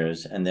 10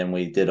 years, and then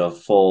we did a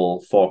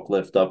full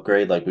forklift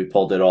upgrade. Like we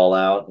pulled it all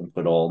out and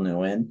put all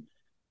new in,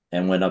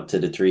 and went up to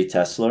the 3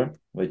 Tesla,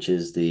 which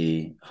is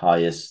the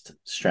highest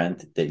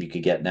strength that you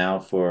could get now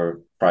for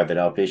private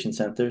outpatient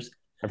centers.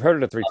 I've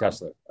heard of the 3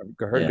 Tesla. I've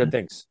heard good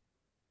things.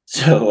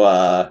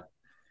 So,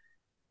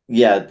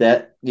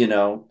 that,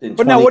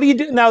 but now what do you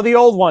do now? The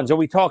old ones, are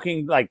we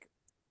talking like,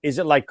 is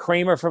it like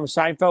Kramer from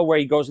Seinfeld where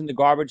he goes in the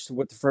garbage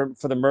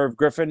for the Merv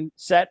Griffin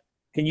set?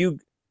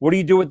 What do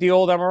you do with the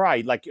old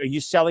MRI? Like, are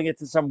you selling it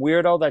to some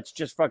weirdo that's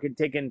just fucking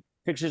taking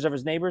pictures of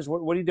his neighbors?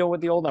 What are you doing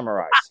with the old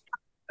MRIs?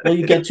 Well,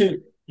 you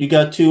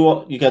got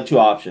two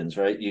options,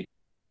 right? You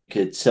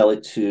could sell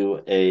it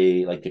to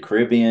like the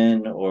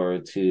Caribbean or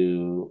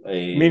to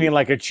meaning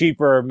like a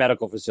cheaper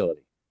medical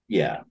facility.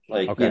 Yeah,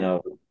 like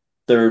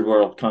third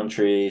world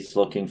countries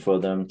looking for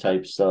them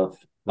type stuff.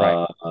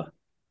 Right.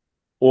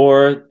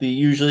 Or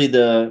usually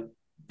the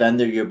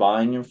vendor you're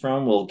buying them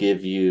from will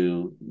give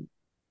you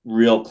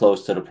real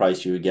close to the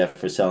price you would get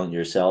for selling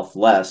yourself,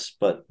 less,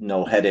 but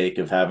no headache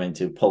of having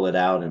to pull it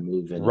out and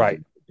move it.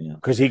 Right.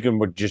 Because he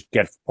would just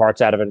get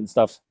parts out of it and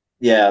stuff.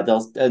 Yeah,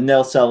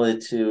 they'll sell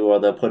it or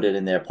they'll put it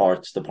in their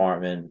parts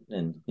department,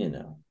 and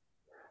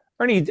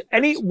Ernie,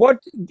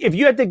 if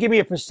you had to give me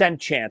a percent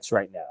chance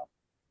right now,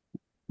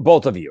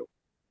 both of you,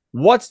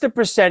 what's the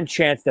percent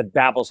chance that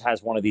Babbles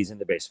has one of these in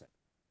the basement?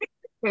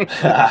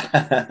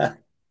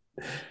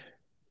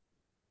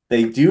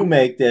 They do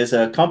there's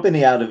a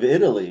company out of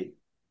Italy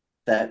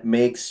that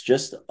makes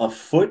just a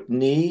foot,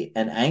 knee,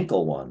 and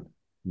ankle one.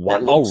 Wow.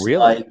 That looks really?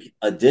 like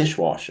a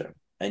dishwasher.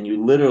 And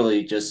you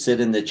literally just sit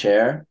in the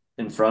chair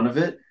in front of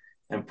it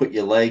and put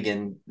your leg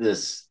in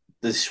this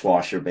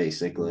dishwasher,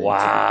 basically.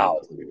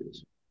 Wow.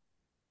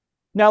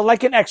 Now,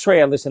 like an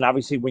X-ray, listen,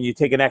 obviously, when you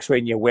take an X-ray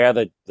and you wear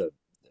the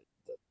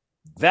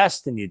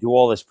vest and you do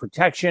all this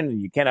protection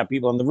and you can't have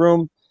people in the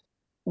room,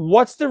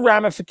 what's the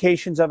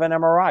ramifications of an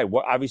MRI?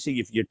 Well, obviously,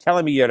 if you're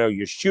telling me,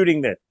 you're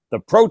shooting the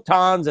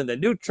protons and the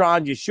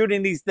neutrons, you're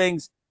shooting these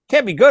things,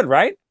 can't be good,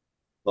 right?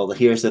 Well,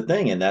 here's the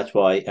thing, and that's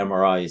why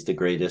MRI is the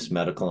greatest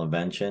medical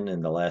invention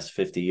in the last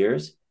 50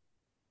 years.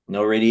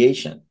 No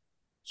radiation.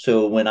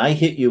 So when I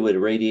hit you with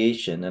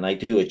radiation and I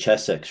do a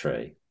chest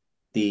X-ray,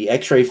 the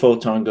X-ray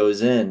photon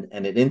goes in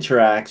and it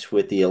interacts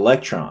with the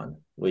electron,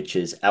 which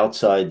is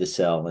outside the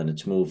cell, and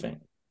it's moving.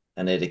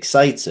 And it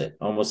excites it,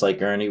 almost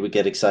like Ernie would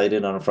get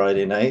excited on a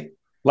Friday night.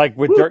 Like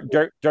with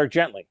Dirk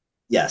Gently.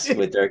 Yes,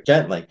 with Dirk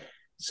Gently.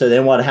 So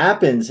then what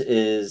happens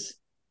is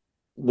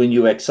when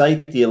you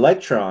excite the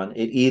electron,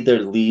 it either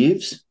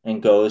leaves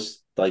and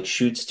goes, like,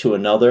 shoots to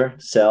another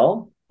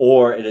cell,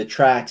 or it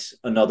attracts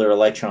another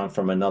electron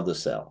from another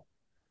cell.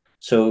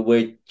 So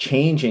we're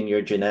changing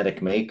your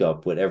genetic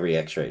makeup with every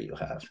X-ray you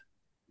have.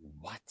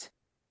 What?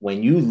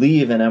 When you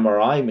leave an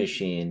MRI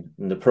machine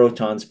and the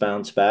protons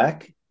bounce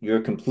back,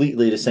 you're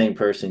completely the same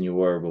person you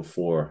were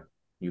before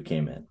you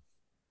came in.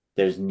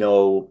 There's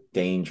no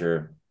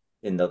danger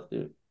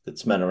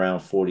it's been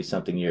around 40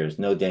 something years.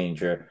 No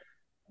danger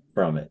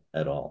from it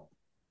at all.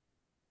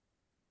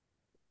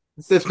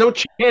 There's no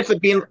chance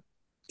of being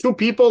two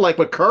people like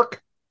with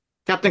Kirk,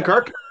 Captain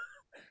Kirk.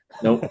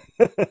 Nope.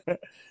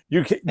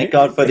 Thank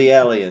God for the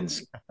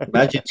aliens.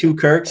 Imagine two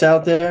Kirks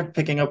out there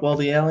picking up all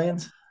the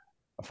aliens.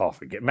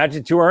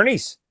 Imagine two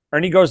Ernies.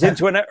 Ernie goes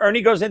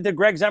into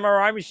Greg's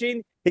MRI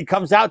machine. He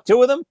comes out,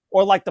 two of them,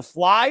 or like the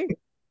Fly.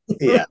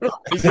 Yeah,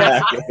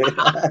 exactly.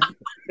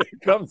 He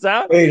comes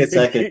out. Wait a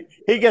second.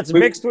 He gets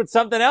mixed with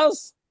something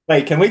else.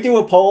 Wait, can we do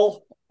a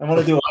poll? I want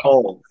to do a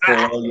poll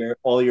for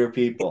all your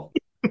people.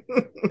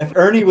 If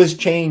Ernie was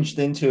changed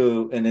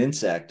into an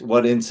insect,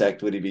 what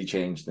insect would he be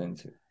changed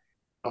into?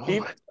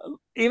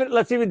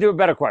 Let's do a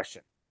better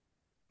question.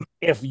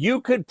 If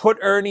you could put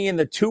Ernie in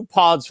the two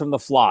pods from the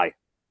Fly,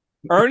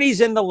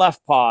 Ernie's in the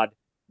left pod.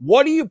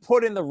 What do you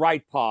put in the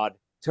right pod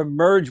to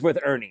merge with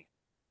Ernie?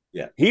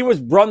 Yeah. He was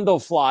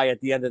Brundlefly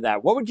at the end of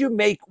that. What would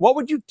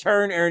you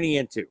turn Ernie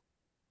into?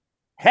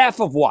 Half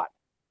of what?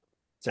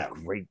 I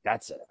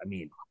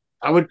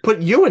would put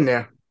you in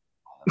there.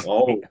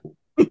 Oh.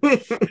 We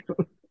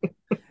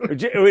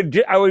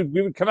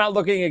would come out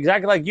looking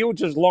exactly like you with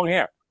just long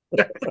hair.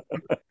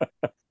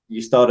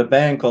 You start a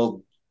band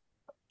called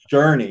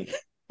Journey.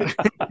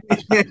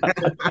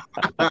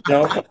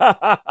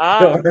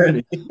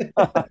 Journey.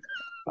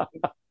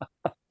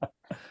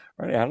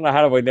 I don't know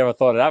how we never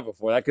thought of that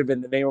before. That could have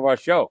been the name of our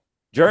show,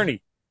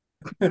 Journey.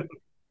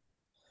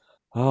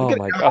 Oh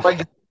my God!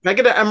 Can I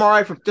get an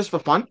MRI just for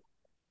fun?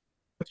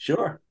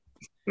 Sure.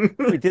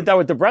 We did that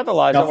with the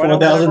breathalyzer.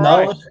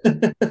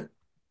 $4,000.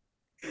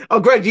 Oh,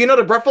 Greg, do you know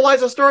the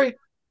breathalyzer story?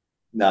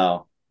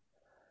 No.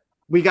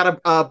 We got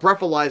a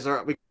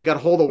breathalyzer. We got a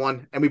hold of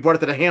one, and we brought it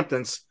to the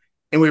Hamptons,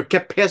 and we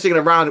kept passing it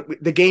around.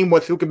 The game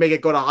was who could make it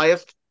go to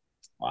highest.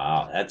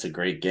 Wow, that's a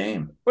great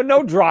game. But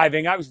no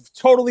driving. I was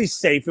totally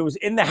safe. It was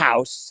in the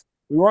house.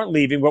 We weren't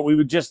leaving, but we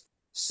would just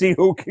see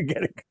who could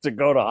get it to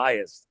go to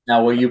highest.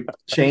 Now, were you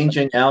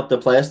changing out the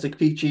plastic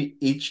piece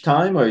each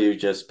time, or are you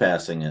just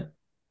passing it?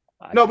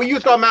 No, we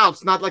used our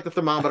mouths, not like the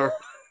thermometer.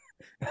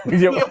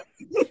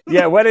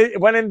 Yeah, went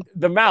in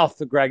the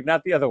mouth, Greg,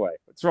 not the other way.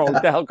 What's wrong?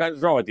 What the hell is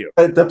wrong with you?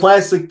 The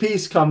plastic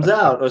piece comes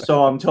out, or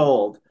so I'm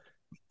told,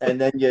 and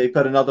then you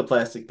put another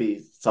plastic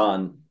piece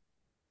on.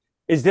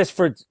 Is this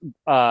for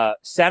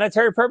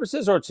sanitary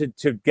purposes or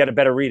to get a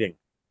better reading?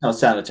 No,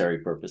 sanitary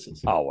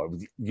purposes. Oh,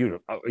 you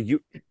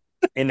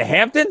in the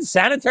Hamptons?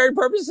 Sanitary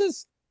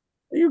purposes?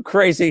 Are you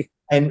crazy?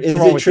 And is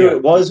it true?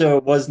 It was or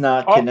was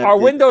not connected? Our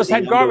windows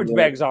had garbage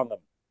bags on them.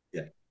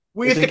 Yeah,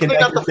 we used to clean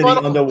out the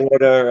funnel.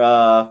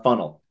 Underwater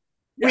funnel.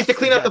 We used to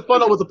clean out the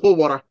funnel with the pool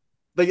water.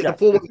 The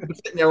pool was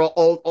sitting there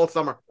all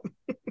summer.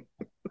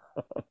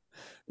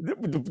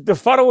 The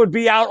funnel would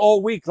be out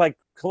all week, like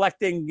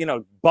collecting,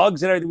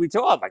 bugs and everything. We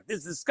thought, like, this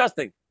is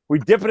disgusting. We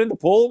dip it in the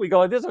pool. We go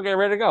like this. Okay,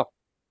 ready to go.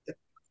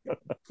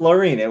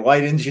 Fluorine, it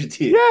whitens your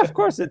teeth. Yeah, of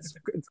course. It's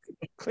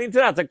cleans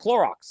it out. It's like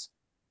Clorox,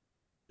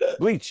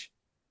 bleach.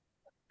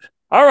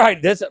 All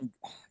right, this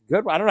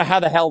good. I don't know how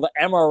the hell the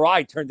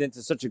MRI turned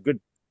into such a good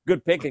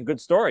pick and good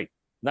story.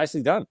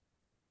 Nicely done.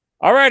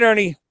 All right,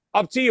 Ernie,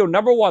 up to you.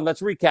 Number 1,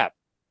 let's recap.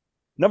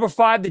 Number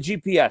 5, the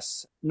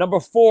GPS. Number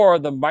 4,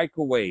 the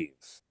microwave.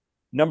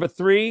 Number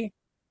 3,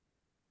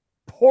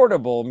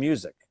 portable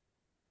music.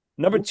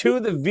 Number 2,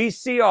 the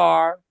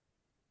VCR.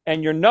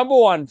 And your number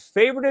 1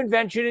 favorite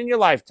invention in your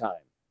lifetime.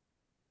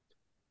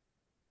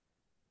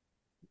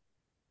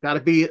 Got to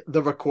be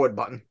the record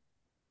button.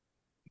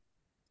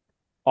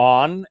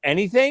 On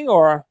anything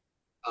or?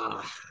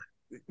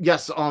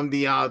 Yes, on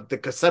the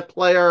cassette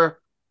player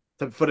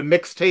for the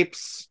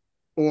mixtapes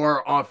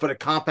or for the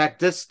compact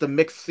discs, the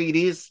mixed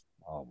CDs.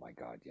 Oh my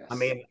God, yes. I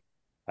mean,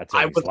 that's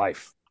Ernie's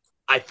life.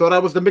 I thought I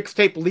was the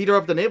mixtape leader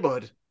of the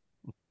neighborhood.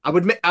 I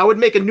would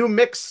make a new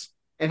mix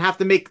and have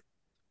to make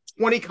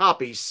 20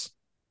 copies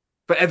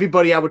for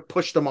everybody I would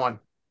push them on.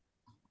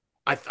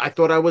 I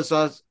thought I was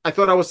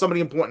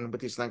somebody important with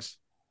these things.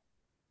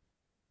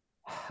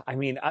 I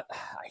mean, I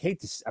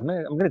hate this. I'm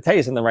gonna tell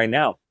you something right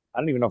now. I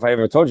don't even know if I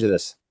ever told you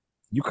this.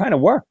 You kind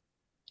of were.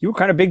 You were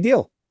kind of big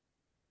deal.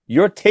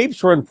 Your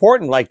tapes were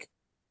important. Like,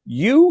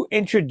 you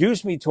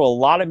introduced me to a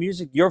lot of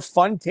music. Your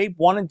Fun Tape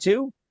 1 and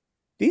 2,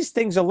 these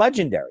things are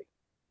legendary.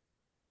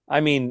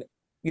 I mean,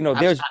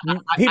 there's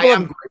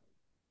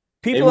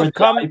people have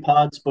come.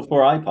 iPods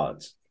before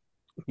iPods.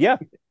 Yeah,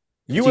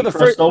 you were He the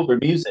crossed first. over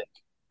music,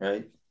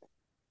 right?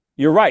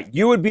 You're right.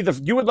 You would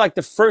like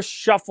the first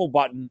shuffle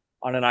button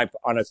on an iPod,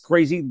 on a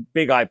crazy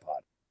big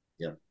iPod.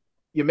 Yeah,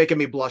 you're making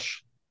me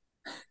blush.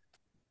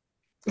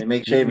 They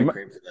make shaving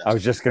cream for that. I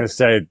was just gonna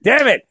say,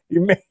 damn it,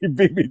 you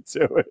beat me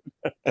to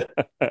it.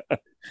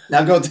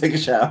 Now go take a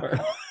shower.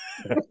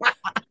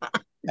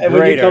 And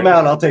when you come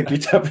out, I'll take your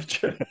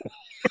temperature.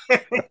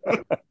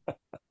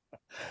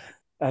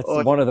 That's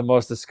one of the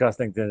most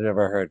disgusting things I've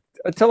ever heard.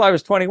 Until I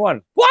was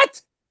 21.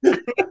 What?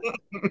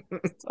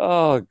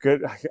 Oh,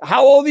 good.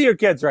 How old are your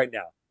kids right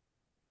now?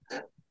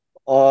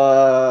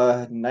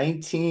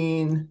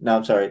 19. No,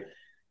 I'm sorry.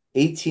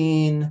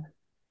 18,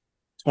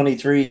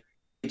 23,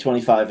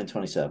 25, and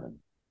 27.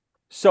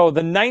 So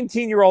the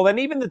 19-year-old and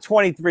even the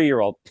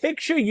 23-year-old,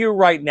 picture you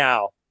right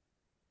now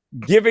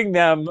giving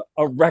them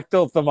a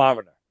rectal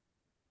thermometer.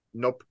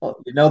 Nope. Well,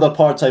 you know the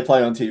parts I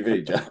play on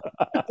TV, Joe.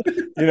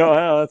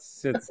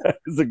 It's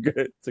a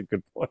good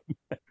point.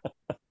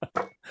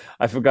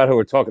 I forgot who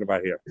we're talking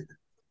about here.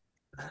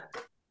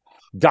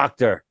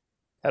 Dr.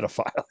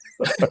 Pedophile.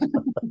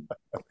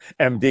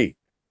 MD.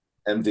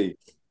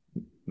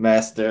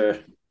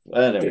 Master.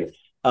 Anyway.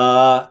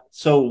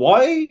 So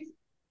why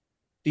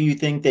do you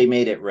think they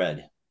made it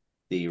red,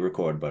 the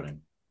record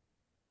button?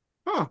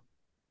 Huh.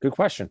 Good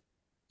question.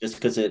 Just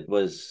because it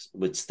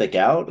would stick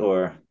out,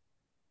 or?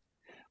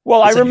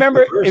 Well, I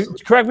remember,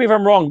 correct me if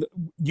I'm wrong,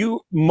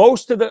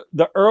 most of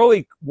the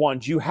early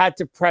ones, you had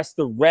to press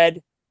the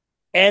red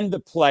and the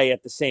play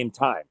at the same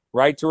time,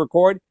 right, to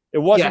record? It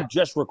wasn't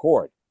just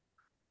record.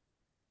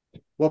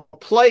 Well,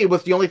 play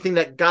was the only thing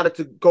that got it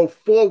to go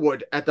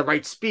forward at the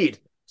right speed.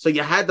 So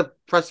you had to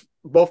press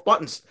both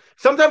buttons.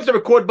 Sometimes the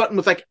record button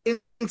was like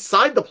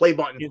inside the play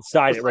button.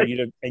 Inside it, right?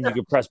 You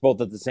could press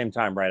both at the same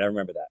time, right? I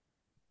remember that.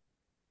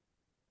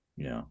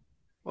 Yeah.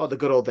 Oh, the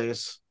good old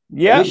days.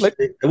 Yeah.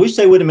 I wish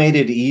they would have made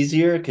it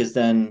easier, because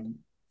then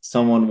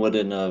someone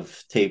wouldn't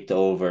have taped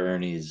over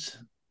Ernie's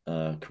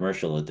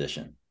commercial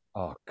edition.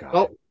 Oh, God.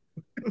 Oh.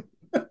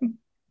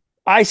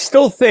 I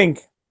still think,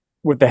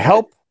 with the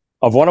help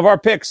of one of our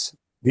picks,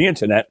 the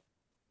internet,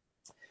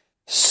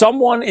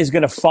 someone is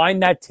going to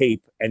find that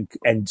tape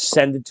and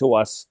send it to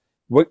us.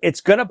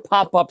 It's going to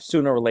pop up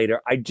sooner or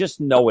later. I just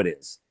know it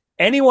is.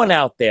 Anyone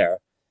out there?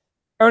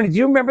 Ernie, do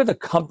you remember the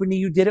company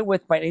you did it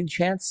with by any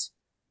chance?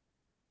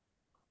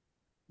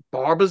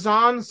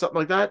 Barbizon, something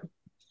like that.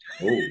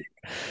 Oh,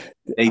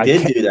 they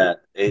did do that.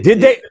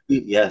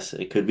 Yes,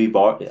 it could be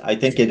I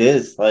think it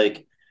is.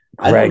 Like,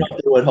 Greg, I don't know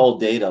if they would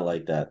hold data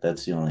like that.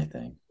 That's the only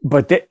thing.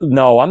 But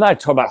no, I'm not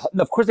talking about.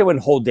 Of course, they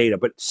wouldn't hold data.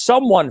 But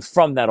someone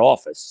from that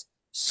office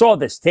saw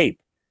this tape,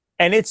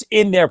 and it's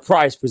in their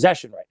prized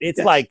possession. Right? It's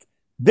like,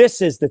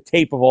 this is the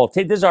tape of all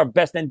tape. This is our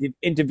best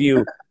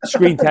interview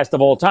screen test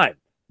of all time.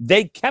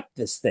 They kept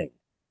this thing.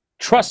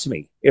 Trust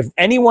me. If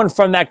anyone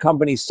from that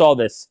company saw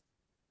this,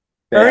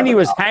 Ernie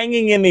was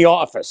hanging in the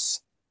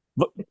office.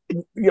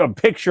 A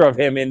picture of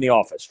him in the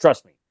office.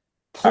 Trust me.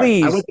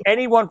 Please,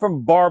 anyone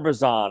from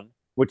Barbizon,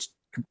 which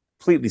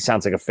completely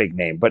sounds like a fake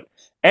name, but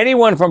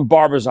anyone from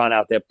Barbizon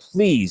out there,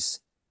 please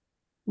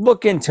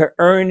look into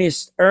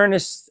Ernest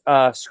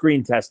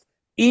screen test.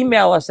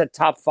 Email us at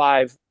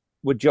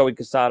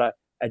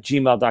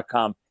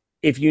top5withjoeycassata@gmail.com.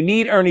 If you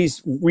need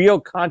Ernie's real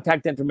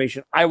contact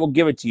information, I will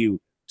give it to you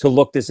to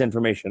look this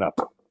information up.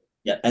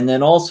 Yeah, and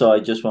then also I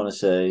just want to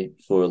say,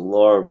 for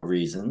law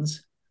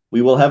reasons,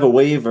 we will have a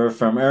waiver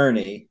from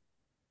Ernie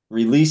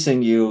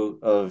releasing you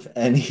of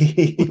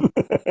any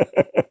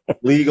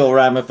legal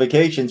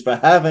ramifications for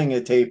having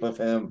a tape of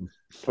him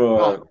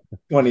for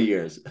 20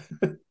 years.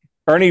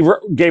 Ernie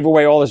gave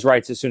away all his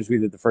rights as soon as we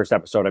did the first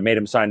episode. I made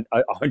him sign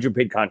a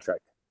 100-page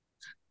contract.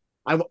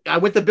 I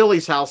went to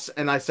Billy's house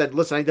and I said,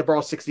 listen, I need to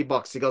borrow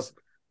 $60. He goes,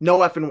 no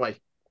effing way.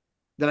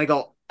 Then I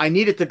go, I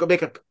needed to go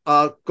make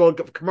a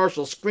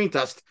commercial screen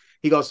test.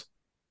 He goes,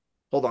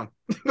 hold on.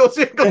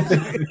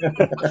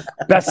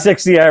 Best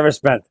 60 I ever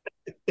spent.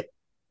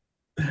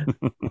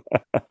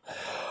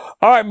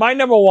 All right, my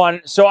number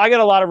one. So I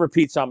got a lot of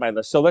repeats on my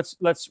list. So let's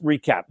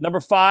recap. Number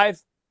 5,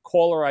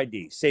 caller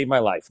ID, saved my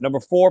life. Number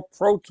 4,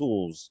 Pro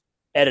Tools,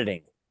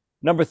 editing.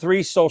 Number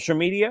 3, social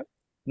media.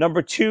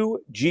 Number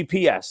 2,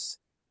 GPS.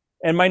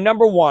 And my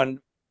number 1,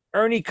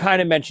 Ernie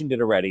kind of mentioned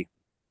it already,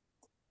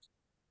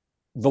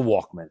 the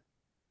Walkman.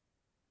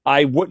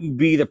 I wouldn't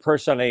be the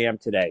person I am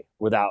today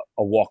without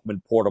a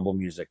Walkman portable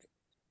music.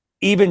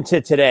 Even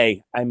to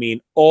today, I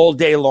mean, all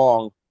day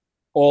long,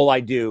 all I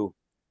do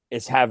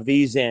is have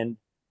these in,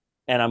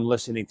 and I'm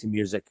listening to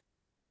music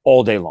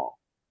all day long.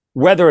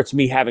 Whether it's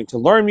me having to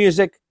learn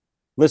music,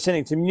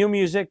 listening to new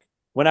music.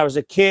 When I was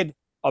a kid,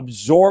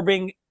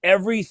 absorbing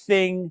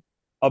everything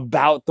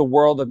about the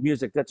world of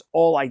music. That's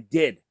all I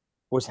did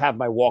was have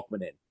my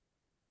Walkman in.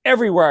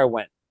 Everywhere I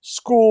went,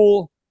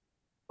 school,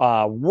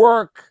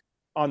 work,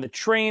 on the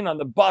train, on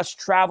the bus,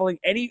 traveling,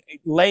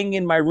 laying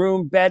in my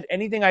room, bed,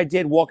 anything I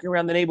did, walking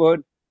around the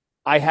neighborhood,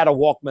 I had a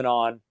Walkman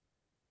on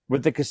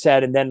with the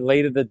cassette. And then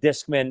later the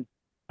Discman,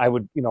 I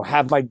would,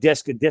 have my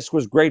disc. A disc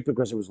was great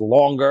because it was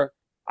longer.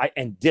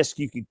 And disc,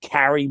 you could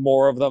carry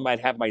more of them.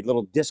 I'd have my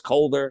little disc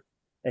holder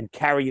and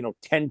carry,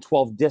 10,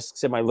 12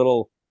 discs in my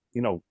little,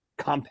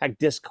 compact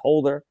disc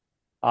holder.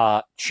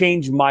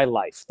 Changed my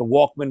life. The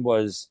Walkman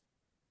was,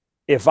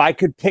 if I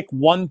could pick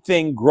one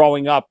thing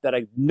growing up that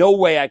no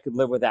way I could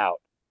live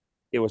without,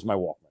 it was my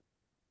Walkman.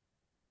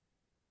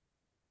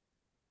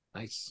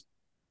 Nice.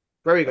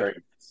 Very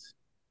good.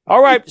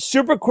 All right,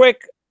 super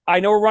quick. I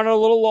know we're running a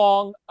little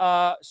long.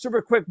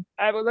 Super quick.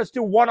 Let's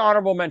do one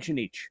honorable mention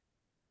each.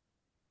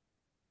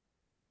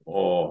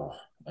 Oh,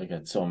 I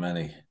got so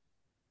many.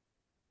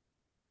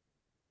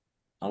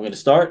 I'm going to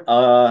start.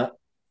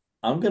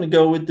 I'm going to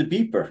go with the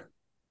beeper.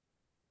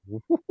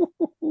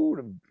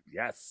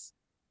 Yes.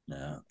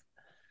 Yeah.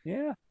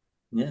 Yeah.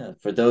 Yeah.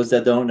 For those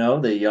that don't know,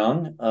 they're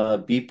young.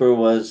 Beeper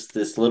was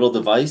this little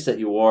device that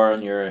you wore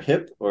on your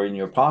hip or in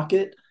your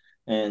pocket,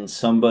 and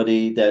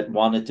somebody that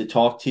wanted to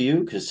talk to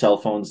you, because cell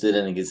phones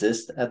didn't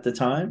exist at the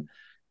time,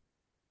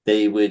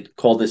 they would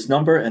call this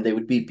number and they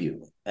would beep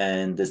you.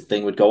 And this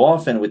thing would go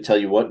off and it would tell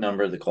you what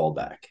number to call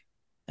back.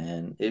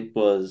 And it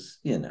was,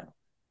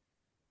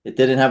 it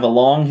didn't have a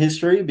long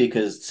history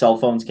because cell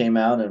phones came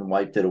out and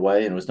wiped it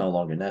away and it was no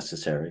longer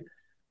necessary.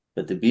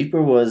 But the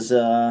beeper was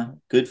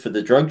good for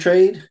the drug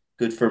trade,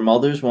 good for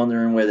mothers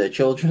wondering where their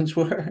children's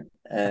were,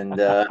 and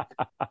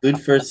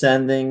good for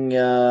sending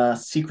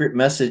secret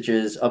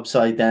messages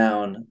upside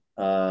down,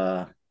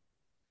 to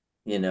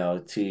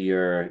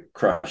your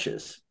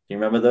crushes. Do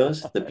you remember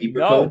those? The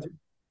beeper codes? You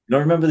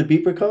don't remember the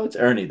beeper codes?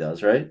 Ernie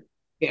does, right?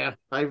 Yeah,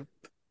 I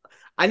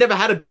never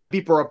had a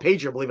beeper or a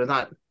pager, believe it or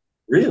not.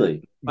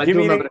 Really? Give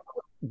me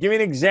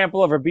an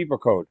example of a beeper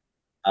code.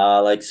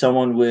 Like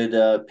someone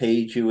would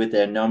page you with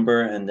their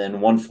number and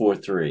then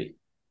 143.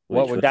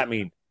 What would that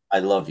mean? I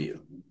love you.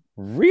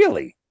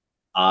 Really?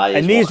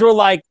 And these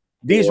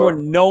were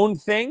known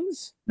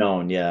things?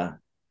 Known, yeah.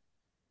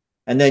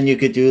 And then you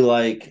could do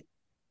like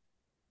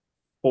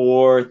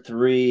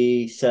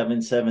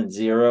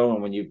 43770,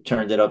 and when you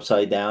turned it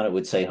upside down, it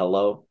would say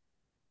hello.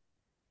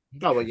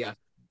 Oh, well, yeah.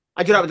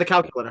 I did that with the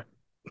calculator.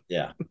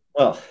 Yeah.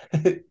 Well,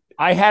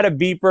 I had a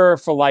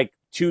beeper for like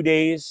 2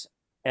 days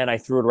and I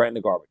threw it right in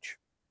the garbage.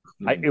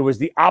 It was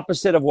the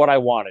opposite of what I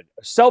wanted.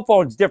 A cell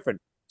phone's different.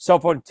 Cell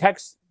phone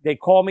text, they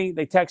call me,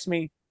 they text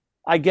me.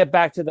 I get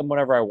back to them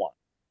whenever I want.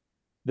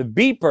 The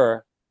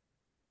beeper,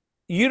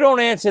 you don't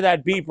answer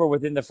that beeper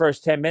within the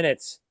first 10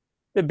 minutes.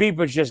 The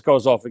beeper just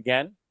goes off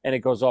again, and it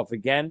goes off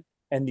again.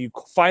 And you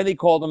finally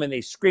call them, and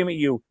they scream at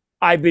you,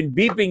 I've been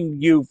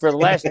beeping you for the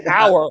last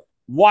hour.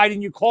 Why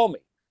didn't you call me?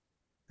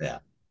 Yeah.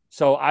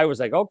 So I was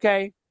like,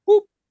 okay,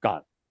 whoop,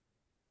 gone.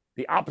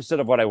 The opposite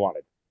of what I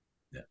wanted.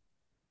 Yeah.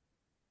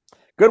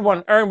 Good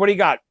one. Ern, what do you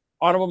got?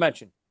 Honorable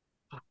mention.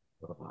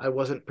 I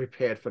wasn't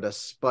prepared for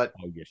this, but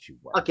oh, yes, you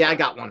were. Okay, I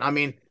got one. I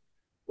mean,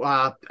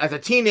 as a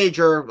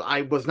teenager,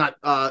 I was not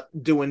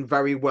doing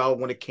very well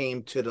when it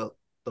came to the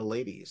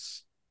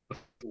ladies.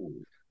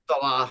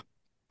 So,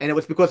 and it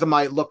was because of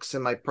my looks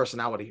and my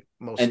personality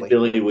mostly. And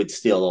Billy would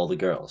steal all the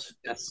girls.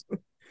 Yes.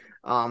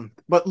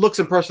 But looks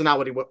and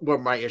personality were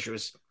my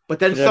issues. But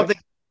then Did it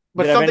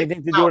have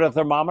anything to do with a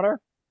thermometer?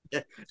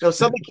 Yeah. So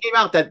something came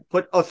out that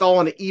put us all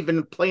on an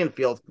even playing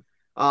field.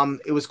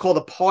 It was called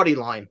a party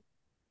line.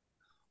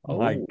 Oh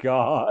my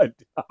God.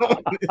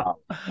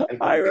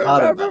 I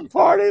remember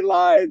party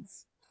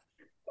lines.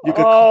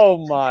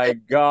 Oh my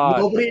God.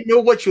 Nobody knew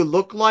what you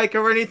looked like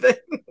or anything.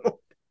 It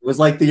was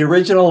like the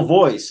original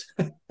voice.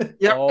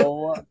 Yeah.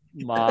 Oh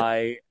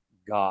my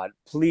God.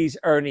 Please,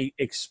 Ernie,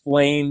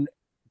 explain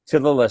to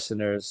the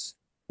listeners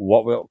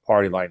what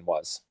party line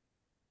was.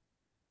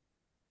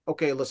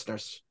 Okay,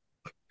 listeners.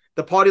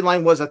 The party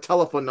line was a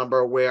telephone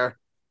number where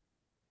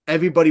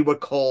everybody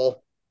would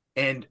call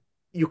and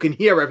you can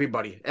hear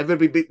everybody.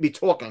 Everybody be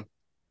talking.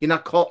 You're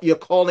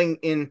calling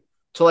in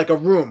to like a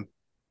room.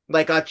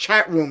 Like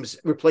chat rooms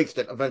replaced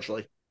it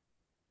eventually.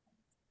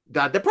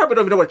 God, they probably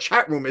don't even know what a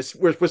chat room is.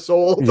 We're so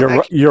old.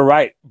 You're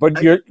right.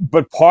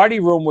 But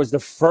party room was the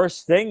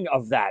first thing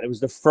of that. It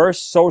was the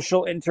first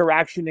social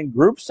interaction in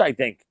groups, I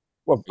think,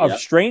 of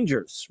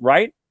strangers,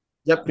 right?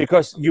 Yep.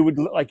 Because you would,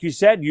 like you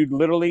said, you'd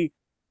literally,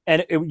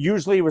 and it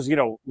usually was,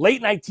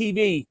 late night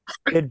TV.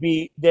 There'd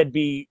be,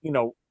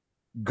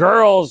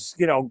 girls,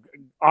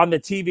 on the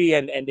TV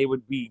and they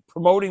would be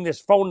promoting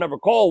this phone number,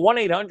 call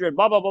 1-800,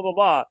 blah, blah, blah, blah,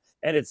 blah.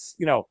 And it's,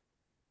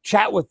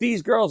 chat with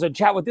these girls and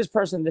chat with this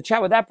person, and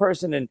chat with that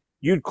person. And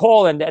you'd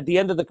call, and at the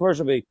end of the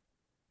commercial, be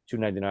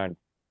 $2.99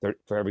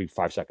 for every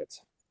 5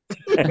 seconds.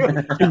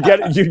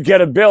 you'd get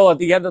a bill at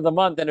the end of the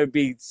month, and it'd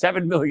be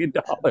 $7 million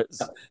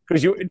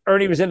because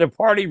Ernie was in the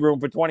party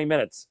room for 20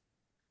 minutes.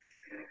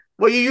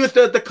 Well, you use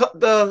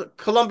the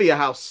Columbia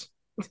House.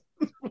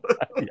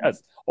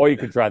 Yes. Or you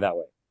could try that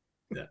way.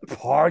 Yeah.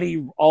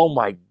 Party. Oh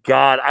my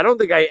God. I don't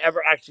think I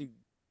ever actually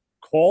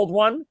called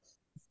one,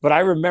 but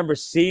I remember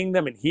seeing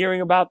them and hearing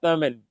about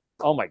them. And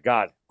oh my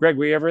God. Greg,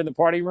 were you ever in the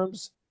party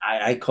rooms?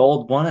 I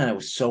called one and I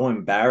was so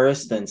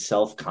embarrassed and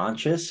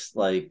self-conscious.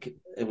 Like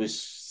it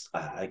was,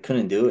 I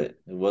couldn't do it.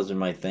 It wasn't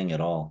my thing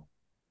at all.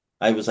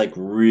 I was like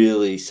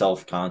really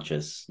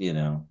self-conscious,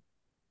 That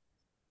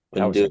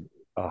couldn't was do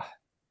a it.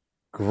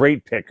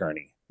 great pick,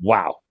 Ernie.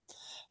 Wow.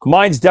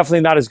 Mine's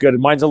definitely not as good.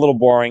 Mine's a little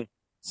boring.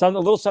 A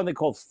little something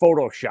called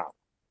Photoshop.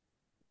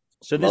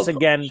 So this Love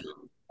again,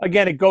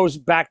 it goes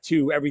back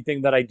to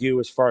everything that I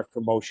do as far as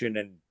promotion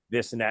and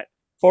this and that.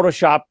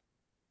 Photoshop,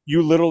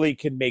 you literally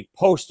can make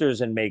posters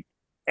and make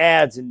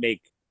ads and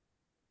make,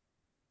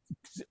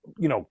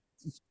 you know,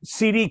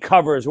 CD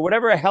covers or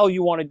whatever the hell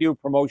you want to do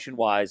promotion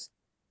wise.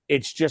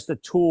 It's just a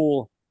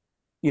tool,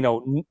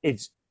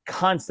 it's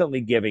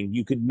constantly giving.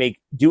 You could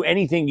do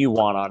anything you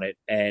want on it.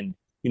 And,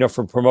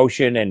 for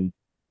promotion. And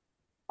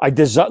I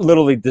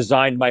literally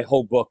designed my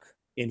whole book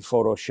in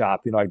Photoshop.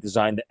 I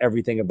designed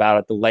everything about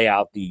it, the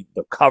layout, the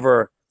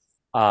cover.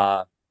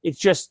 It's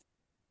just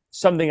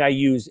something I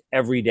use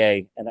every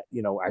day. And,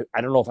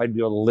 I don't know if I'd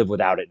be able to live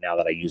without it now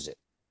that I use it.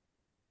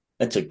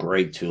 That's a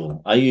great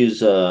tool. I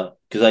use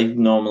because I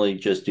normally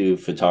just do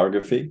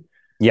photography.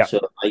 Yeah. So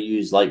I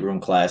use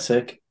Lightroom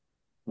Classic,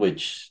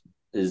 which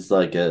is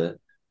like a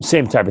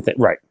same type of thing.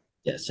 Right.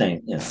 Yeah,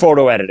 same.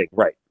 Photo editing.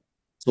 Right.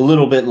 It's a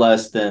little bit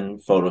less than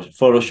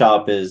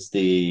Photoshop is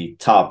the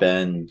top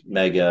end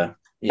mega.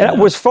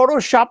 Was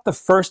Photoshop the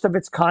first of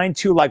its kind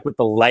too, like with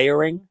the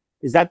layering?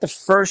 Is that the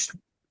first?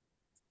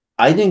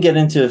 I didn't get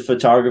into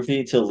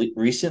photography till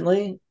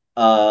recently.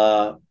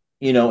 In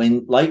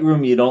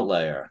Lightroom you don't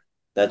layer.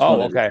 That's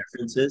one of the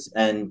differences,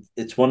 and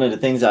it's one of the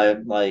things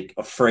I'm like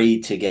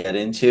afraid to get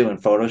into in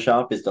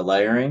Photoshop is the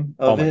layering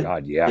of it. Oh my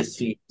God, yeah. It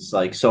seems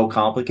like so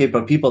complicated,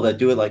 but people that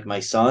do it, like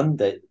my son,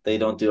 that they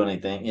don't do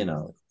anything.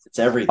 It's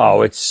everything.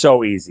 Oh, it's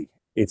so easy.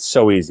 It's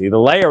so easy. The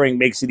layering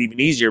makes it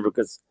even easier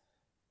because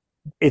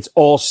it's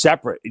all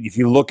separate. If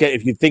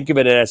you think of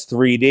it as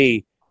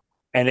 3D,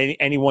 and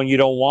anyone you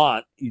don't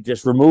want, you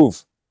just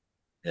remove.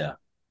 Yeah,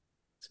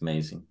 it's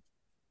amazing.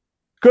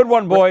 Good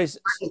one, boys.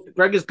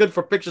 Greg is good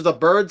for pictures of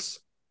birds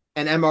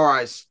and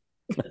MRIs.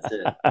 That's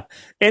it.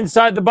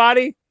 Inside the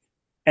body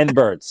and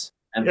birds.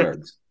 And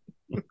birds.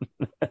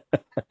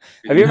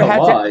 Have you ever had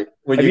to?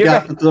 When you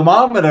got the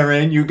thermometer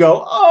in, you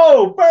go,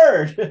 "Oh,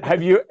 bird!"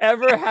 Have you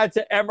ever had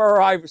to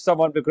MRI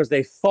someone because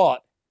they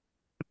thought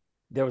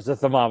there was a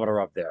thermometer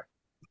up there?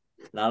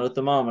 Not a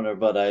thermometer,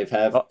 but I've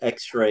had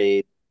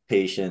X-ray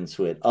patients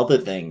with other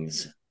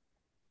things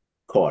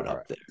caught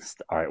up there.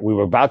 All right, we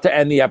were about to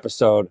end the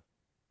episode.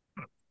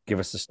 Give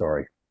us the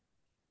story.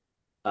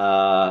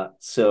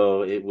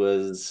 So it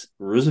was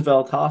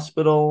Roosevelt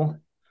Hospital.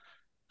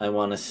 I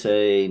want to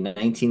say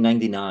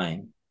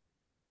 1999.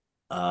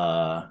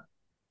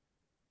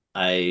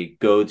 I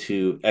go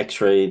to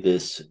X-ray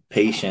this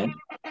patient,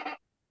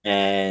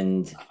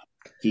 and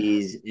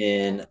he's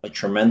in a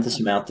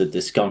tremendous amount of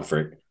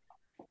discomfort,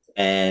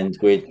 and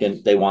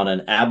they want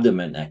an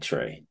abdomen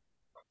X-ray.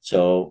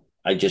 So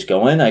I just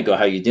go in. I go,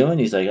 "How you doing?"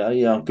 He's like, "Oh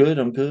yeah, I'm good.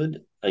 I'm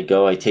good."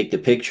 I take the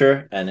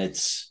picture, and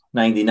it's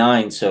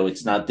 99, so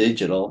it's not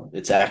digital.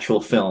 It's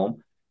actual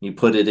film. You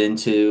put it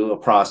into a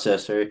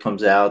processor. It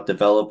comes out,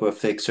 developer,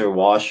 fixer,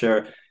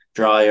 washer,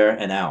 dryer,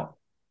 and out.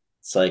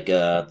 It's like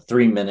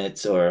 3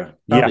 minutes or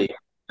probably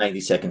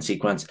 90-second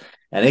sequence.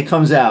 And it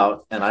comes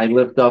out, and I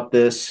lift up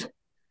this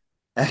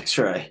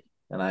X-ray,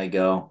 and I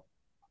go,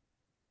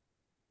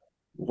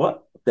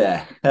 "What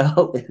the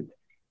hell?"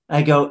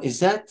 I go, "Is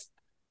that?"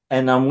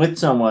 And I'm with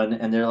someone,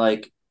 and they're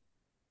like,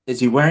 "Is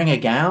he wearing a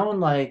gown?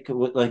 Like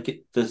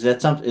does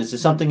that something? Is there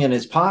something in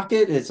his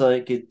pocket?" It's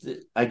like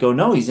I go,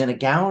 "No, he's in a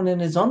gown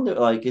and his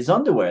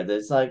underwear."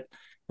 That's like,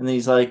 and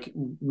he's like,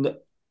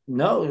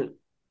 "No,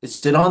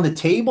 is it on the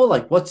table?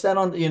 Like, what's that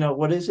on?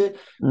 What is it?"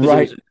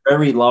 Right. It was a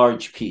very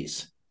large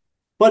piece,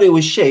 but it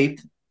was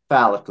shaped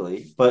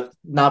phallically, but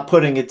not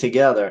putting it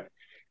together.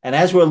 And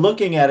as we're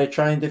looking at it,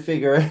 trying to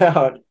figure it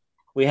out,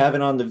 we have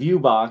it on the view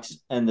box,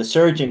 and the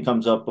surgeon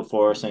comes up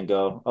before us and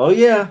go, "Oh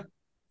yeah,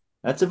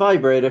 that's a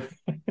vibrator."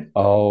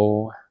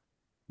 Oh,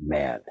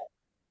 man.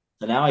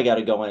 So now I got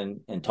to go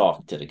in and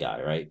talk to the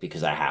guy, right?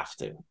 Because I have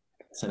to.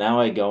 So now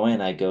I go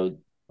in, I go,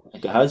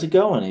 "How's it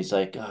going?" He's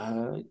like,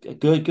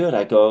 "Good, good."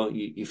 I go,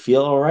 you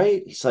feel all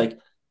right?" He's like,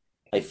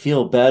 "I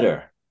feel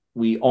better.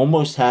 We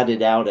almost had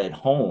it out at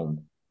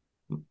home.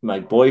 My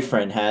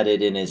boyfriend had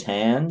it in his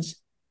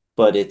hands,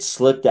 but it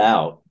slipped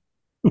out.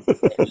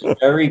 It was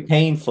very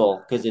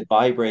painful because it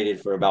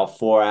vibrated for about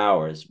 4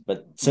 hours.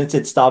 But since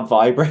it stopped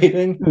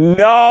vibrating,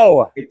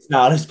 no, it's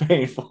not as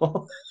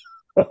painful."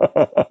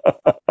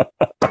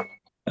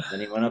 Then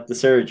he went up to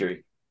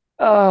surgery.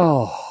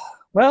 Oh,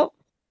 well,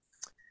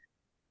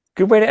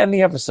 good way to end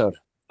the episode.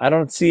 I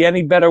don't see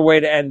any better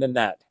way to end than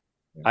that.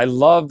 I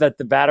love that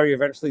the battery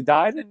eventually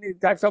died and the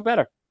guy felt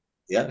better.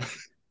 Yeah.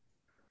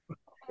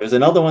 There's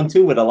another one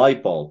too with a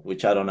light bulb,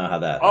 which I don't know how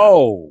that.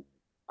 Oh,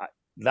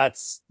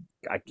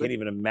 I can't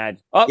even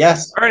imagine. Oh,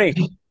 Yes. Ernie,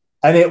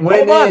 And it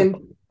went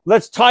in.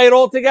 Let's tie it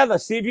all together.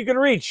 See if you can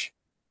reach.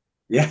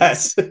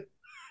 Yes.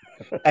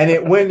 And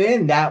it went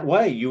in that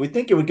way. You would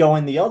think it would go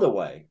in the other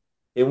way.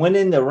 It went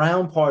in the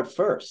round part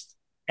first.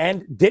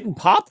 And didn't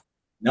pop?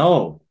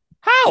 No.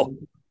 How?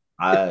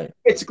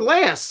 It's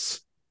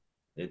glass.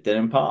 It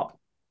didn't pop.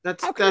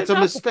 That's a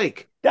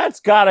mistake. That's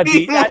gotta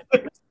be that.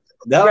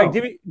 No.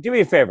 Greg, do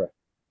me a favor.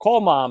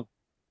 Call mom.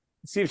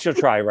 See if she'll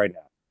try right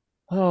now.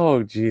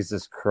 Oh,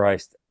 Jesus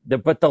Christ.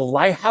 But the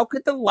light, how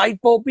could the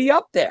light bulb be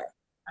up there?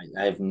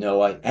 I have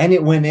no idea. And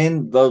it went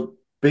in the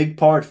big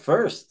part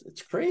first.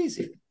 It's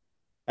crazy.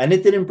 And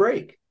it didn't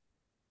break.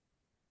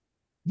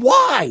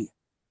 Why?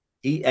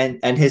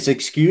 And his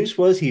excuse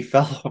was he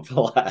fell off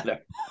a ladder.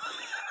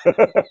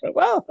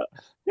 Well,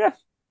 yeah.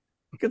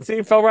 You can see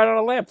he fell right on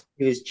a lamp.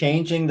 He was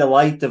changing the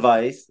light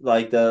device,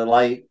 like the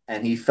light,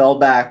 and he fell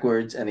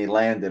backwards and he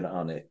landed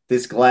on it.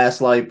 This glass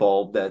light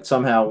bulb that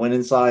somehow went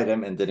inside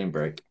him and didn't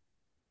break.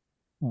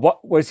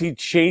 What was he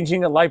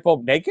changing a light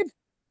bulb naked?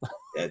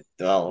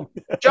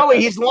 Joey,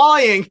 he's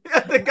lying.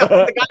 the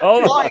guy's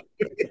lying.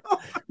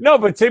 No,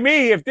 but to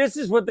me, if this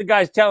is what the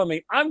guy's telling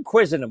me, I'm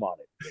quizzing him on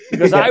it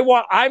because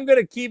I'm going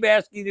to keep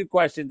asking you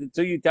questions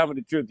until you tell me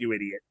the truth, you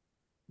idiot.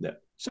 Yeah.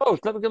 So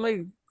let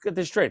me get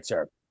this straight,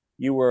 sir.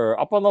 You were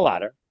up on the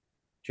ladder,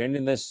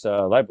 changing this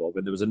light bulb,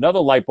 and there was another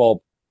light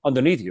bulb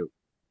underneath you,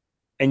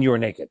 and you were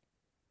naked.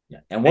 Yeah.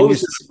 And what was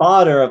the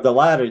spotter of the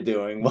ladder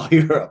doing while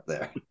you were up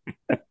there?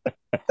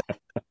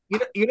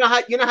 You know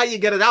how you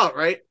get it out,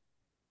 right?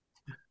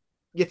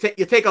 You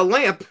take a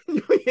lamp,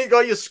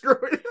 you screw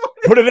it,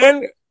 put it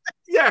in,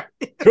 yeah,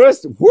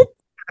 twist, whoop.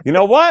 You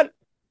know what?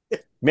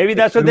 Maybe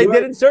that's what they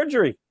did in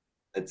surgery.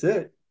 That's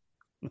it.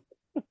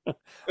 All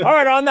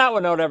right. On that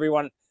one note,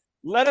 everyone,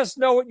 let us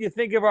know what you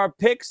think of our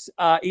picks.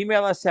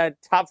 Email us at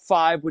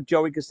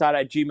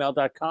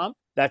top5withjoeycassata@gmail.com.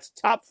 That's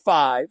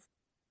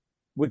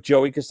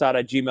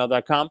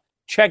top5withjoeycassata@gmail.com.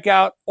 Check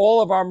out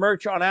all of our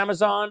merch on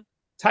Amazon.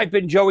 Type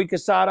in Joey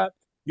Cassata.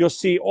 You'll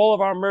see all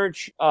of our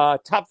merch,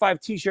 top 5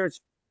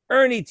 t-shirts,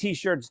 Ernie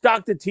t-shirts,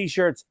 Doctor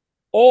t-shirts,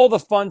 all the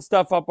fun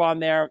stuff up on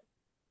there.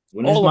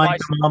 When is my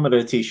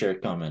thermometer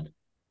t-shirt coming?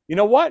 You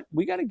know what?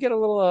 We got to get a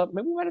little,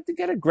 maybe we might have to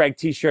get a Greg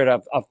t-shirt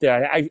up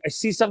there. I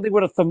see something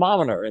with a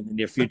thermometer in the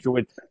near future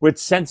with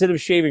sensitive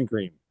shaving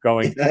cream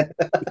going. I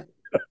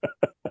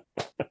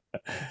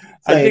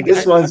think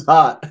this one's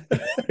hot.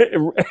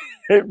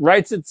 It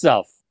writes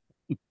itself.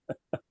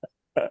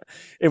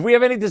 If we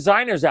have any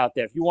designers out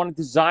there, if you want to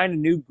design a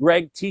new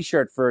Greg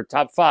t-shirt for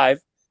Top 5,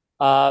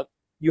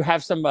 you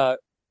have some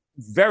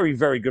very,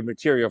 very good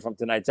material from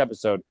tonight's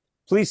episode.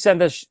 Please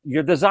send us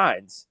your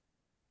designs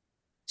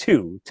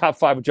to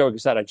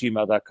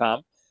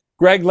top5withjoeycassata@gmail.com.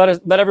 Greg,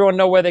 let everyone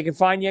know where they can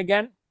find you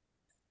again.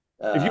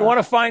 If you want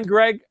to find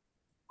Greg,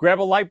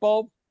 grab a light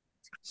bulb.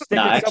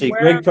 Actually,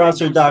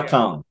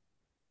 gregprosser.com.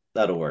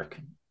 That'll work.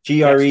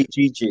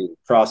 GREGG,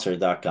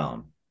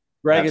 prosser.com.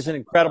 Greg is an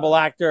incredible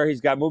actor.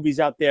 He's got movies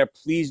out there.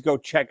 Please go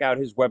check out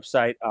his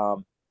website.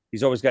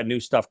 He's always got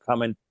new stuff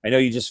coming. I know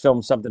you just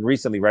filmed something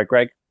recently, right,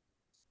 Greg?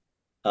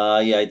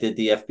 Yeah, I did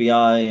the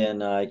FBI,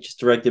 and I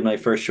just directed my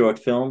first short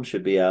film.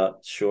 Should be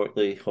out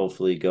shortly.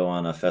 Hopefully, go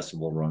on a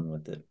festival run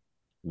with it.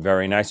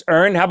 Very nice.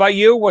 Ern, how about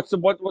you? What's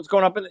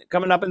coming up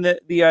in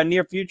the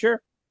near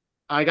future?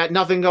 I got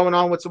nothing going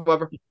on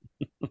whatsoever.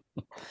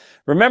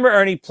 Remember,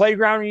 Ernie,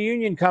 playground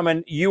reunion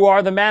coming. You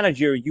are the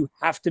manager. You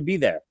have to be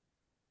there.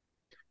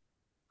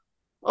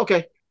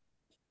 Okay.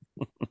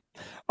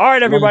 All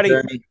right, everybody.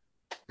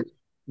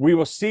 We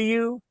will see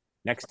you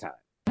next time.